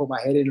I had to put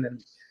my head in,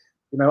 and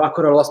I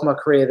could have lost my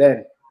career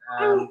then.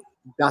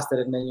 Dusted,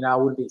 and then I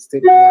wouldn't be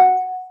sitting here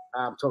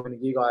talking to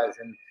you guys.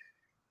 And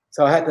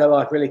so I had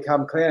to really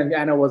come clean. And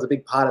Anna was a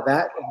big part of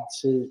that, and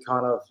she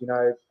kind of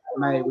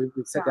we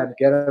sat down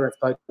together and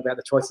spoke about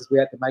the choices we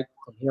had to make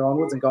from here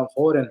onwards and going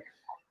forward. And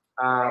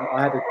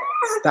I had to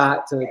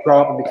start to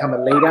grow up and become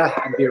a leader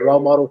and be a role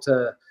model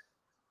to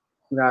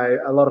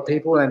a lot of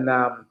people. And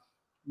that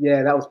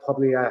was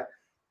probably a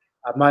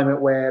moment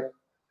where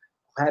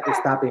I had to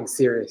start being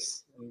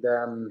serious.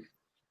 And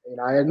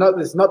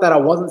it's not that I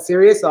wasn't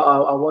serious. I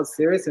was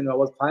serious and I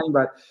was playing,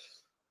 but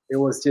it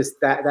was just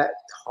that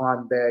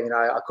time there.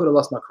 I could have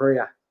lost my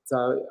career,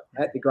 so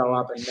I had to grow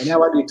up. And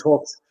now I do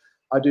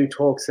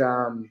talks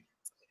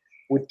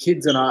with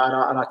kids, and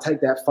I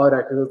take that photo,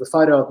 because it was the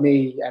photo of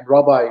me and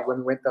Robbo when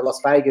we went to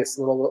Las Vegas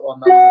on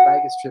the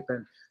Vegas trip,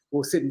 and we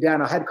were sitting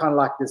down. I had kind of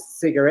like this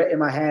cigarette in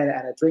my hand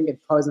and a drink and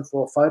posing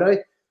for a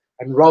photo,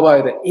 and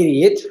Robbo, the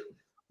idiot,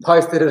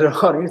 posted it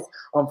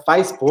on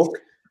Facebook.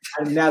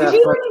 And now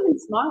you don't even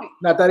smoke.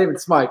 No, I don't even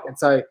smoke. And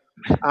so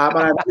and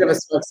I never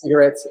smoke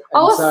cigarettes. I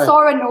was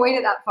so annoyed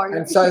at that photo.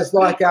 And so it's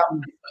like,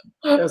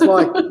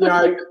 you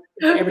know,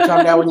 every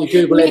time now when you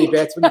Google Eddie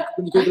Betts, when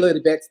you Google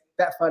Eddie Betts,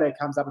 that photo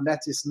comes up, and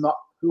that's just not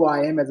who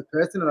I am as a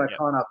person. And it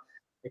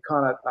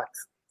kind of like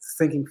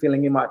sinking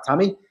feeling in my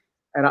tummy.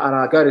 And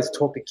I go to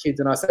talk to kids,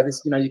 and I say,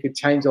 this, you know, you could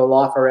change your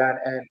life around.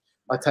 And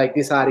I take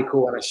this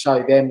article and I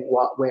show them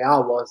where I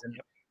was and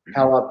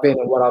how I've been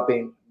and what I've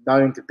been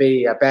known to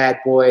be, a bad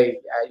boy,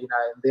 you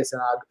know, and this.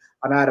 And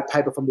I had a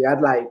paper from the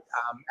Adelaide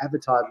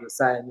Advertiser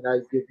saying, you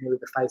know, you're nearly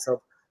the face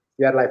of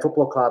the Adelaide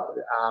Football Club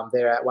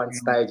there at one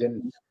stage.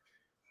 And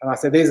I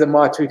said, these are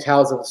my two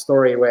tales of the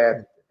story,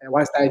 where at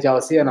one stage I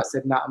was here and I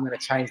said, no, I'm going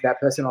to change that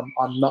person.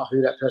 I'm not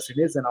who that person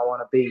is, and I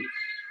want to be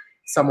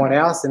someone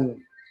else, and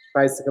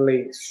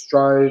basically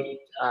strive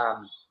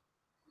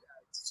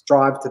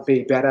to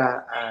be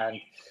better.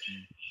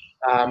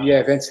 And yeah,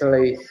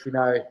 eventually, you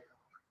know,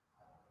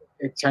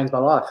 it changed my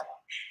life.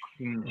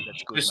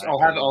 That's good,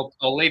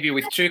 I'll leave you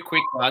with two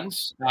quick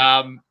ones.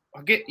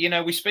 You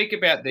know, we speak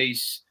about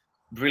these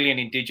brilliant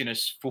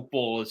Indigenous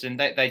footballers, and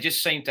they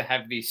just seem to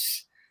have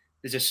this.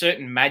 There's a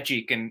certain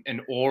magic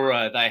and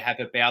aura they have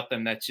about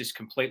them that's just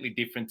completely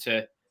different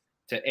to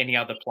any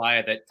other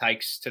player that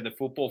takes to the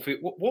football field.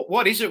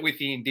 What is it with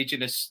the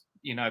Indigenous,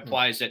 you know,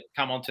 players that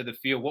come onto the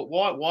field?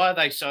 Why are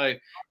they so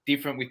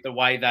different with the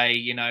way they,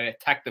 you know,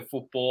 attack the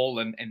football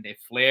and their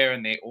flair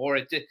and their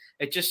aura?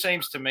 It just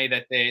seems to me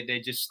that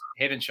they're just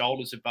head and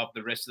shoulders above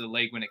the rest of the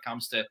league when it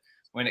comes to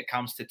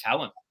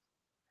talent.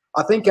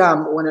 I think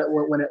when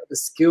the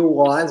skill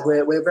wise,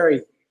 we're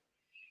very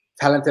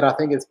talented. I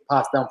think it's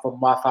passed down from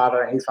my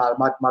father and his father.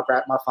 My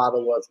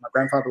grandfather was a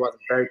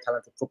very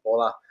talented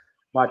footballer.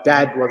 My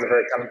dad was a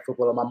very talented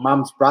footballer. My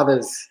mum's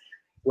brothers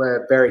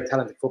were very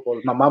talented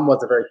footballers. My mum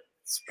was a very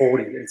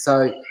sporty. And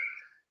so,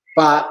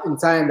 but in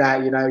saying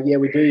that, you know, yeah,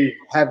 we do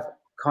have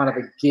kind of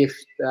a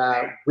gift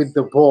with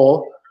the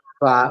ball,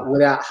 but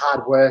without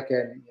hard work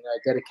and, you know,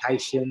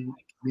 dedication and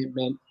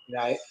commitment, you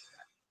know,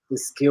 the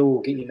skill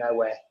will get you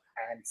nowhere.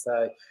 And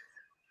so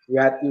we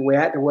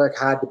had to work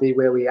hard to be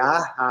where we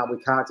are. We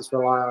can't just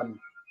rely on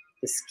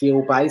the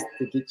skill base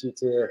to get you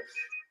to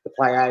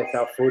play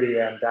AFL footy,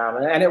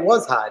 and it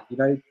was hard. You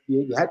know,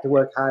 you had to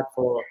work hard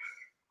for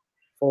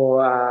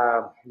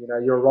you know,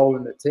 your role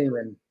in the team.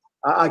 And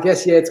I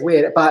guess, yeah, it's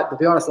weird, but to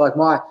be honest, like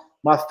my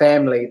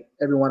family,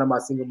 every one of my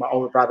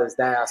older brothers,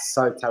 they are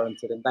so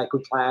talented and they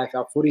could play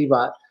AFL footy,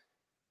 but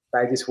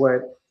they just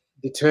weren't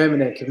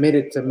determined and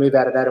committed to move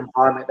out of that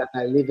environment that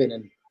they live in.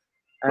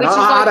 And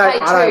I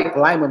don't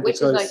blame them,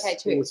 because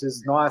which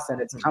is nice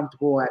and it's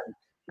comfortable,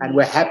 and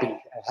we're happy and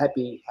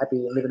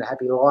living a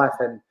happy life.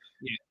 And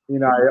you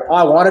know,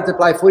 I wanted to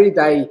play footy.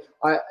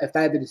 If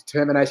they had the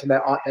determination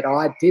that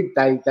I did,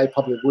 they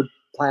probably would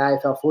play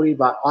AFL footy.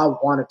 But I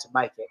wanted to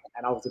make it,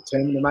 and I was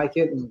determined to make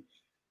it, and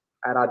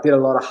I did a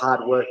lot of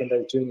hard work in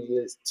those junior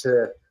years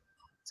to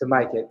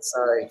make it.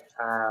 So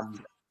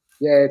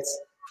yeah,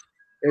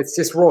 it's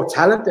just raw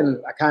talent,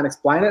 and I can't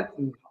explain it.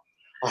 And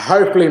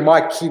hopefully,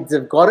 my kids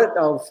have got it.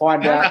 I'll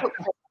find out.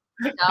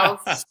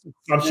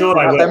 I'm sure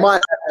they will. They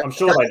might. I'm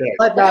sure they do.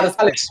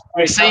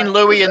 We've seen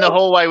Louis in the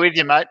hallway with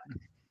you, mate.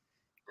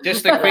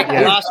 Just a quick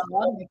last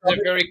one. A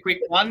very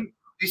quick one.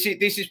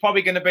 This is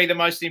probably going to be the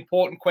most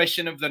important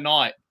question of the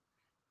night.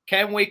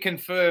 Can we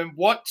confirm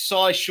what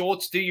size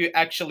shorts do you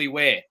actually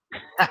wear?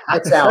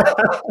 XL.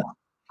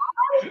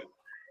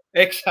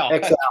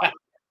 XL.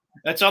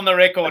 That's on the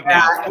record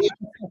now.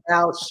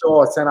 XL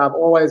shorts, and I've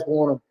always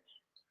worn them.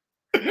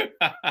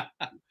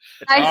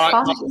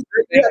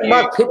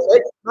 Mark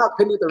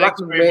Pitney, the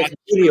Ruckman wears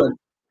medium.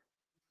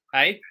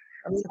 Hey?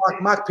 I mean,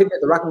 like Mark Pitney,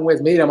 the Ruckman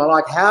wears medium. I'm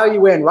like, how are you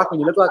wearing Ruckman?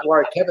 You look like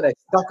Warwick Kevin. They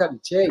stuck up your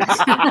cheeks.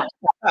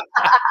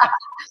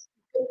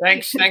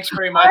 Thanks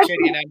very much,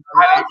 Eddie. And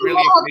I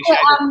really appreciate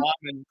the time.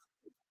 And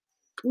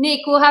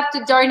Nick, we'll have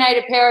to donate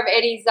a pair of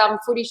Eddie's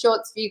footy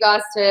shorts for you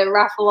guys to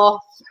raffle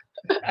off.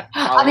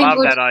 I love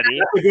that idea.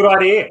 That's a good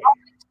idea.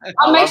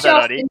 I'll make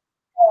sure.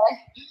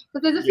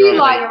 But there's a few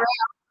lying around.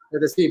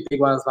 There's a few big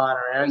ones lying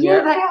around.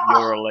 Yeah, they are.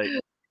 You're elite.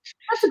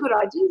 That's a good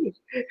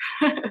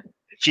idea.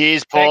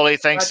 Cheers, Paulie.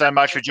 Thanks so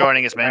much for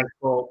joining us, man.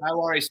 No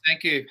worries.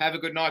 Thank you. Have a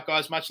good night,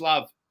 guys. Much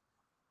love.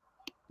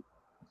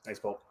 Thanks,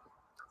 Paul.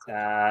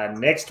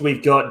 Next,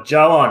 we've got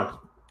Joe on.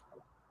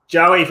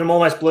 Joey from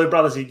Almost Blue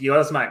Brothers. You got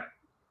us, mate.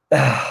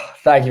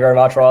 Thank you very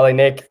much, Riley.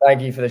 Nick,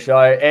 thank you for the show.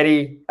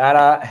 Eddie,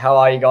 Anna, how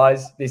are you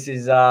guys? This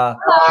is an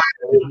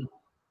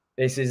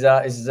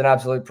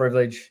absolute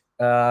privilege.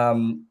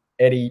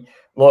 Eddie,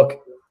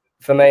 look,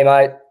 for me,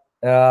 mate,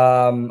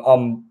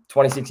 I'm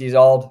 26 years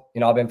old.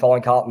 You know, I've been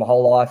following Carlton my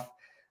whole life.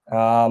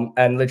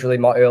 And literally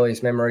my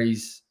earliest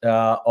memories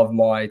of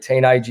my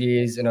teenage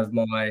years and of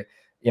my,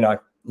 you know,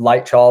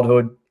 late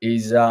childhood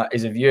is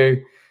of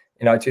you,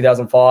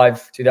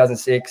 2005,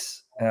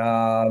 2006,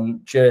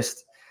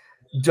 just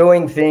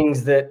doing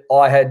things that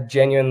I had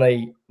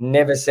genuinely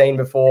never seen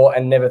before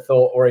and never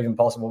thought were even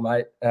possible,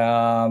 mate.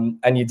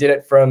 And you did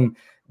it from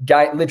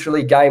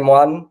literally game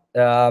one.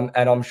 And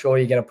I'm sure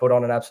you're going to put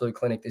on an absolute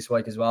clinic this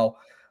week as well.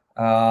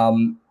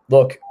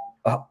 Look,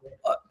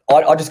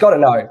 I just got to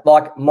know.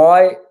 Like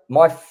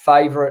my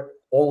favorite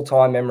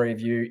all-time memory of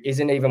you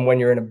isn't even when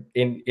you're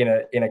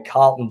in a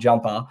Carlton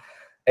jumper.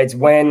 It's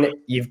when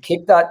you've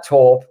kicked that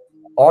torp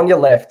on your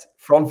left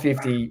from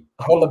 50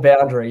 on the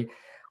boundary.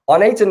 I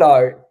need to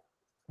know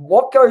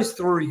what goes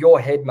through your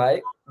head,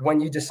 mate, when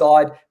you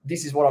decide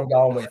this is what I'm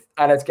going with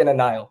and it's going to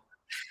nail.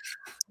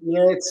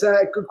 Yeah, it's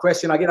a good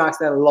question. I get asked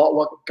that a lot,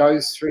 what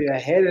goes through your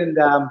head. And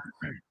to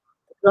be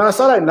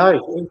honest, I don't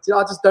know.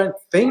 I just don't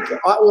think.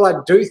 I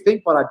do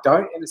think, but I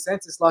don't. In a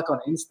sense, it's like on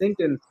instinct.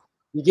 And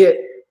you get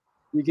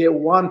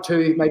 1,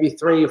 2, maybe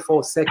 3 or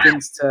 4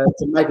 seconds to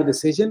make a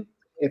decision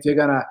if you're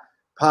going to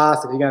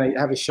pass, if you're going to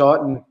have a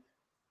shot. And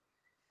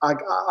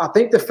I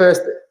think the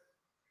first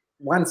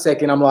 1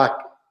 second, I'm like,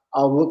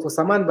 I'll look for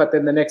someone. But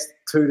then the next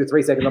 2 to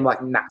 3 seconds, I'm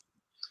like, nah.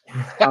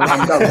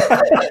 I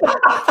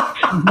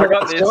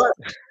got this.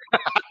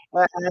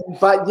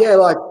 But yeah,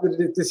 like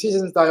the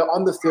decisions though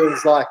on the field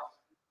is like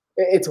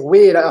it's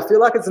weird. I feel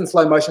like it's in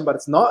slow motion, but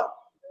it's not.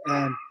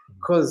 And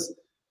because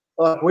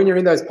like when you're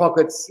in those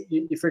pockets,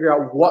 you figure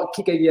out what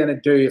kick are you going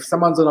to do. If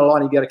someone's on the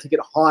line, you got to kick it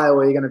high,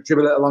 or you're going to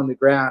dribble it along the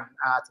ground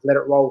to let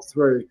it roll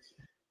through.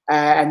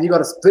 And you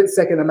got a split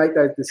second to make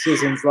those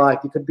decisions.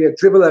 Like it could be a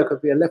dribbler, it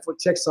could be a left foot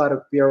check side, it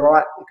could be a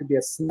right, it could be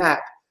a snap,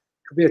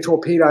 it could be a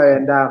torpedo,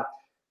 and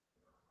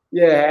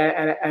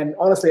yeah, and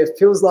honestly, it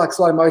feels like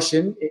slow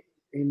motion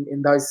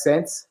in those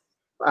sense,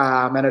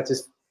 and it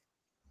just,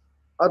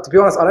 to be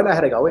honest, I don't know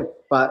how to go in,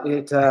 but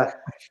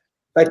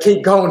they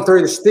keep going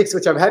through the sticks,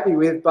 which I'm happy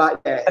with. But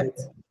yeah,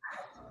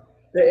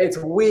 it's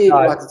weird.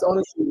 Like it's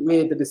honestly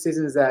weird the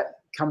decisions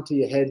that come to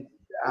your head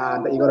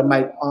that you got to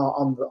make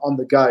on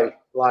the go,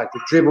 like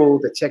the dribble,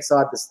 the check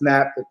side, the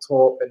snap, the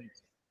torp,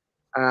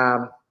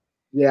 and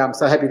yeah, I'm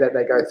so happy that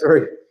they go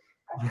through.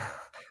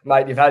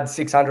 Mate, you've had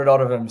 600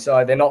 odd of them,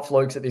 so they're not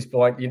flukes at this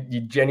point.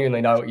 You genuinely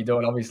know what you're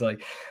doing, obviously.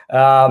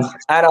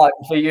 Anna,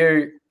 for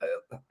you,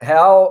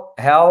 how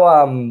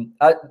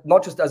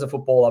not just as a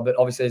footballer, but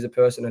obviously as a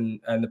person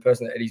and the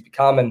person that Eddie's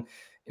become, and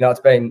you know it's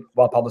been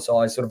well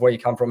publicised, sort of where you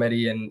come from,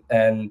 Eddie, and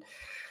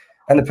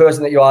the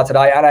person that you are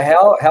today. Anna,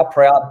 how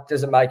proud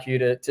does it make you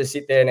to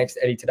sit there next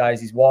to Eddie today as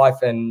his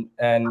wife and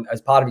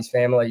as part of his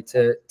family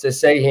to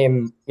see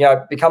him, you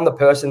know, become the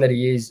person that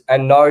he is,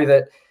 and know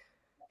that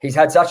he's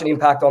had such an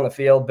impact on the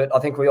field, but I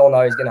think we all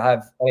know he's going to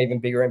have an even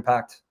bigger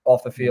impact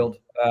off the field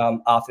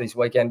after this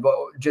weekend. But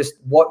just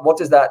how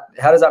does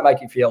that make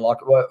you feel, like,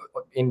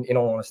 in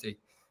all honesty?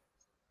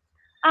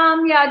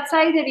 Yeah, I'd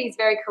say that he's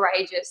very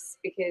courageous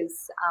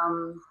because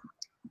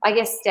I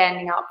guess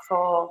standing up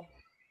for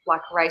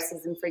like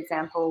racism, for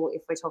example,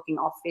 if we're talking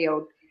off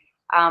field,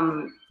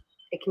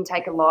 it can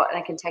take a lot and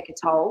it can take a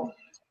toll,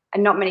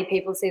 and not many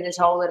people see the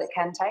toll that it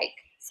can take.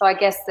 So I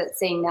guess that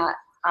seeing that,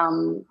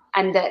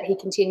 and that he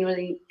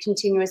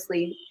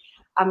continuously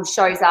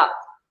shows up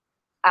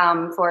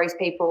for his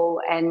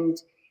people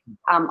and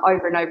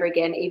over and over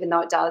again, even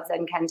though it does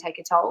and can take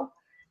a toll.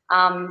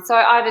 So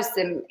I just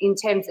am, in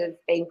terms of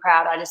being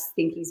proud, I just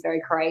think he's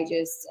very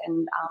courageous,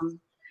 and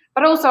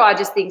but also I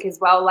just think as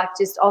well, like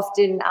just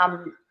often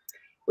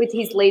with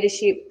his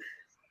leadership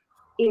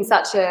in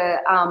such a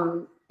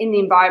in the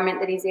environment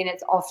that he's in,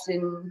 it's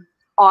often,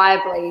 I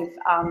believe,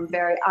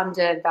 very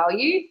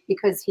undervalued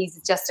because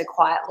he's just a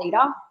quiet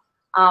leader,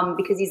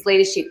 because his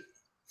leadership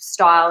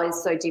style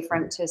is so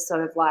different to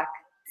sort of like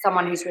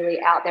someone who's really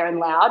out there and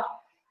loud.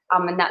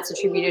 And that's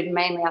attributed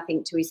mainly, I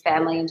think, to his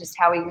family and just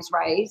how he was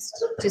raised,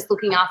 just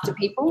looking after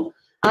people.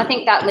 And I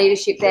think that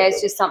leadership there is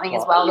just something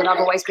as well that I've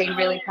always been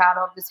really proud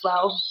of as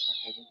well,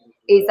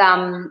 is,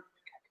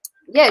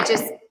 yeah,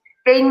 just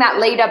being that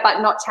leader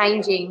but not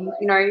changing,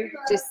 you know,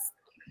 just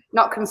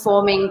not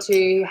conforming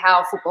to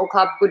how a football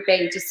club would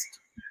be, just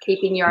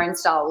keeping your own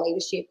style of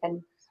leadership.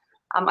 And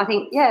I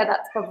think, yeah,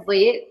 that's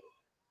probably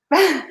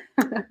it.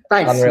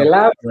 Thanks,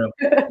 love.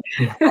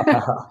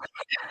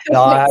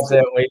 No, I have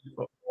to,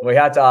 we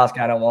had to ask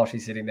Anna while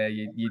she's sitting there.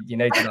 You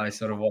need to know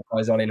sort of what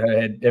goes on in her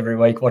head every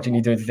week, watching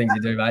you do the things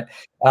you do, mate.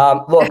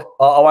 Look,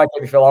 I won't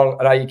keep you for long.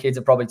 I know your kids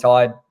are probably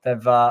tired.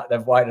 They've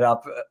waited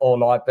up all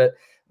night, but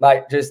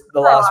mate, just the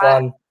last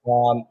one.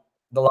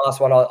 The last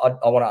one I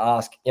want to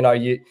ask. You know,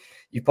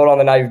 you've put on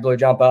the navy blue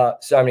jumper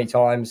so many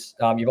times.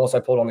 You've also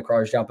put on the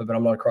Crows jumper, but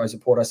I'm not a Crows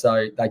supporter,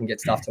 so they can get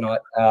stuff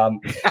tonight.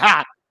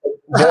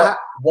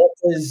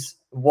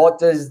 What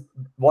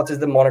does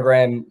the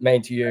monogram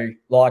mean to you?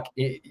 Like,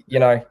 you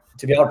know,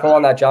 to be able to pull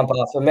on that jumper,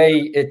 for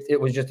me, it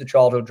was just a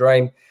childhood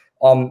dream.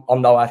 I'm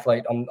no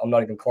athlete. I'm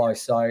not even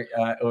close. So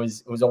it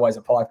was always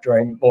a pipe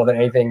dream more than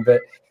anything.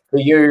 But for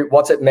you,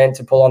 what's it meant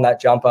to pull on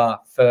that jumper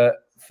for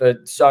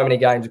so many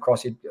games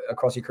across your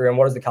career? And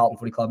what does the Carlton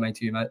Footy Club mean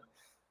to you, mate?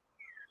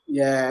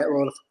 Yeah,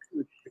 well,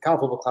 the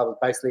Carlton Football Club was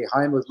basically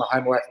home. It was my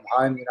home away from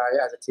home. You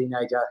know, as a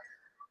teenager,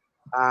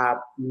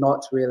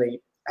 not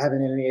really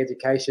having any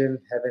education,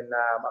 I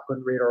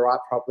couldn't read or write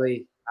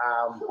properly,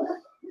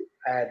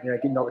 and you know,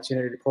 getting an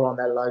opportunity to pull on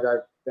that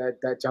logo,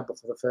 that jumper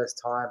for the first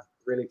time,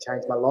 really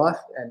changed my life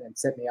and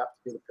set me up to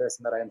be the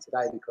person that I am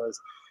today. Because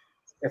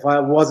if I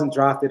wasn't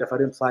drafted, if I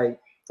didn't play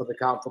for the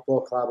Carlton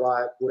Football Club,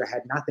 I would have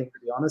had nothing, to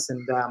be honest.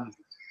 And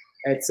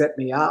it set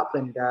me up.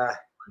 And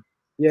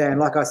and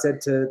like I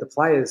said to the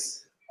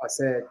players, I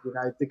said, you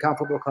know, the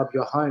Carlton Football Club,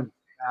 you're home.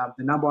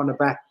 The number on the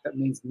back, that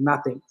means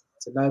nothing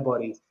to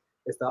nobody.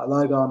 It's the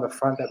logo on the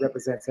front that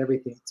represents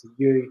everything to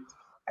you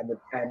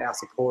and our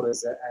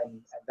supporters,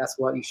 and that's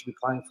what you should be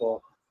playing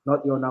for,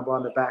 not your number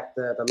on the back,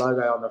 the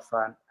logo on the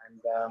front.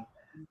 And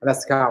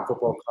that's the Carlton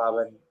Football Club.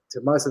 And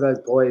to most of those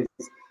boys,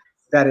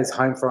 that is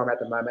home for them at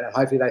the moment. And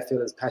hopefully they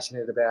feel as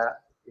passionate about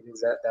it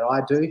as that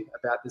I do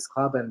about this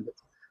club and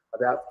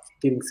about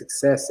getting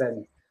success.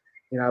 And,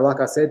 you know, like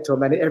I said to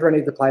them, everyone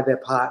needs to play their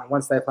part. And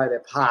once they play their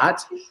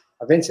part,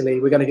 eventually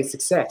we're going to get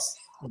success.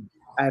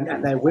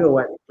 And they will.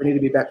 And we need to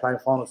be back playing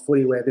final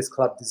footy where this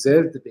club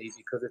deserves to be,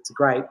 because it's a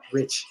great,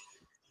 rich,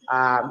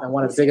 and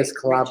one of the biggest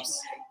clubs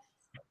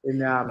in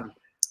the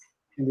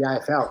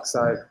AFL.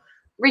 So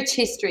rich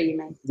history, you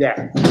mean?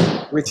 Yeah,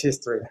 rich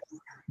history.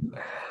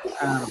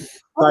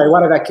 Sorry,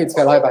 one of our kids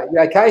fell over. You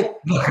okay?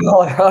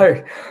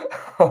 No.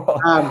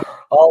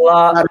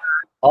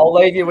 I'll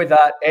leave you with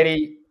that,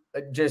 Eddie.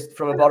 Just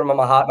from the bottom of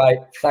my heart, mate,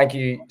 thank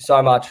you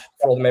so much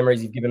for all the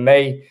memories you've given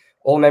me,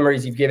 all the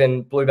memories you've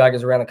given Blue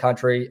Baggers around the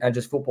country, and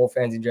just football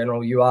fans in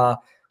general. You are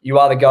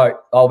the GOAT.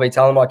 I'll be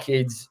telling my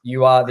kids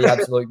you are the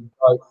absolute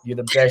GOAT. You're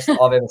the best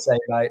I've ever seen,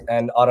 mate,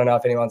 and I don't know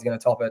if anyone's going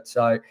to top it.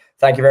 So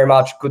thank you very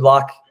much. Good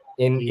luck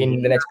in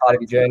the next part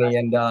of your journey,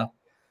 and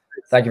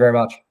thank you very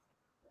much.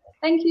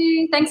 Thank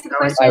you. Thanks for the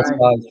question. Thanks,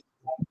 guys.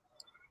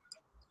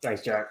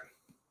 Thanks, Jack.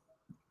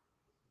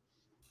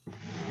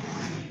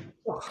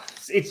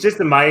 It's just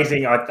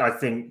amazing, I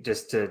think,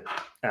 just to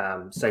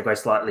segue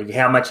slightly,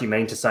 how much you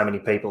mean to so many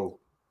people,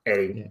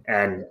 Eddie,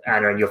 and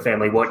Anna and your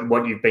family,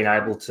 what you've been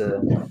able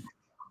to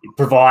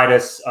provide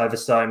us over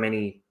so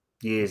many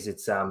years.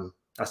 It's I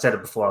said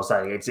it before, I'll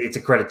say it, it's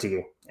a credit to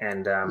you.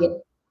 And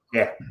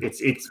yeah,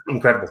 it's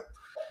incredible.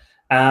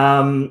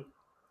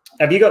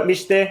 Have you got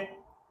Mish there?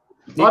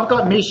 I've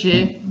got Mish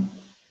here.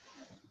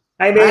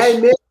 Hey, Mish. Hey,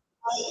 Mish.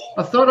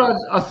 I thought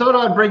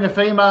I'd bring a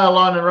female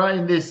on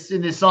in this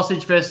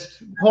sausage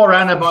fest. Poor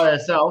Anna by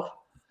herself.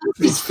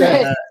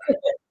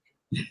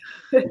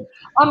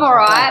 I'm all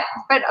right,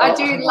 but I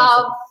do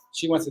love.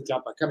 She wants a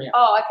jumper. Come here.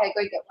 Oh, okay,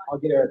 go get one. I'll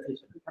get her a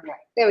t-shirt. Come here.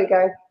 There we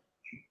go.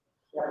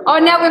 Oh,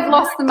 now we've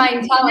lost the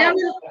main talent.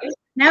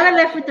 Now we're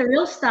left with the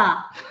real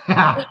star.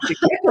 No,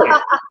 but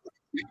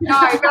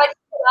I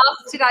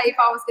asked today if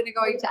I was going to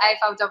go into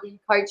AFLW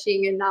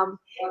coaching, and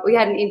we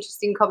had an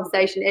interesting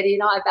conversation, Eddie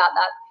and I, about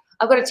that.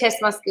 I've got to test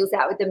my skills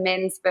out with the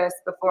men's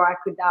first before I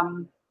could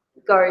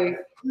go.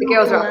 The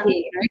girls are up here,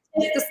 you know.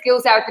 Test the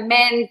skills out with the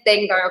men's,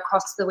 then go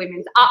across to the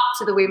women's, up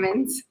to the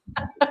women's.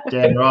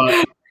 Damn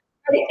right.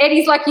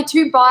 Eddie's like, you're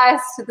too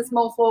biased to the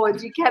small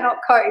forwards. You cannot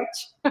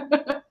coach.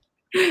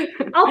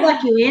 I'll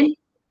back you in.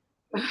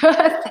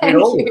 Thank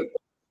you.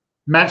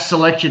 Match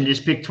selection,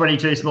 just pick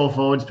 22 small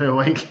forwards per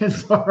week.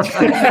 It's all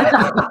right.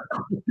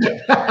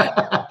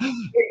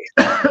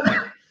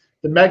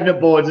 The magnet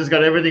boards has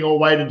got everything all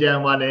weighted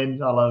down one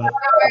end. I love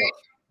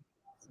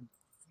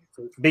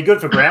it. Be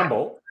good for ground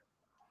ball.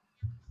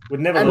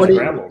 Would never lose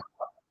ground ball.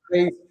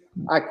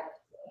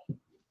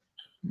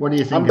 What do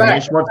you think,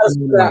 Amish?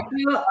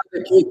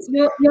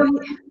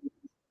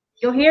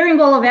 You're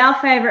hearing all of our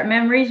favourite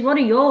memories. What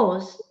are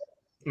yours?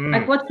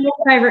 Like, what's your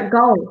favourite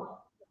goal?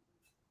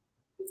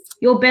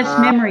 Your best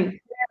memory?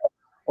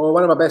 Well,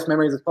 one of my best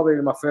memories is probably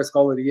my first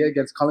goal of the year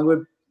against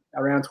Collingwood,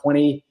 around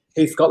 20.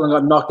 Heath Scotland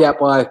got knocked out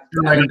by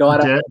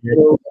Dyder.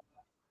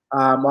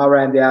 I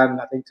ran down,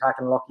 I think,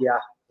 Tarkin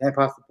Lockyer, hand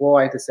past the ball,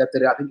 I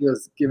intercepted it. I think he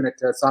was giving it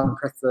to Simon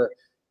Presta.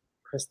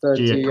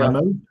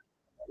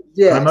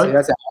 Yeah, so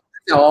that's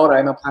how old I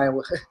am. I'm playing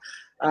with.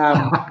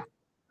 I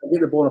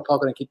get the ball in the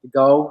pocket and kick the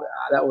goal.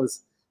 That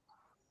was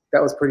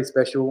pretty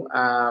special.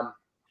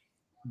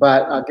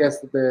 But I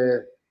guess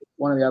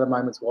one of the other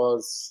moments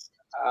was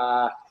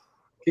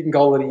kicking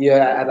goal of the year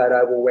at Adelaide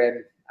Oval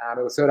when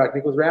it was Sir Doug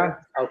Nicholls round.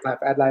 I was playing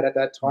for Adelaide at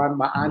that time.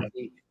 My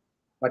auntie,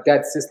 my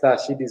dad's sister,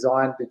 she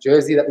designed the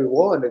jersey that we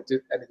wore, and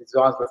the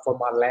designs were from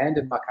my land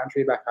and my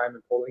country back home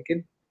in Port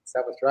Lincoln,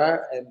 South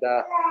Australia. And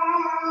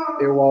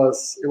it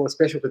was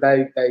special because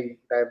they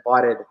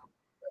invited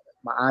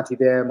my auntie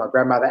there, my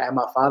grandmother, and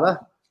my father.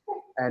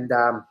 And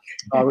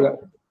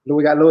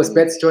we got Lewis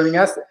Betts joining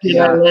us.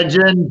 Yeah,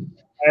 legend.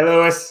 Hey,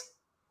 Lewis.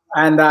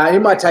 And he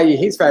might tell you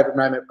his favourite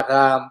moment.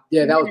 But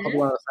yeah, that was probably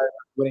one of the favourite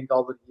winning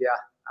goals of the year.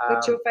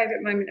 What's your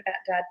favourite moment about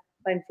Dad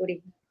playing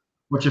footy?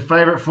 What's your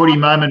favourite footy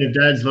moment of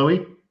Dad's,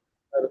 Louis?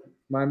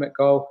 Moment,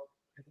 goal.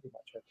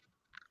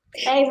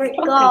 Favourite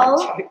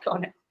goal?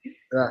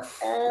 Yeah.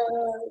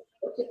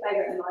 What's your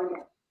favourite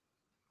moment?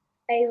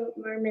 Favourite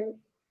moment?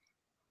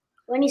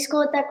 When he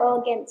scored that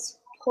goal against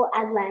Port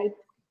Adelaide.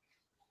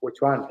 Which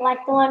one?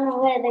 Like the one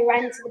where they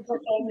ran to the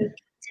block and he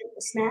took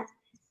the snap.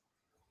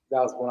 That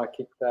was when I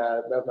kicked.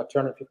 That was my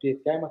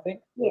 250th game, I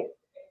think. Yeah.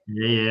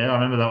 Yeah, I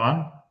remember that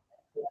one.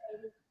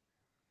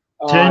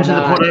 Turned to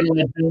the Port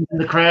Adelaide in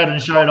the crowd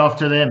and showed off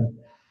to them.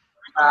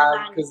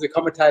 Because the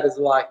commentators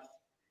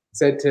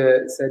said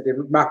to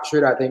Mark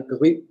Shooter, I think,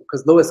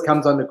 because Lewis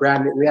comes on the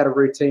ground. We had a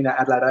routine at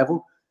Adelaide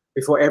Oval.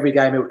 Before every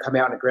game, he would come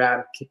out on the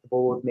ground, kick the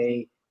ball with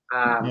me,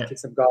 kick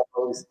some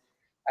goals,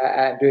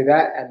 and do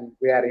that. And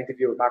we had an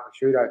interview with Michael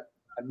Shudo,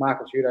 and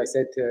Michael Shudo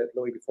said to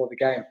Louis before the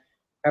game,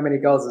 "How many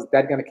goals is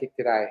Dad going to kick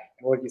today?"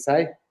 And what did you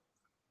say?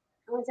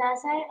 What did I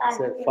say? I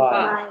said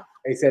 5.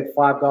 He said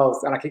 5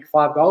 goals, and I kicked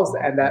 5 goals,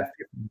 and that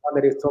one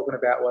that he was talking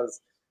about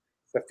was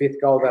the 5th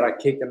goal that I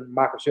kicked. And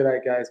Michael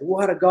Shudo goes,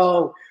 "What a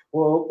goal!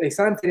 Well, his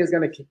son said he was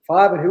going to kick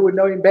 5, and who would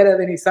know him better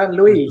than his son,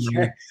 Louis?"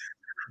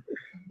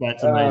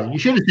 That's amazing. You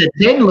should have said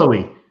 10,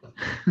 Louis.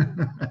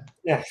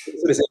 Yeah,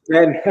 should have said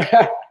 10.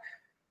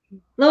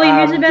 Louis,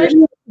 who's a better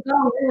shot for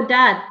goal, or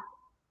Dad?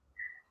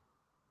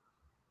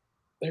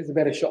 Who's a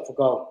better shot for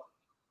goal?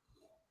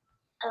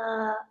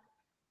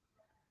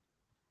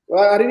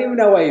 Well, I didn't even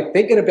know why you're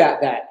thinking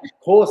about that. Of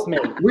course, me.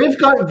 We've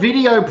got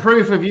video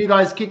proof of you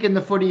guys kicking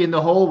the footy in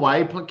the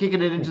hallway,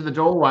 kicking it into the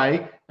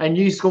doorway, and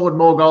you scored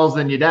more goals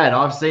than your dad.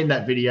 I've seen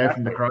that video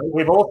from the Crows.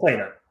 We've all seen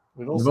it.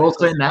 We've all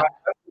seen that.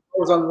 What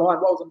was on the line?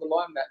 What was on the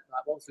line that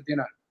night? What was for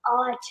dinner?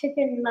 Oh,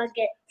 chicken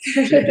nuggets.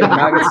 Chicken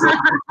nuggets.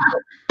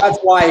 That's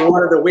why he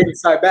wanted to win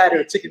so bad. There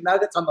were chicken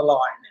nuggets on the line.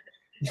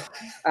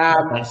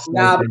 But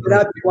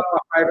that'd be one of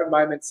my favourite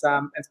moments.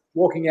 It's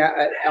walking out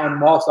on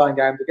milestone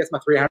games. I guess my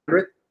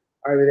 300th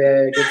over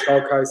there against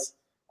Gold Coast.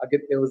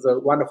 It was a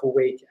wonderful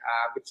week.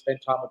 I get to spend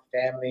time with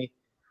family.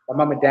 My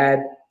mum and dad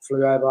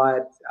flew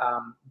over.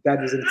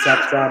 Dad was in South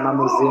Australia. Mum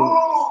was in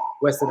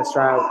Western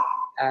Australia.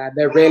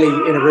 They're rarely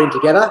in a room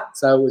together,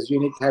 so it was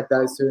unique to have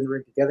those two in a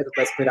room together because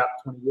they split up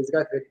 25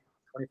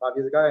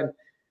 years ago.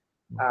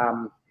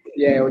 And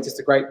yeah, it was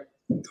just a great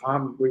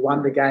time. We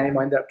won the game.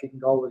 I ended up kicking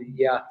goal of the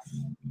year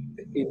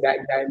in that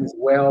game as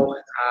well.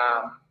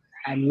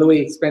 And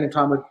Louis spending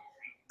time with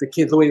the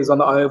kids. Louis was on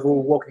the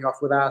oval walking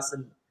off with us,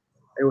 and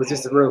it was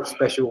just a real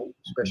special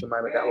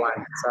moment that way.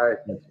 So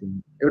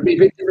it would be a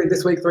bit different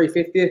this week,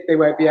 350th. They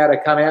won't be able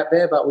to come out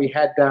there, but we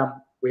had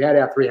our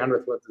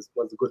 300th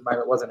was a good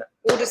moment, wasn't it?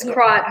 We'll just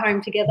cry at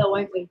home together,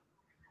 won't we?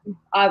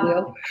 I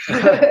will.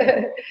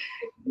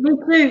 Me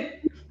too.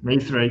 Me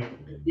 3.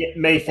 Yeah,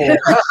 me 4.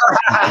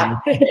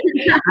 and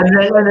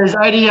then there's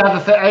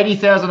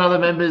 80,000 other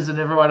members, and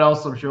everyone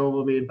else, I'm sure,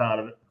 will be a part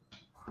of it.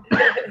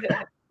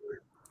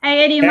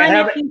 Hey, Eddie, my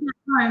nephew's at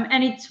home,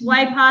 and it's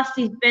way past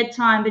his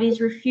bedtime, but he's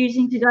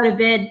refusing to go to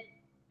bed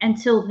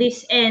until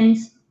this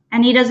ends,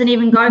 and he doesn't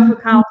even go for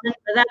Carlton.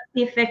 But that's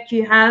the effect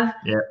you have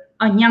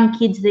on young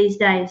kids these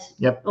days.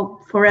 Yep. Or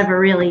forever,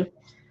 really.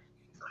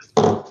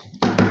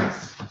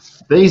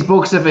 These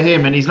books are for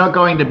him, and he's not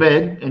going to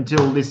bed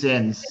until this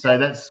ends. So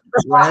that's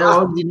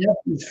how old is he now?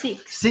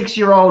 6.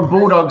 6-year-old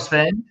Bulldogs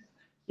fan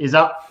is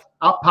up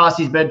past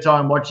his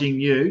bedtime watching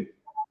you.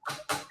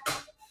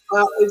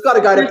 He's got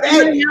to go to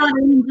bed.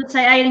 Just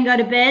say Aiden, go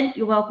to bed.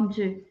 You're welcome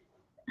to.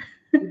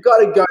 You've got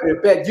to go to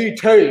bed. You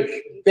too.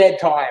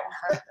 Bedtime.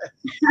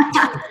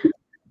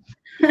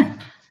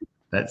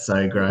 That's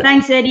so great.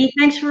 Thanks, Eddie.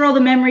 Thanks for all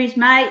the memories,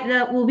 mate.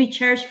 That will be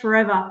cherished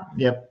forever.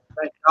 Yep.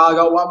 I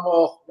got one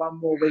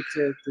more week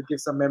to give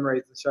some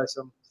memories and show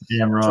some.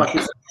 Damn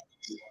right.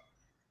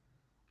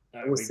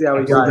 We'll see how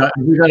we go.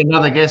 We got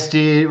another guest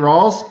here,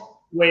 Riles.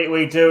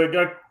 We do. We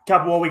got a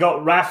couple more. We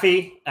got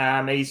Rafi.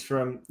 He's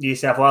from New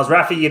South Wales.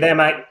 Rafi, you there,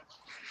 mate?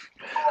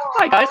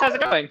 Hi guys, how's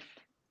it going?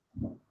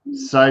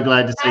 So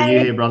glad to see you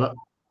here, brother.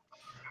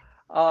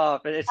 Oh,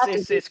 but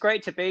it's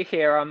great to be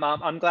here.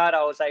 I'm glad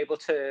I was able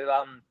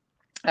to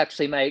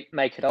actually make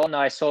it on.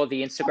 I saw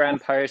the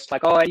Instagram post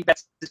like, oh, Eddie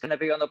Betts is going to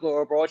be on the Blue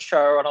or Broad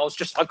show, and I was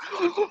just like,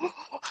 oh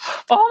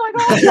my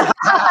god!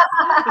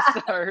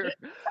 So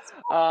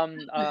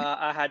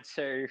I had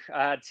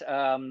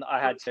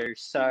to.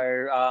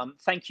 So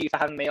thank you for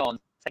having me on.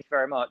 Thank you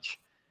very much.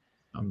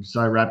 I'm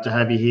so rapt to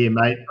have you here,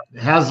 mate.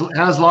 How's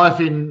life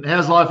in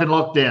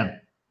lockdown?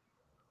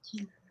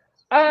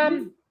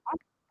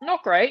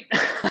 Not great.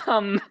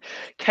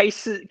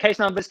 Case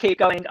numbers keep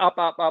going up.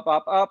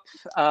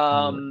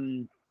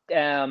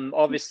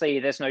 Obviously,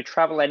 there's no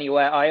travel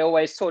anywhere. I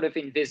always sort of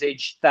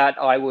envisaged that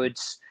I would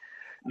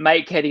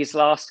make Eddie's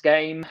last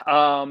game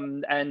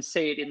and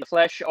see it in the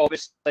flesh.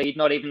 Obviously,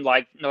 not even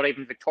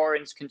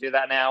Victorians can do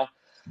that now.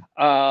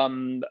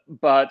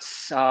 But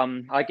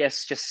I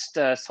guess just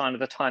a sign of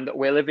the time that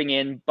we're living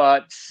in.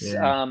 But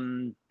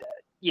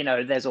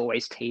there's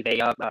always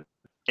TV. I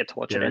get to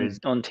watch it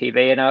on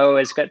TV, and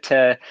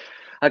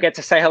I get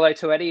to say hello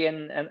to Eddie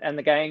and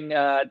the gang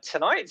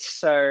tonight.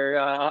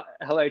 So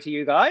hello to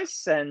you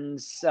guys, and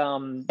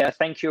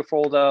thank you for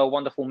all the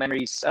wonderful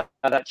memories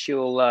that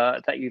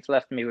you've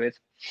left me with.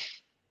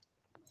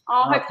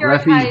 I hope you're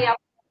okay.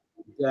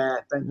 Yeah,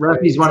 thank you.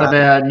 Rafi's one of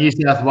our New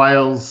South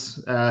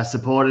Wales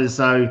supporters,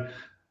 so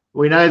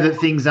we know that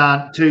things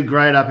aren't too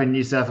great up in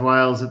New South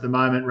Wales at the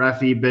moment,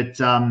 Rafi. But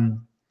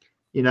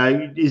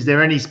is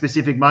there any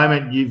specific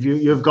moment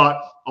you've got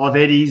of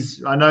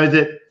Eddie's? I know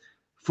that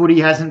footy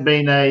hasn't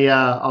been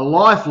a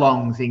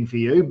lifelong thing for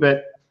you,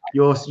 but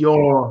your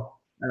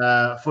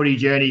footy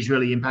journey is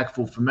really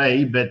impactful for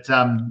me. But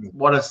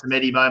what are some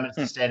Eddie moments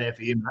that stand out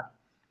for you, mate?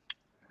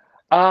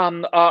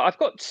 I've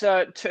got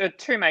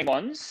two main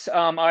ones.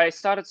 I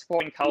started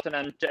supporting Carlton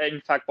and,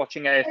 in fact,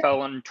 watching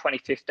AFL in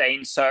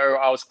 2015, so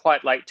I was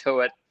quite late to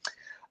it.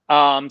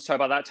 So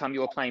by that time,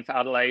 you were playing for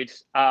Adelaide.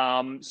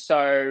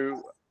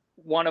 So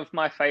one of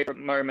my favourite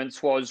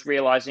moments was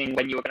realising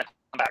when you were going to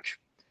come back.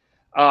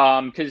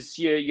 Because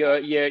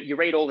you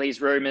read all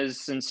these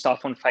rumors and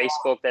stuff on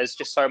Facebook. There's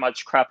just so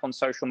much crap on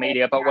social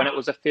media. But when it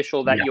was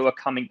official that you were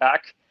coming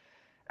back,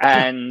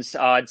 and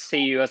I'd see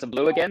you as a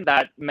Blue again,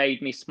 that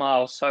made me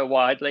smile so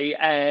widely.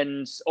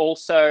 And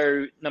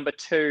also, number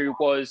 2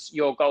 was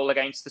your goal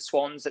against the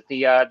Swans at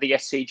the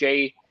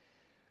SCG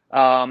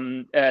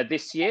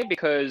this year,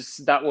 because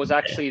that was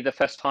actually the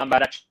first time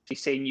I'd actually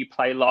seen you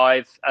play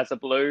live as a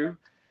Blue.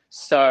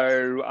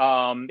 So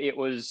it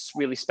was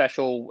really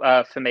special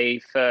for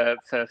me for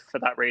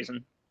that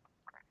reason.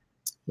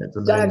 That's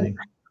amazing. Dan,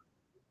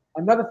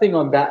 another thing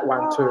on that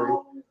one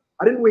too,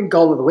 I didn't win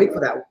goal of the week for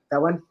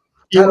that one.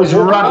 It was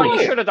rubbish. Oh,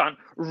 you should have done.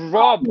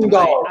 Robbed,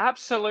 mate.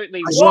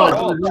 Absolutely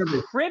robbed.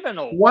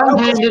 Criminal.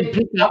 One-handed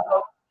pickup.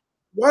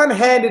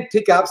 One-handed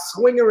pickup,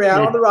 swing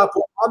around on the rough,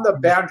 on the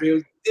boundary. It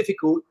was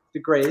difficult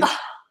degrees,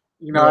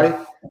 you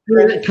know.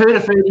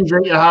 Kuda feedings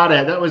eat your heart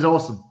out. That was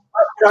awesome.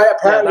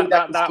 Apparently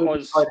that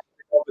was.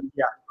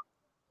 Yeah.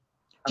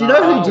 Do you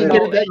know who did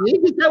get it that year?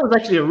 Because that was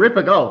actually a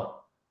ripper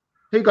goal.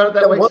 Who got it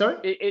that week? Sorry,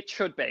 it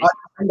should be.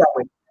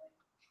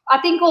 I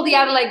think all the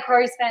Adelaide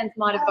Crows fans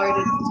might have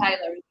voted for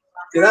Taylor.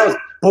 Yeah, that was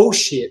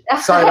bullshit.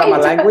 Sorry about my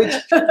language.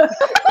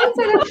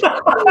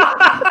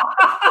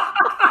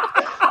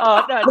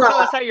 Oh no! Tell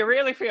us how you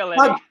really feel,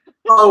 Eddie.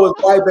 Oh, it was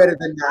way better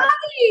than that.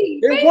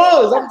 It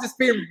was. I'm just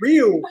being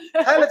real.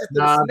 Taylor just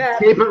did a snap.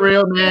 Keep it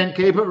real, man.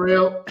 Keep it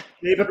real.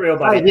 Keep it real,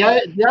 buddy.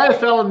 Hey, the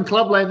AFL and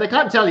Clubland, they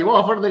can't tell you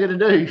off. What are they going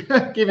to do?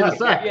 Give you the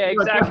sack. Yeah,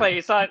 exactly.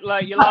 It's like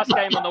your last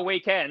game on the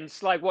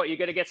weekends. Like, what, you're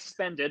going to get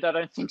suspended? I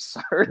don't think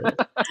so.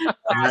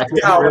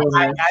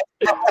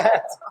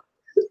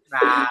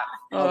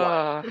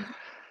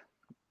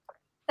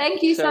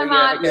 Thank you so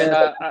much.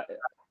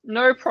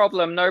 No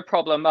problem.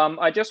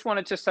 I just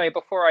wanted to say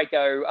before I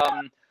go,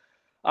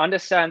 I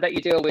understand that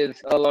you deal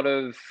with a lot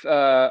of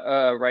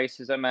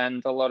racism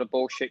and a lot of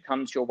bullshit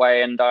comes your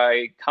way, and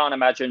I can't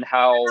imagine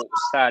how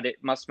sad it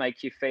must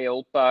make you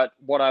feel. But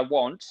what I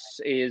want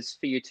is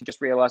for you to just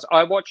realize,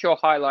 I watch your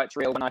highlights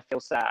reel when I feel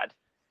sad,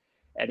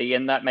 Eddie,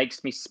 and that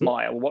makes me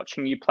smile.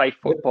 Watching you play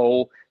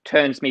football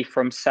turns me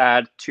from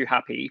sad to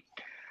happy.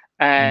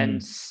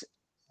 And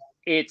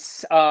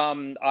it's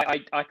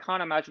I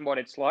can't imagine what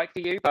it's like for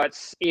you, but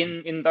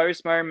in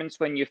those moments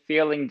when you're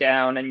feeling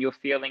down and you're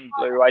feeling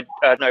blue,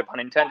 no pun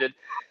intended,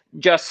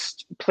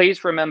 just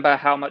please remember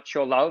how much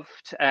you're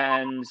loved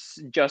and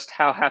just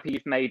how happy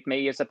you've made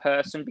me as a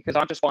person, because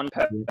I'm just one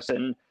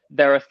person.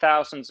 There are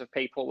thousands of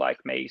people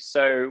like me.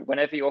 So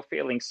whenever you're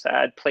feeling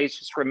sad, please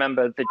just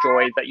remember the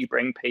joy that you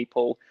bring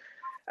people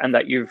and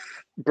that you've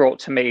brought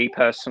to me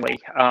personally,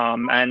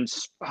 and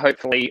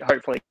hopefully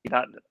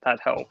that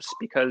helps,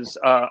 because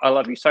I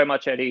love you so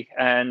much, Eddie,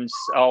 and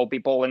I'll be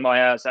bawling my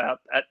ass out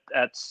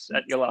at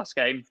your last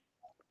game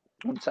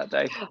on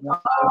Saturday. We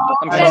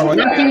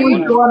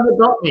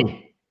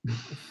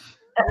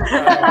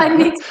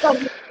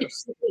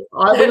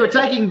were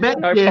taking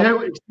bets.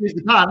 Excuse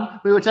the pun.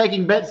 We were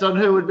taking bets on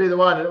who would be the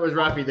one, and it was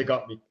Rafi that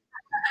got me.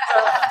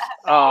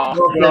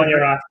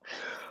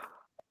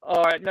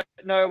 All right,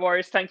 no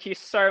worries. Thank you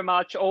so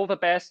much. All the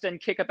best,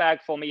 and kick a bag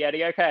for me,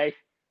 Eddie. Okay.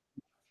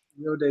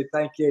 Will do.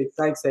 Thank you.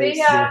 Thanks, Eddie. See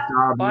ya.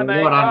 Bye,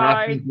 mate.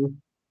 Bye.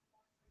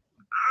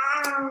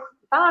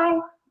 Bye.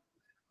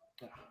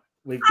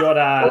 We've got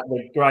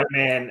the great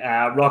man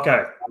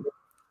Rocco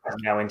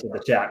now into the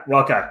chat.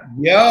 Rocco.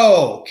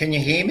 Yo, can you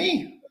hear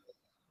me?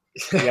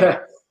 Yeah.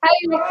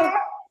 Hey, Rocco.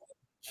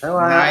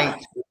 Hello.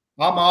 Mate,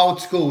 I'm old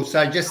school,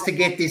 so just to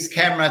get this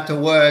camera to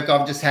work,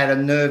 I've just had a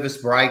nervous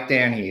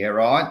breakdown here,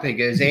 right?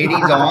 Because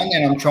Eddie's on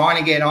and I'm trying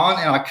to get on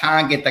and I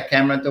can't get the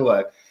camera to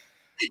work.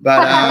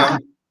 But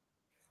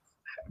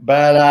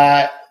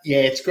yeah,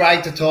 it's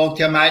great to talk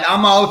to you, mate.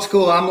 I'm old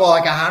school. I'm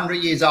like 100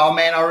 years old,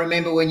 man. I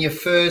remember when you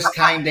first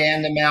came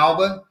down to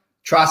Melbourne.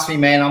 Trust me,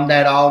 man, I'm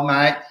that old,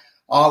 mate.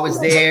 I was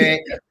there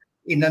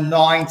in the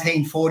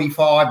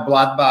 1945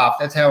 bloodbath.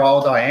 That's how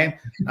old I am.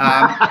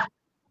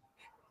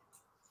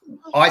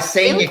 I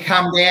seen you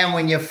come down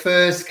when you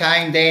first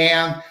came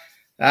down.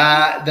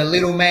 The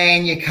little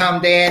man, you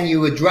come down, you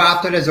were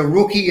drafted as a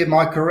rookie. Am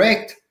I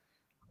correct?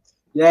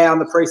 Yeah, on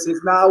the preseason.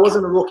 No, I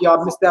wasn't a rookie. I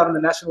missed out on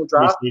the national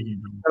draft.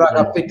 But I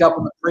got picked up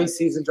on the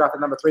preseason draft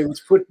at number 3,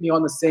 which put me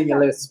on the senior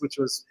list, which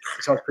I was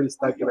pretty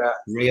stoked about.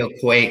 Real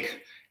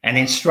quick. And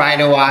then straight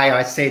away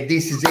I said,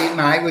 this is it,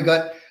 mate.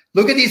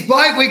 Look at this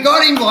bloke. We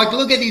got him. Like,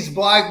 look at this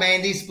bloke,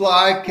 man. This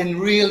bloke can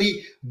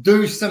really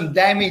do some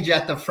damage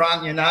at the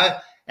front, you know.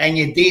 And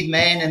you did,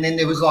 man. And then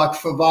there was like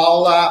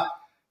Favola.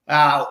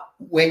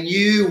 When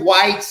you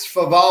Waits,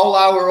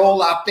 Favola were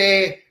all up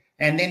there.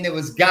 And then there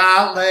was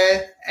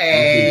Gartlett,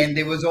 and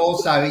there was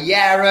also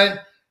Yaron.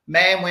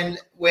 Man,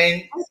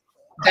 when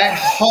that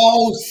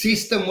whole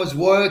system was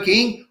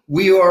working,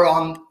 we were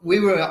on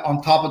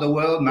top of the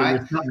world,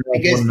 mate.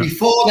 Because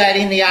before that,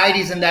 in the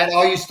 80s and that,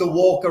 I used to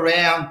walk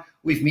around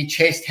with my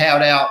chest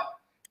held out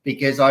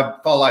because I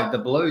followed the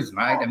Blues,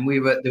 mate. And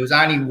there was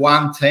only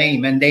one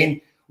team, and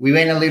then we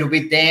went a little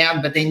bit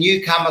down, but then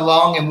you come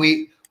along and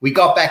we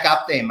got back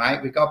up there,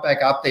 mate. We got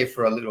back up there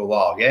for a little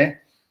while, yeah?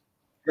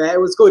 Yeah,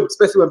 it was good,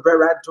 especially when Brett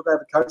Ratton took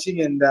over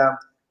coaching. And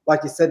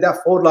like you said,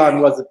 that forward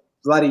line was a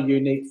bloody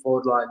unique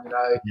forward line, you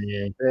know.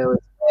 Yeah. There was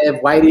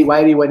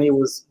Wadey when he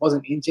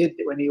wasn't injured,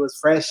 when he was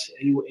fresh,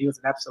 he was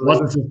an absolute.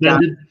 Wasn't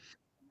suspended.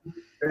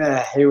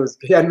 Yeah, he was.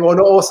 Yeah, not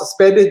all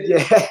suspended.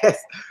 Yes.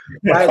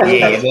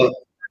 Yeah, well,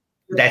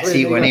 that's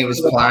it. When he was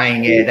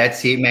playing, yeah,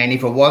 that's it, man.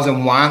 If it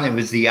wasn't one, it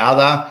was the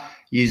other.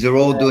 You're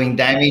all doing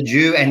damage.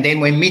 And then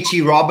when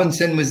Mitchie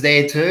Robinson was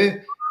there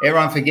too,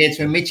 everyone forgets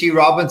when Mitchie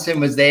Robinson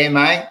was there,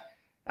 mate.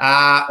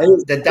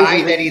 The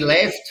day that he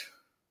left,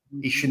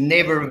 they should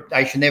never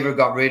have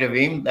got rid of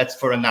him. That's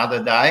for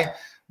another day.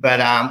 But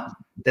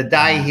the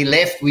day he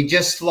left, we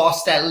just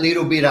lost that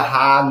little bit of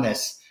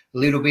hardness.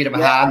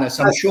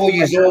 I'm sure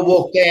you all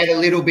walked out a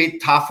little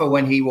bit tougher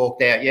when he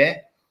walked out, yeah?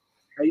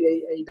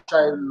 He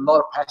showed a lot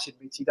of passion,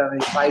 which he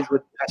plays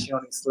with passion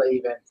on his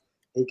sleeve, and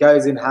he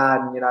goes in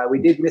hard. And, you know, we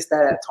did miss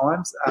that at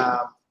times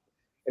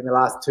in the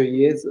last 2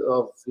 years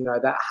of, you know,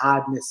 that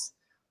hardness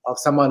of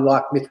someone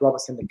like Mitch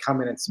Robinson to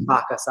come in and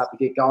spark us up and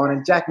get going.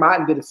 And Jack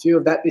Martin did a few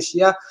of that this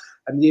year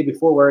and the year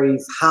before, where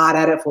he's hard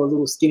at it for a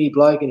little skinny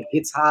bloke and he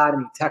hits hard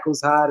and he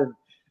tackles hard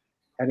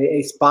and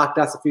he sparked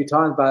us a few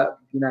times. But,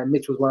 you know,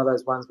 Mitch was one of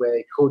those ones where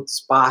he could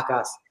spark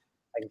us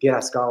and get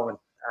us going.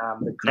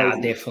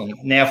 No, definitely.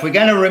 Now, if we're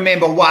going to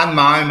remember one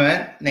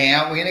moment,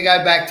 now we're going to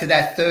go back to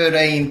that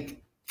 13th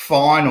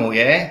final,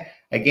 yeah,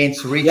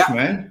 against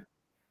Richmond. Yep.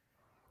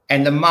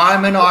 And the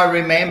moment I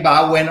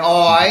remember when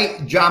I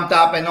jumped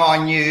up and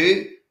I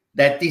knew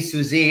that this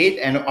was it,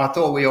 and I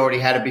thought we already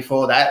had it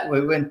before that,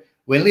 when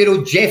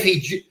little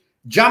Jeffy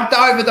jumped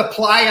over the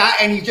player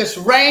and he just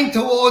ran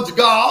towards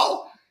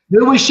goal.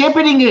 Who was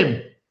shepherding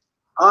him?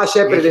 I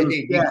shepherded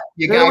him. Yeah.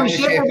 You gave him the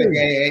shepherd.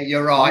 Yeah,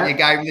 you're right. Yeah. You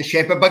gave him the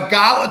shepherd. But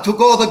Garlett took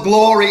all the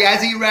glory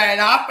as he ran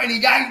up and he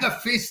gave the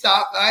fist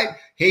up, mate.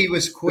 He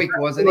was quick,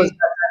 wasn't he?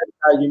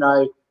 You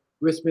know,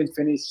 Richmond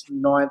finished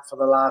 9th for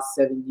the last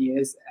 7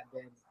 years, and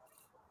then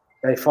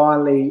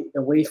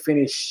we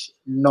finished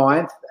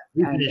 9th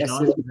and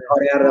got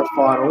out of the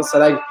finals. So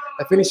they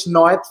finished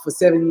 9th for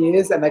 7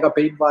 years and they got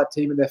beaten by a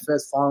team in their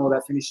first final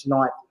that finished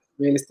 9th,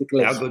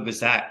 realistically. How good was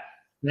that?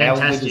 How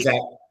good was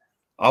that?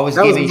 I was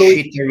giving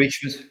shit to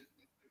Richmond.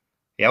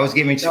 Yeah, I was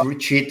giving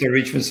shit to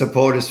Richmond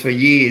supporters for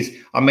years.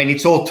 I mean,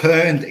 it's all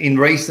turned in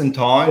recent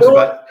times,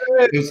 but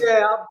I bloody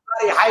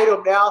hate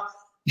them now.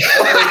 You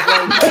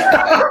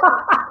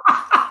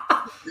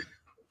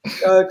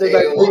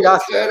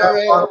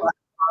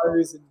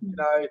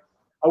know,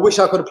 I wish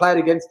I could have played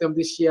against them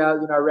this year,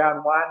 you know,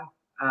 round one.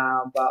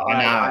 But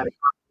I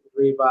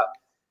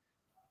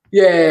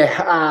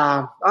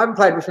haven't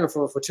played Richmond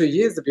for 2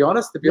 years, to be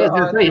honest.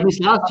 You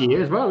missed last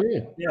year as well,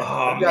 yeah.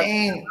 Oh,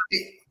 man.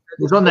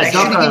 He's on that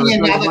give me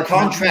another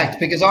contract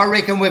because I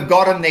reckon we've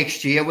got him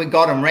next year. We've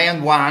got him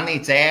round one.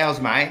 It's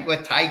ours, mate.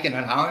 We're taking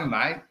it home,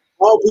 mate.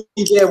 I'll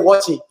be there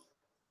watching.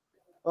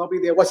 I'll be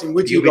there watching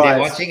with you guys. You'll be there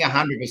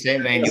watching,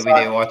 100%, man. You'll be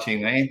there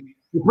watching, man.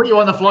 We'll put you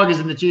on the floggers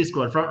in the cheer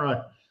squad, front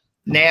row.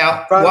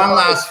 Now, one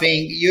last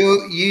thing.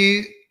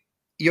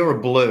 You're a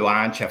Blue,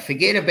 aren't you?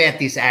 Forget about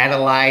this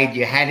Adelaide.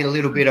 You had a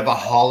little bit of a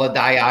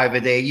holiday over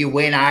there. You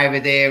went over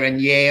there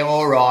and, yeah,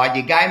 all right.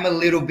 You gave them a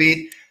little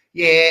bit,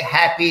 yeah,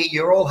 happy.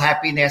 You're all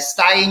happy now.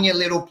 Stay in your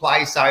little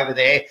place over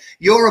there.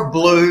 You're a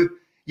Blue.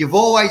 You've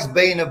always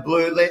been a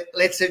Blue.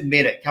 Let's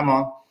admit it. Come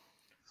on.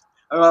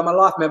 I'm a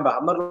life member.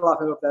 I'm not a life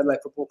member of the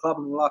Adelaide Football Club.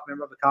 I'm a life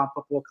member of the Carlton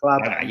Football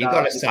Club. No, you've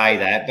got to say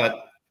that,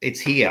 but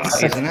it's here,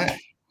 isn't it?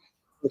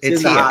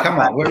 It's here. Come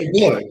on. We're a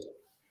Blue.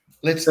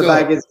 Let's do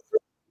it.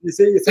 You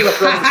see the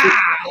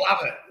I love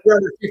it. You're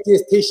on the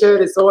 50th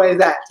T-shirt. It's always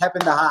that,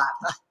 tapping the heart.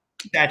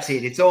 That's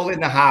it. It's all in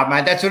the heart,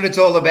 mate. That's what it's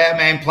all about,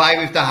 man. Play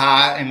with the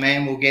heart, and,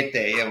 man, we'll get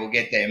there. Yeah, we'll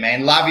get there,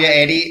 man. Love you,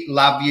 Eddie.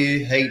 Love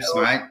you heaps,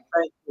 mate.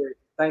 Thank you.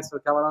 Thanks for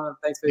coming on, and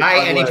thanks for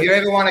Hey, and if you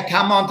ever want to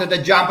come on to the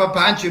Jumper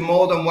Punch, you're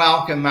more than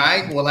welcome,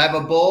 mate. We'll have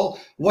a ball.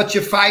 What's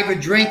your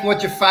favourite drink?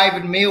 What's your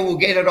favourite meal? We'll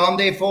get it on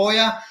there for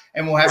you,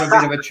 and we'll have a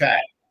bit of a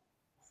chat.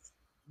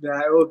 No,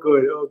 all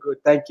good. All good.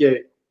 Thank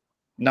you.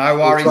 No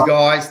worries,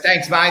 guys.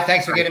 Thanks, mate.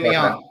 Thanks for getting me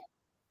on.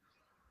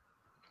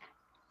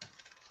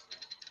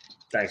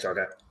 Thanks,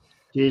 Rocco.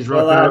 Cheers,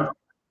 Rocco.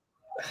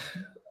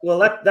 Well,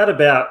 that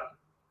about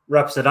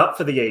wraps it up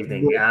for the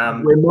evening.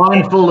 We're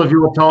mindful of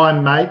your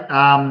time, mate.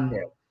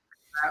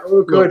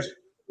 All good.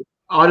 Look,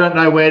 I don't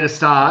know where to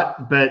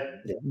start,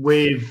 but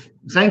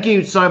thank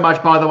you so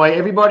much, by the way,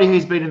 everybody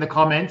who's been in the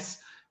comments.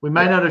 We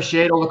may not have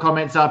shared all the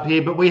comments up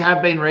here, but we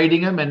have been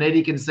reading them, and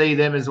Eddie can see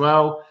them as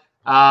well.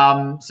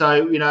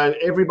 So, you know,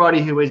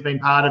 everybody who has been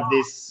part of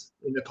this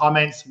in the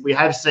comments, we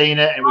have seen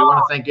it, and we want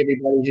to thank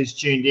everybody who's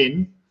tuned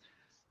in.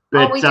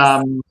 But we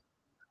have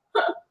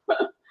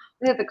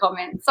the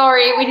comments.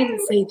 Sorry, we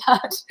didn't see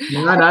that.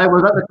 No,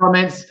 we've got the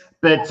comments.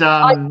 But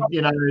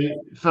you know,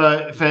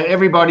 for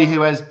everybody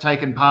who has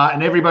taken part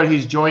and everybody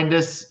who's joined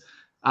us,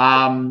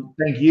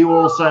 thank you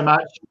all so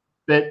much.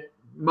 But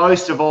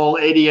most of all,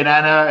 Eddie and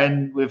Anna,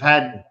 and we've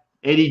had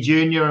Eddie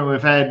Jr. and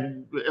we've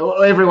had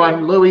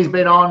everyone, Louis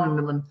been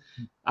on,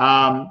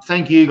 and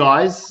thank you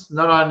guys,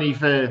 not only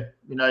for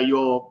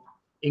your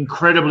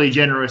incredibly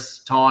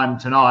generous time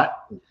tonight.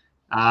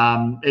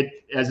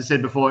 As I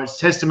said before, it's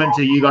testament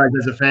to you guys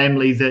as a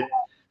family that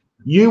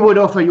you would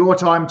offer your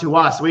time to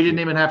us. We didn't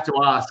even have to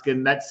ask,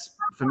 and that's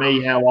for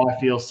me how I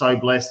feel so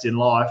blessed in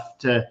life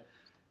to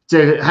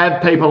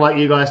have people like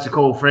you guys to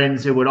call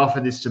friends who would offer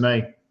this to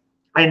me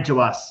and to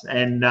us.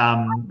 And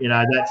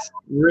that's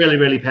really,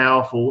 really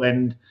powerful.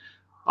 And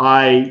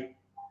I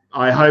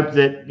hope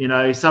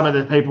that some of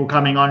the people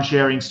coming on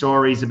sharing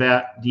stories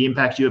about the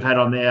impact you have had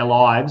on their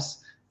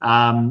lives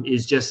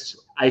is just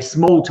a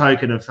small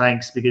token of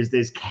thanks, because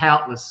there's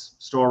countless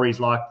stories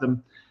like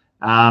them.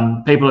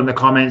 People in the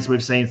comments,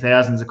 we've seen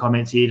thousands of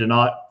comments here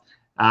tonight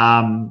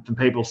from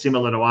people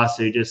similar to us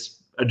who just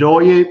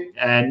adore you,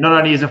 and not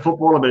only as a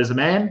footballer but as a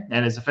man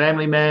and as a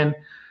family man.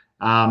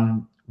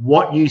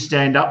 What you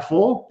stand up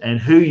for and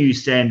who you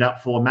stand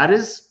up for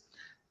matters,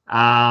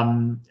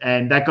 and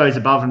that goes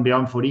above and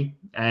beyond footy.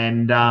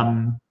 And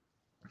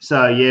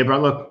so yeah, bro,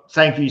 look,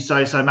 thank you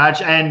so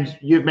much. And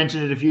you've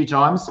mentioned it a few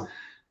times,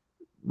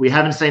 we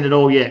haven't seen it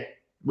all yet.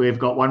 We've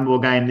got one more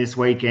game this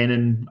weekend,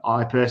 and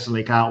I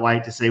personally can't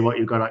wait to see what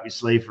you've got up your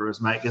sleeve for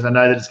us, mate, because I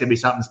know that it's going to be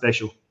something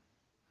special.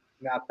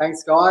 No,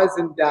 thanks, guys,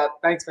 and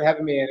thanks for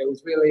having me. And it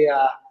was really,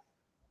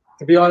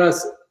 to be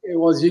honest, it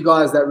was you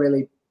guys that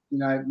really,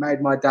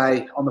 made my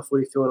day on the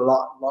footy field a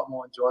lot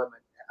more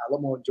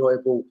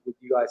enjoyable with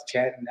you guys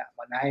chanting out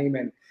my name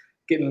and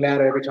getting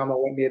louder every time I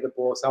went near the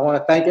ball. So I want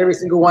to thank every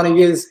single one of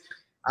you.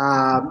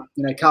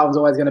 Carlton's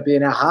always going to be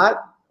in our heart.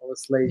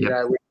 Obviously,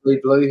 yep. We're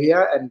blue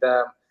here, and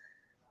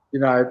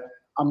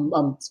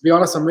I'm to be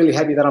honest, I'm really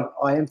happy that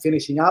I am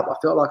finishing up. I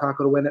felt like I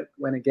could have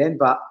went again,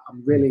 but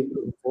I'm really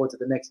looking forward to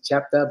the next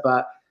chapter.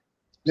 But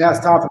now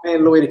it's time for me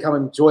and Louis to come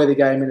enjoy the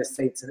game in the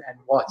seats and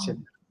watch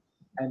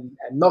and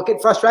not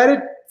get frustrated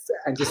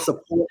and just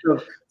support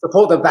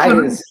the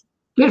bangers.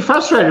 Get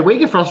frustrated. We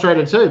get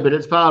frustrated too, but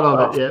it's part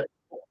of it.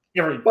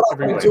 Yeah. But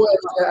I enjoy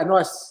a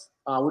nice.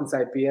 I wouldn't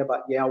say beer,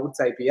 but yeah, I would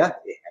say beer.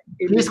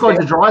 This squad's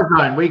a dry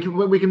zone. We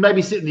can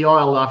maybe sit in the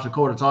aisle after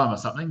quarter time or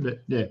something, but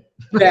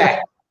yeah.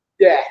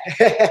 Yeah.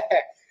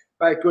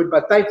 Very good.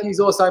 But thank you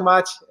all so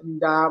much,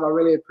 and I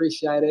really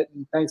appreciate it.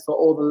 And thanks for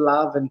all the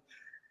love and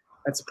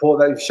support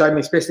that you've shown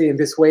me, especially in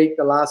this week,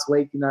 the last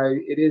week.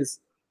 It is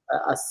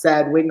a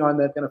sad week knowing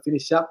they're going to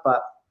finish up,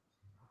 but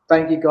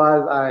thank you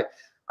guys.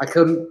 I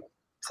couldn't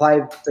play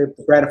the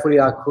brand of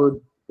footy I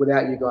could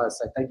without you guys,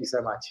 so thank you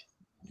so much.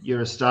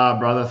 You're a star,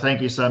 brother.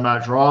 Thank you so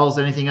much. Riles,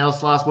 anything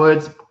else? Last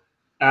words?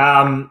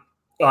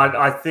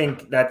 I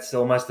think that's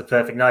almost the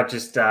perfect note.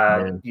 Just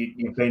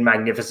you've been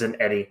magnificent,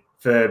 Eddie,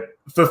 for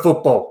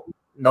football,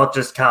 not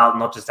just Carlton,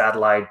 not just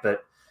Adelaide,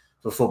 but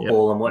for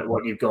football and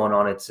what you've gone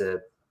on. It's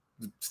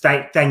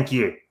thank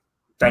you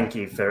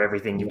for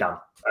everything you've done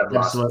over the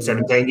last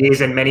 17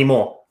 years and many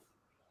more.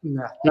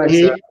 No,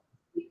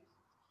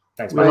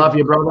 thanks, we mate. love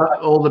you, brother.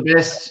 All the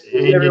best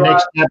in your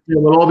next chapter.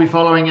 We'll all be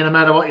following you no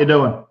matter what you're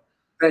doing.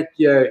 Thank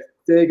you.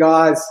 See you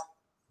guys.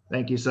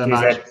 Thank you so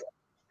much.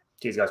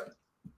 Cheers, guys.